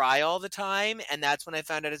just cry all the time, and that's when I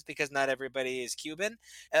found out it's because not everybody is Cuban.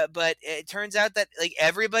 But it turns out that like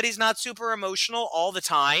everybody's not super emotional all the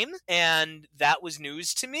time, and that was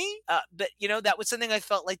news to me. But that was something I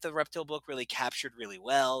felt like the Reptil book really captured really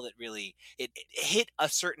well. That really it hit a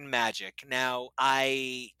certain magic. Now,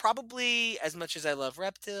 I probably, as much as I love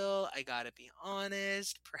Reptil, I gotta be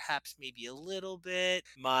honest, perhaps maybe a little bit,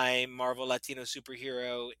 my Marvel Latino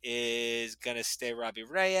superhero is gonna stay Robbie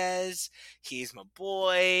Reyes. He's my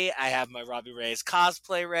boy. I have my Robbie Reyes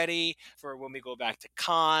cosplay ready for when we go back to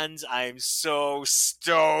cons. I'm so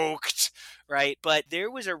stoked. Right. But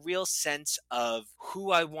there was a real sense of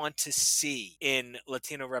who I want to see in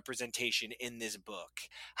Latino representation in this book.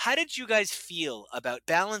 How did you guys feel about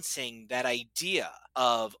balancing that idea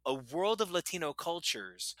of a world of Latino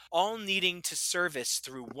cultures all needing to service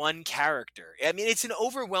through one character? I mean, it's an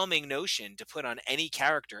overwhelming notion to put on any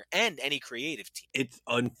character and any creative team. It's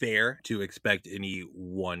unfair to expect any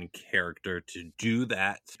one character to do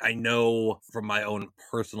that. I know from my own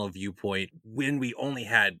personal viewpoint, when we only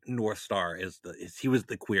had North Star he was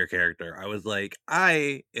the queer character, I was like,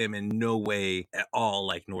 I am in no way at all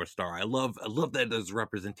like North Star. I love that there's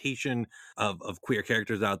representation of queer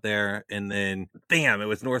characters out there, and then bam, it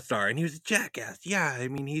was North Star and he was a jackass. Yeah, I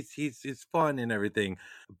mean he's fun and everything,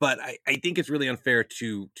 but I think it's really unfair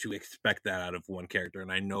to expect that out of one character,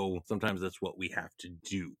 and I know sometimes that's what we have to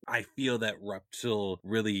do. I feel that Reptil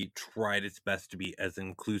really tried its best to be as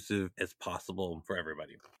inclusive as possible for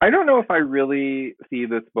everybody. I don't know if I really see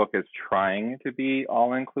this book as trying to be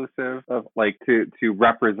all-inclusive, of like to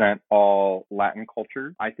represent all Latin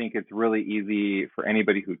cultures. I think it's really easy for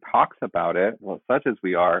anybody who talks about it, well, such as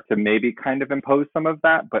we are, to maybe kind of impose some of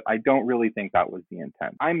that, but I don't really think that was the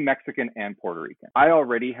intent. I'm Mexican and Puerto Rican. I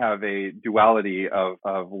already have a duality of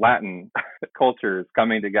Latin cultures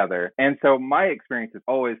coming together, and so my experience is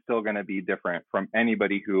always still going to be different from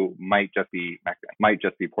anybody who might just be Mexican, might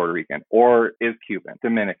just be Puerto Rican, or is Cuban,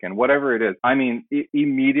 Dominican, whatever it is. I mean,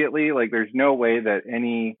 immediately, like, there's no way that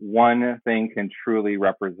any one thing can truly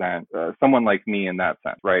represent someone like me in that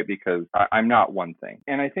sense, right? Because I'm not one thing.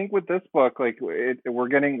 And I think with this book, like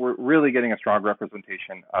we're really getting a strong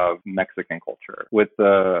representation of Mexican culture with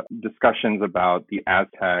the discussions about the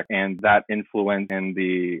Aztec and that influence in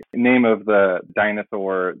the name of the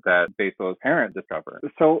dinosaur that Beso's parent discovered.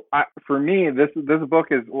 So for me, this book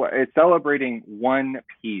it's celebrating one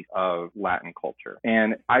piece of Latin culture.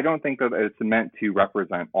 And I don't think that it's meant to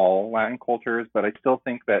represent all Latin cultures, but I still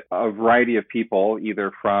think that a variety of people,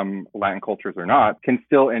 either from Latin cultures or not, can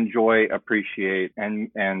still enjoy, appreciate,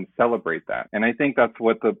 and celebrate that. And I think that's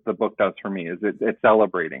what the book does for me, is it's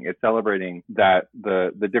celebrating that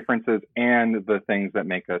the differences and the things that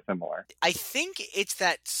make us similar? I think it's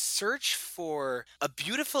that search for a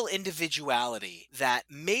beautiful individuality that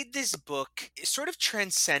made this book sort of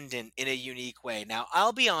transcendent in a unique way. Now,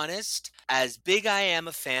 I'll be honest, as big I am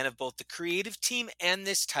a fan of both the creative team and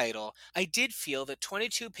this title, I did feel that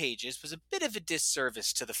 22 pages was a bit of a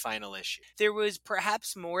disservice to the final issue. There was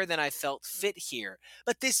perhaps more than I felt fit here,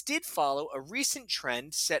 but this did follow a recent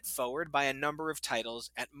trend set forward by a number of titles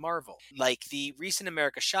at Marvel, like the recent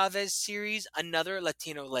America Chavez series, another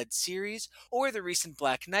Latino-led series, or the recent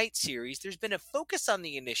Black Knight series. There's been a focus on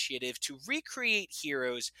the initiative to recreate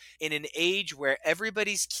heroes in an age where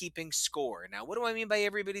everybody's keeping score. Now, what do I mean by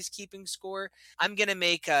everybody's keeping score? I'm going to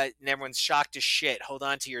make and everyone's shocked as shit. Hold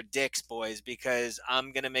on to your dicks, boys, because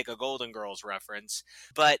I'm going to make a Golden Girls reference.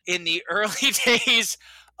 But in the early days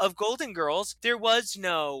of Golden Girls, there was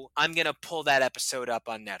no, I'm going to pull that episode up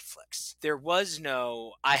on Netflix. There was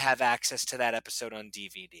no, I have access to that episode on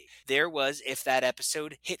DVD. There was, if that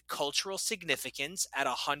episode hit cultural significance at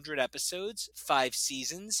 100 episodes, 5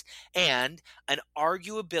 seasons, and an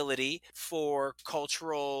arguability for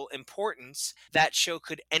cultural importance, that show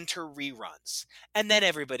could enter reruns. And then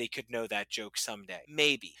everybody could know that joke someday.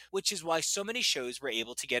 Maybe. Which is why so many shows were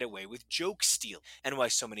able to get away with joke steal, and why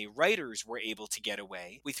so many writers were able to get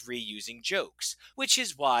away with reusing jokes, which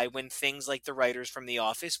is why when things like the writers from The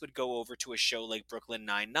Office would go over to a show like Brooklyn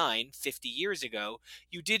Nine-Nine 50 years ago,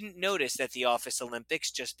 you didn't notice that the Office Olympics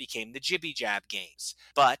just became the Jibby Jab Games.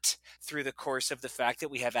 But through the course of the fact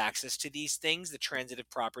that we have access to these things, the transitive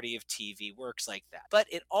property of TV works like that. But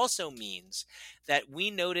it also means that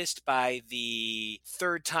we noticed by the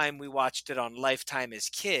third time we watched it on Lifetime as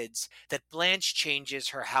kids that Blanche changes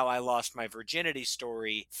her How I Lost My Virginity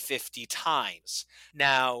story 50 times.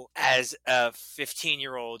 Now, as a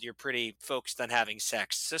 15-year-old, you're pretty focused on having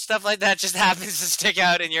sex. So stuff like that just happens to stick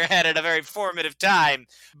out in your head at a very formative time.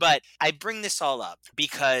 But I bring this all up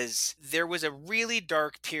because there was a really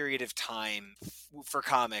dark period of time for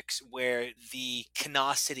comics where the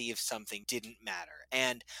canosity of something didn't matter.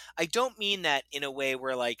 And I don't mean that in a way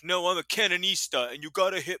where like, no, I'm a canonista and you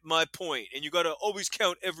gotta hit my point and you gotta always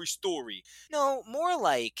count every story. No, more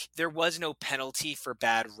like there was no penalty for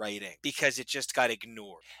bad writing because it just got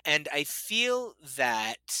ignored. And I feel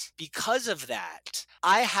that because of that,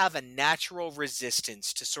 I have a natural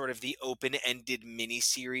resistance to sort of the open-ended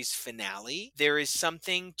miniseries finale. There is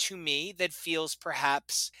something to me that feels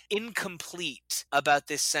perhaps incomplete about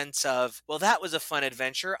this sense of, well, that was a fun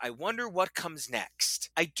adventure. I wonder what comes next.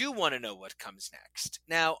 I do want to know what comes next.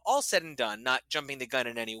 Now, all said and done, not jumping the gun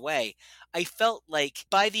in any way, I felt like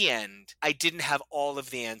by the end, I didn't have all of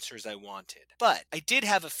the answers I wanted, but I did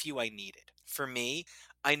have a few I needed. For me,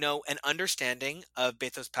 I know an understanding of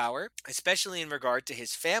Beto's power, especially in regard to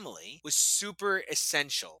his family, was super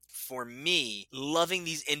essential for me loving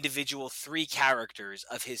these individual 3 characters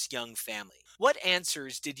of his young family. What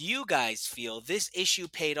answers did you guys feel this issue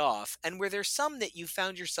paid off, and were there some that you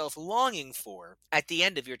found yourself longing for at the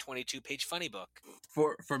end of your 22-page funny book?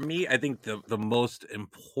 For me, I think the most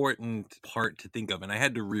important part to think of, and I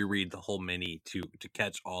had to reread the whole mini to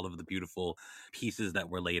catch all of the beautiful pieces that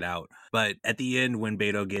were laid out, but at the end when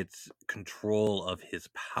Beto gets control of his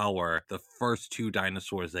power, the first 2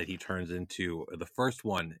 dinosaurs that he turns into, the first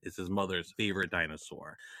one is his mother's favorite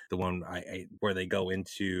dinosaur, the one where they go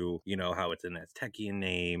into, you know, how it's an Aztecian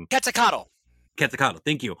name. Quetzalcoatl. Quetzalcoatl,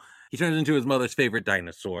 thank you. He turns into his mother's favorite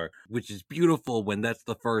dinosaur, which is beautiful when that's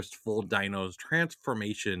the first full dino's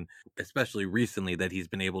transformation, especially recently, that he's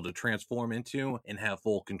been able to transform into and have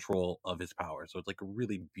full control of his power. So it's like a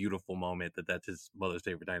really beautiful moment that that's his mother's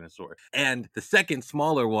favorite dinosaur. And the second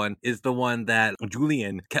smaller one is the one that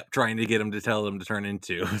Julian kept trying to get him to tell him to turn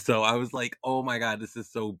into. So I was like, oh my God, this is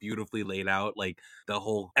so beautifully laid out. Like the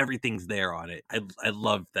whole, everything's there on it. I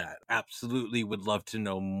love that. Absolutely would love to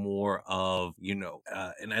know more of, you know,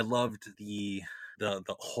 and I loved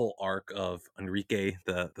the whole arc of Enrique,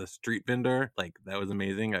 the street vendor. Like that was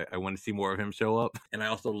amazing. I want to see more of him show up. And I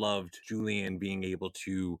also loved Julian being able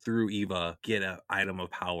to, through Eva, get an item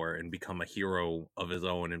of power and become a hero of his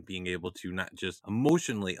own, and being able to not just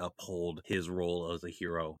emotionally uphold his role as a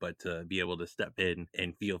hero, but to be able to step in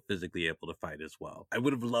and feel physically able to fight as well. I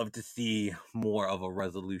would have loved to see more of a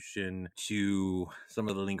resolution to some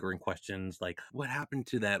of the lingering questions, like what happened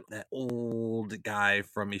to that old guy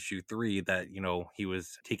from issue 3 that, you know, he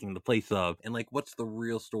was taking the place of, and like what's the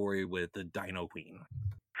real story with the Dino Queen?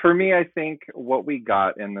 For me, I think what we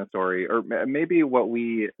got in the story, or maybe what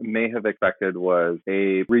we may have expected, was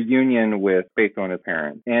a reunion with Beto and his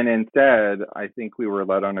parents. And instead, I think we were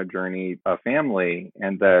led on a journey of family,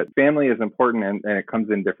 and that family is important, and it comes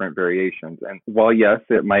in different variations. And while, yes,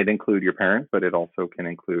 it might include your parents, but it also can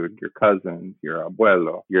include your cousins, your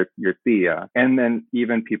abuelo, your tia, and then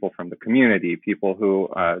even people from the community, people who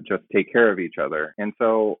just take care of each other. And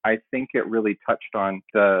so I think it really touched on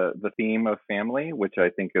the theme of family, which I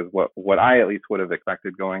think is what I at least would have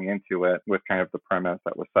expected going into it, with kind of the premise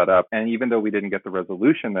that was set up. And even though we didn't get the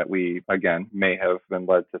resolution that we, again, may have been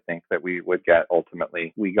led to think that we would get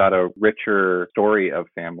ultimately, we got a richer story of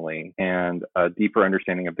family and a deeper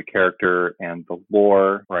understanding of the character and the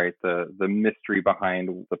lore, right? The mystery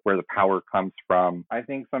behind where the power comes from. I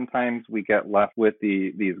think sometimes we get left with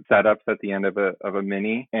these setups at the end of a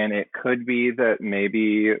mini, and it could be that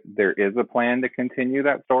maybe there is a plan to continue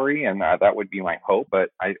that story, and that would be my hope. But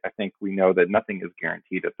I think we know that nothing is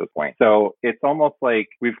guaranteed at this point. So it's almost like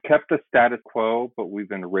we've kept the status quo, but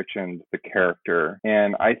we've enriched the character.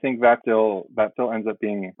 And I think that still ends up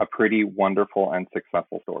being a pretty wonderful and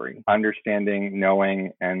successful story. Understanding,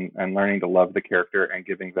 knowing, and learning to love the character and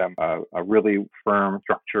giving them a really firm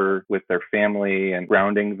structure with their family and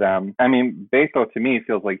grounding them. I mean, Beto to me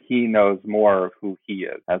feels like he knows more of who he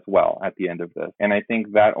is as well at the end of this. And I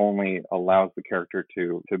think that only allows the character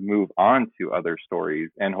to move on to other stories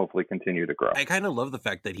and hopefully continue to grow. I kind of love the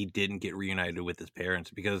fact that he didn't get reunited with his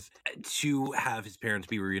parents, because to have his parents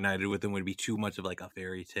be reunited with him would be too much of like a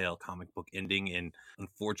fairy tale comic book ending. And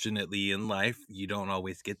unfortunately in life, you don't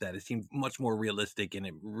always get that. It seemed much more realistic, and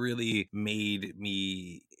it really made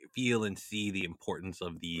me feel and see the importance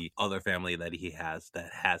of the other family that he has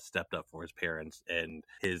that has stepped up for his parents and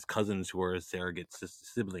his cousins who are his surrogate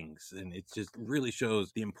siblings. And it just really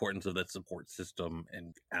shows the importance of that support system.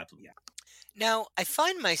 And absolutely, yeah. Now, I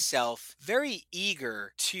find myself very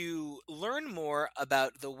eager to learn more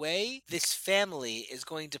about the way this family is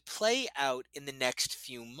going to play out in the next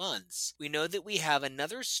few months. We know that we have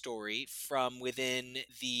another story from within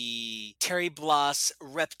the Terry Bloss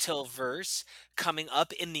Reptileverse coming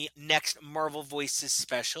up in the next Marvel Voices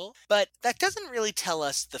special, but that doesn't really tell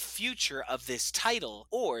us the future of this title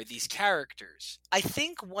or these characters. I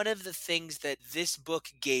think one of the things that this book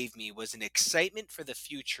gave me was an excitement for the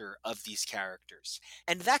future of these characters.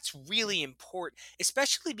 And that's really important,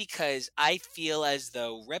 especially because I feel as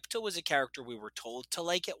though Reptile was a character we were told to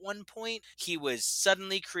like at one point. He was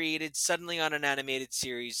suddenly created, suddenly on an animated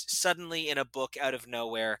series, suddenly in a book out of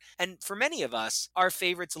nowhere. And for many of us, our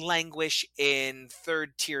favorites languish in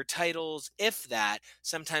third-tier titles, if that.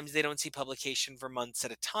 Sometimes they don't see publication for months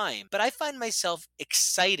at a time. But I find myself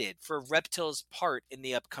excited for Reptile's part in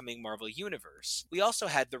the upcoming Marvel Universe. We also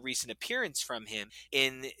had the recent appearance from him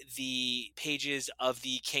in the pages of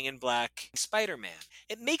the King in Black Spider-Man.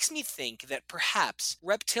 It makes me think that perhaps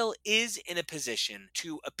Reptile is in a position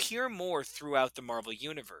to appear more throughout the Marvel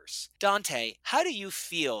Universe. Dante, how do you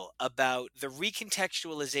feel about the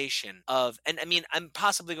recontextualization of, and I mean, I'm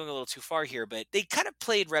possibly going a little too far here, but they kind of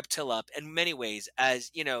played Reptile up in many ways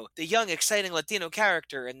as, you know, the young, exciting Latino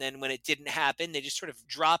character, and then when it didn't happen, they just sort of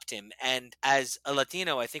dropped him. And as a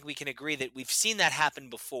Latino, I think we can agree that we've seen that happen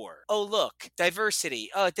before. Oh, look, diversity.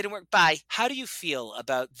 Oh, it didn't work. Bye. How do you feel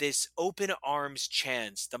about this open arms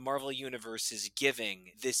chance the Marvel Universe is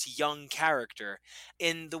giving this young character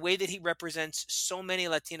in the way that he represents so many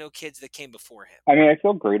Latino kids that came before him? I mean, I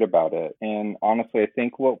feel great about it. And honestly, I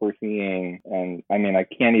think what we're seeing, and I mean, I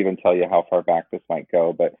can't even tell you how far back this might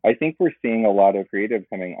go, but I think we're seeing a lot of creatives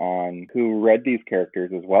coming on who read these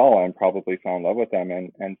characters as well and probably fell in love with them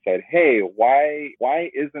and said, hey, why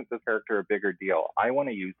isn't this character a bigger deal? I want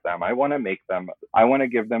to use them. I want to make them. I want to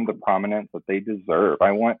give them the prominence that they deserve.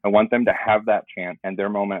 I want them to have that chance and their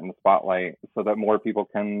moment in the spotlight so that more people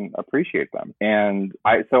can appreciate them. And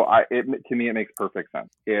to me, it makes perfect sense.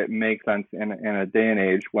 It makes sense in a day and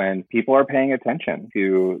age when people are paying attention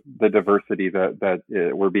to the diversity that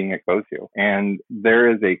we're being exposed to. And there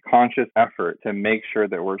is a conscious effort to make sure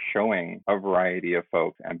that we're showing a variety of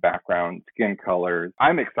folks and backgrounds, skin colors.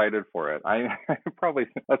 I'm excited for it.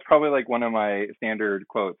 That's probably like one of my standard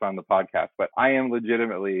quotes on the podcast, but I am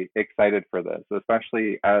legitimately excited for this,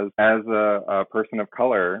 especially as a person of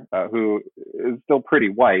color who is still pretty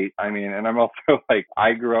white. I mean, and I'm also like,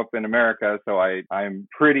 I grew up in America, so I'm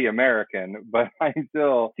pretty American, but I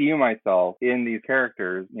still see myself in these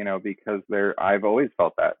characters, you know, because I've always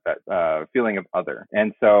felt that feeling of other.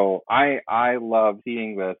 And so I love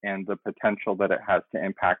seeing this and the potential that it has to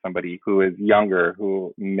impact somebody who is younger,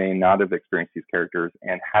 who may not have experienced these characters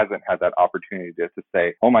and hasn't had that opportunity to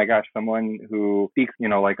say, oh my gosh, someone who speaks,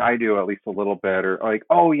 like I do at least a little bit, or like,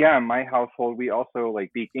 oh yeah, in my household, we also like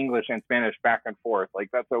speak English and Spanish back and forth. Like,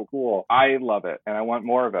 that's so cool. I love it. And I want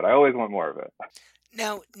more of it. I always want more of it.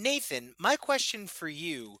 Now, Nathan, my question for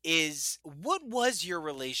you is, what was your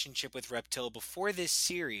relationship with Reptile before this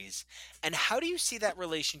series, and how do you see that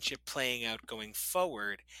relationship playing out going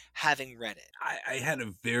forward, having read it? I had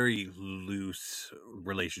a very loose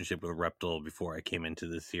relationship with Reptile before I came into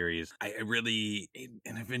this series. I really,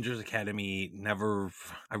 in Avengers Academy,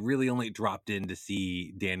 I really only dropped in to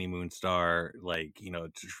see Danny Moonstar,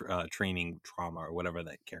 training trauma or whatever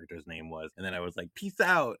that character's name was. And then I was like, peace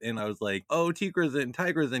out. And I was like, oh,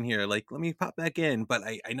 Tigra's in here, like, let me pop back in. But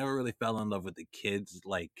I never really fell in love with the kids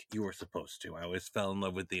like you were supposed to. I always fell in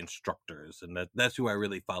love with the instructors, and that's who I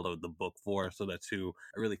really followed the book for. So that's who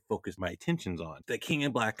I really focused my attentions on. The King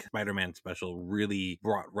in Black Spider-Man special really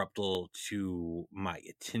brought Reptile to my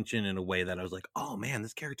attention in a way that I was like, oh man,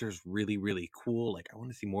 this character is really, really cool. Like, I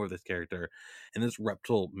want to see more of this character. And this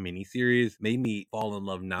Reptile miniseries made me fall in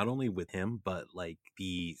love not only with him, but like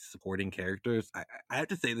the supporting characters. I have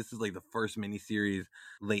to say, this is like the first miniseries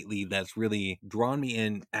lately that's really drawn me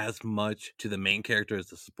in as much to the main characters,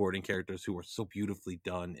 the supporting characters who were so beautifully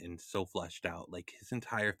done and so fleshed out. Like his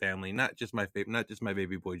entire family, not just my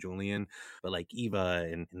baby boy Julian, but like Eva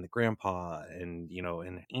and the grandpa and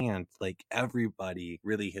and aunt. Like everybody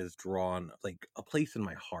really has drawn like a place in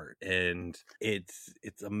my heart, and it's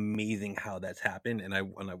amazing how that's happened. And I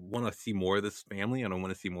want to see more of this family, and I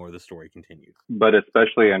want to see more of the story continue. But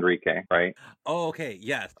especially Enrique, right? Oh, okay,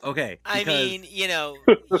 yes, okay. I mean, yeah.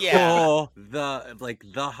 Oh,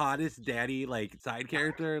 the hottest daddy side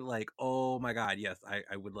character. Like, oh my god, yes,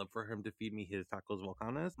 I would love for him to feed me his tacos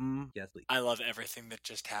volcanas. Yes, please. I love everything that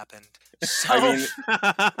just happened. So...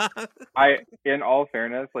 I mean, in all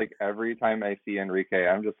fairness, like every time I see Enrique,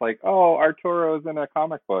 I'm just like, oh, Arturo's in a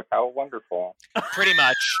comic book. How wonderful. Pretty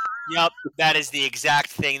much. Yep, that is the exact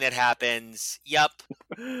thing that happens. Yep.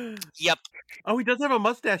 Oh, he does have a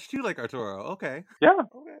mustache too, like Arturo. Okay. Yeah.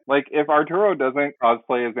 Okay. Like if Arturo doesn't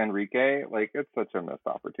cosplay as Enrique, like it's such a missed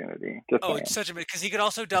opportunity. It's such a because he could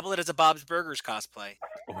also double it as a Bob's Burgers cosplay.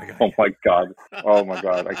 Oh my god. Oh my god. Oh my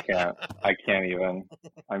god. I can't even.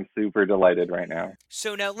 I'm super delighted right now.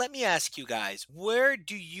 So now let me ask you guys, where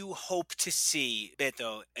do you hope to see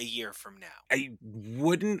Beto a year from now? I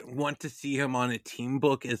wouldn't want to see him on a team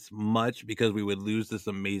book as much because we would lose this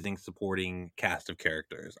amazing supporting cast of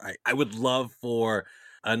characters. I would love for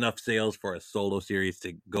enough sales for a solo series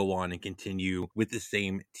to go on and continue with the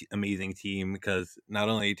same amazing team, because not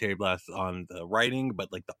only Terry Blass on the writing,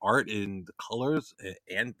 but like the art and the colors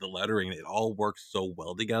and the lettering, it all works so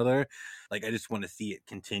well together. Like, I just want to see it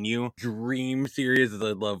continue. Dream series,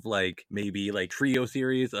 I'd love maybe trio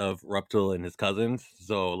series of Reptile and his cousins.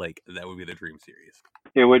 So that would be the dream series.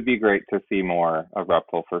 It would be great to see more of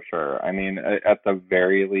Reptile for sure. I mean, at the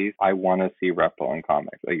very least, I want to see Reptile in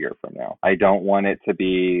comics a year from now. I don't want it to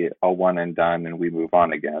be a one and done and we move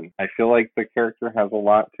on again. I feel like the character has a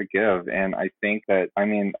lot to give. And I think that, I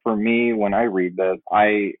mean, for me, when I read this,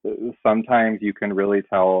 sometimes you can really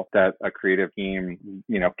tell that a creative team,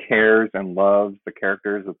 cares and loves the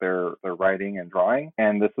characters that they're writing and drawing.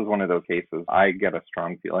 And this is one of those cases. I get a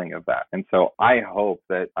strong feeling of that. And so I hope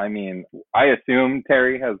that, I assume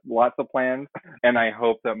Terry has lots of plans, and I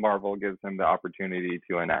hope that Marvel gives him the opportunity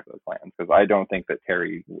to enact those plans, because I don't think that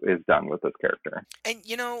Terry is done with this character. And,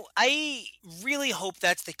 I really hope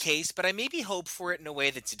that's the case, but I maybe hope for it in a way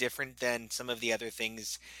that's different than some of the other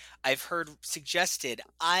things I've heard suggested.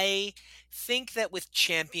 I think that with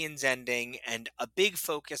Champions ending and a big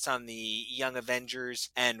focus on the Young Avengers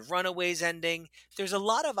and Runaways ending, there's a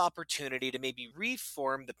lot of opportunity to maybe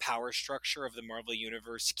reform the power structure of the Marvel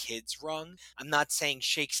Universe Kids rung. I'm not saying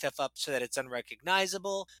shake stuff up so that it's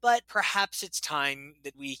unrecognizable, but perhaps it's time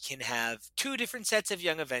that we can have two different sets of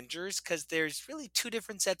Young Avengers, because there's really two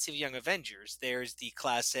different sets of Young Avengers. There's the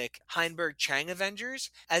classic Heinberg-Chang Avengers,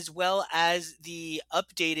 as well as the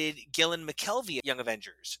updated Gillen McKelvey Young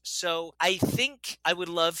Avengers. So I think I would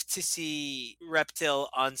love to see Reptile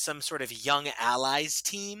on some sort of Young Allies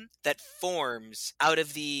team that forms out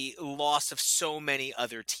of the loss of so many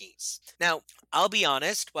other teams. Now, I'll be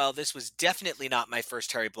honest, while this was definitely not my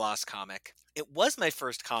first Terry Bloss comic, It was my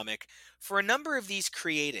first comic for a number of these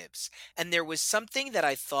creatives, and there was something that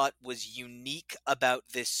I thought was unique about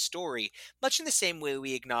this story, much in the same way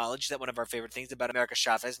we acknowledge that one of our favorite things about America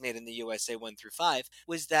Chavez made in the USA 1 through 5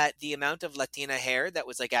 was that the amount of Latina hair that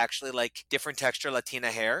was like actually like different texture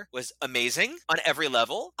Latina hair was amazing on every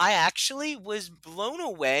level. I actually was blown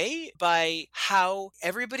away by how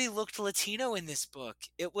everybody looked Latino in this book.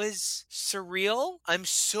 It was surreal. I'm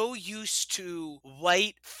so used to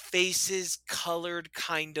white faces colored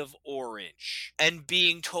kind of orange and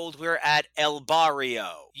being told we're at El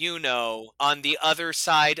Barrio, you know, on the other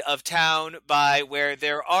side of town by where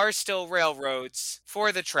there are still railroads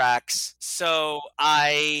for the tracks. So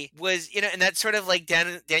I was, you know, and that's sort of like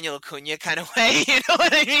Daniel Acuna kind of way, you know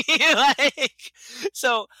what I mean? Like,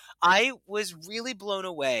 so I was really blown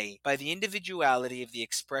away by the individuality of the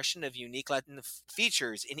expression of unique Latin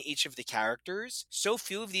features in each of the characters. So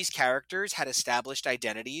few of these characters had established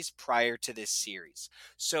identities prior to this series.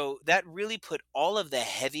 So that really put all of the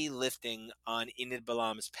heavy lifting on Enid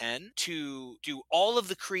Balam's pen to do all of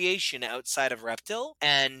the creation outside of Reptile.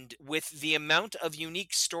 And with the amount of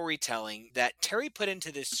unique storytelling that Terry put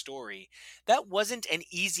into this story, that wasn't an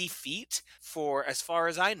easy feat for, as far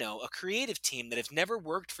as I know, a creative team that have never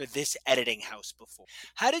worked for this editing house before.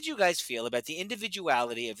 How did you guys feel about the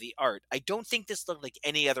individuality of the art? I don't think this looked like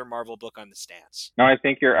any other Marvel book on the stands. No, I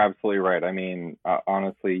think you're absolutely right. I mean,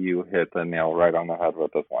 honestly, you hit the nail right on the head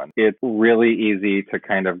with this one. It's really easy to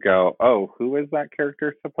kind of go, oh, who is that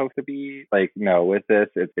character supposed to be? Like, no, with this,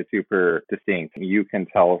 it's super distinct. You can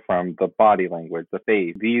tell from the body language, the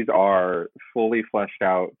face. These are fully fleshed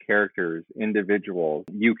out characters, individuals.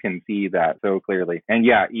 You can see that so clearly. And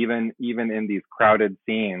yeah, even in these crowded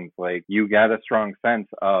scenes, like, you get a strong sense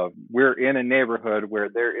of we're in a neighborhood where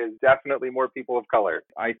there is definitely more people of color.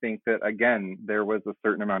 I think that, again, there was a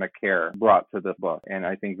certain amount of care brought to this book. And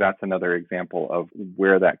I think that's another example of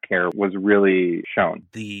where that care was really shown.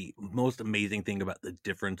 The most amazing thing about the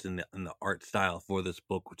difference in the art style for this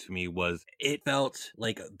book to me was it felt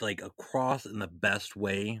like a cross in the best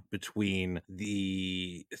way between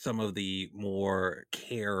some of the more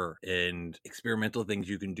care and experimental things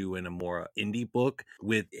you can do in a more indie book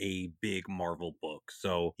with a big Marvel book.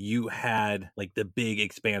 So you had like the big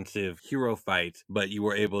expansive hero fights, but you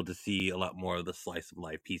were able to see a lot more of the slice of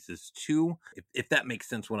life pieces too. If that makes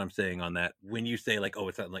sense what I'm saying on that. When you say like, oh,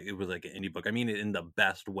 it's not like it was like an indie book, I mean it in the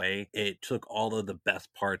best way. It took all of the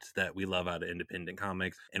best parts that we love out of independent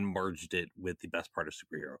comics and merged it with the best part of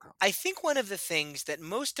superhero comics. I think one of the things that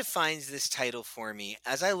most defines this title for me,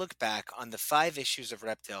 as I look back on the 5 issues of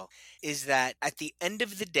Reptile, is that at the end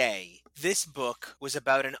of the day, this book was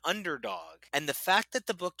about an underdog. And the fact that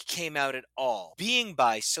the book came out at all, being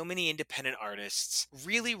by so many independent artists,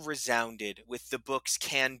 really resounded with the book's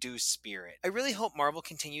can-do spirit. I really hope Marvel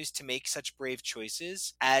continues to make such brave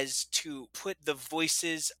choices as to put the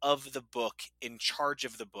voices of the book in charge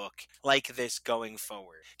of the book like this going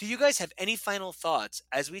forward. Do you guys have any final thoughts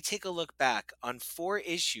as we take a look back on 4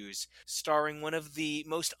 issues starring one of the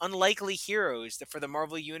most unlikely heroes for the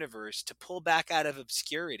Marvel Universe to pull back out of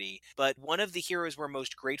obscurity, but one of the heroes we're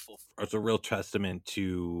most grateful for? It's a real testament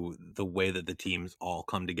to the way that the teams all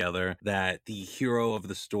come together, that the hero of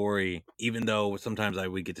the story, even though sometimes I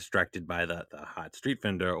would get distracted by the hot street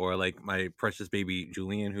vendor or like my precious baby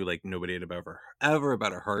Julian, who like nobody had ever about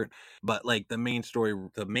to hurt, but like the main story,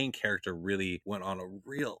 the main character really went on a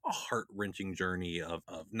real heart-wrenching journey of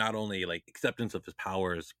not only like acceptance of his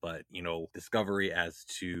powers, but, you know, discovery as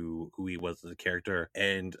to who he was as a character.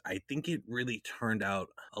 And I think it really turned out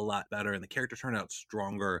a lot better, and the character turned out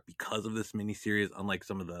stronger because of this miniseries, unlike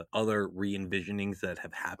some of the other re-envisionings that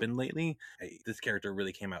have happened lately. This character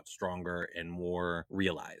really came out stronger and more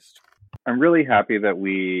realized. I'm really happy that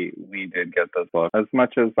we did get this book. As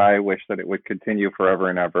much as I wish that it would continue forever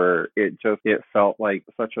and ever, it felt like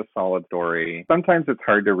such a solid story. Sometimes it's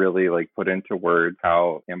hard to really like put into words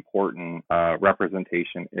how important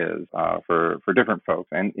representation is for different folks,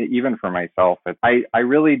 and even for myself. I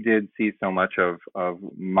really did see so much of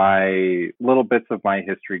my little bits of my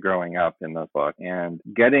history growing up in this book, and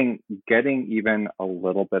getting even a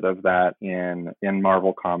little bit of that in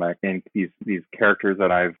Marvel Comics, in these characters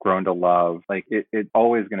that I've grown to love, like it's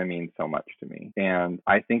always going to mean so much to me. And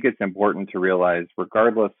I think it's important to realize,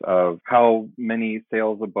 regardless of how many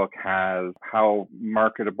sales a book has, how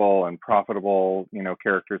marketable and profitable, you know,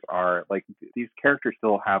 characters are, like these characters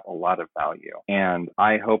still have a lot of value. And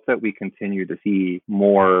I hope that we continue to see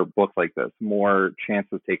more books like this, more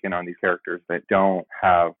chances taken on these characters that don't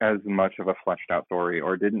have as much of a fleshed out story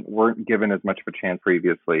or weren't given as much of a chance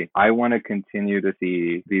previously. I want to continue to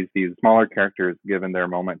see these smaller characters given their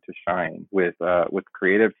moment to shine shine with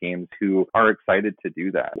creative teams who are excited to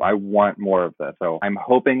do that. I want more of this. So I'm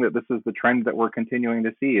hoping that this is the trend that we're continuing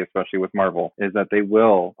to see, especially with Marvel, is that they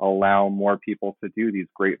will allow more people to do these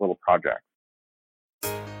great little projects.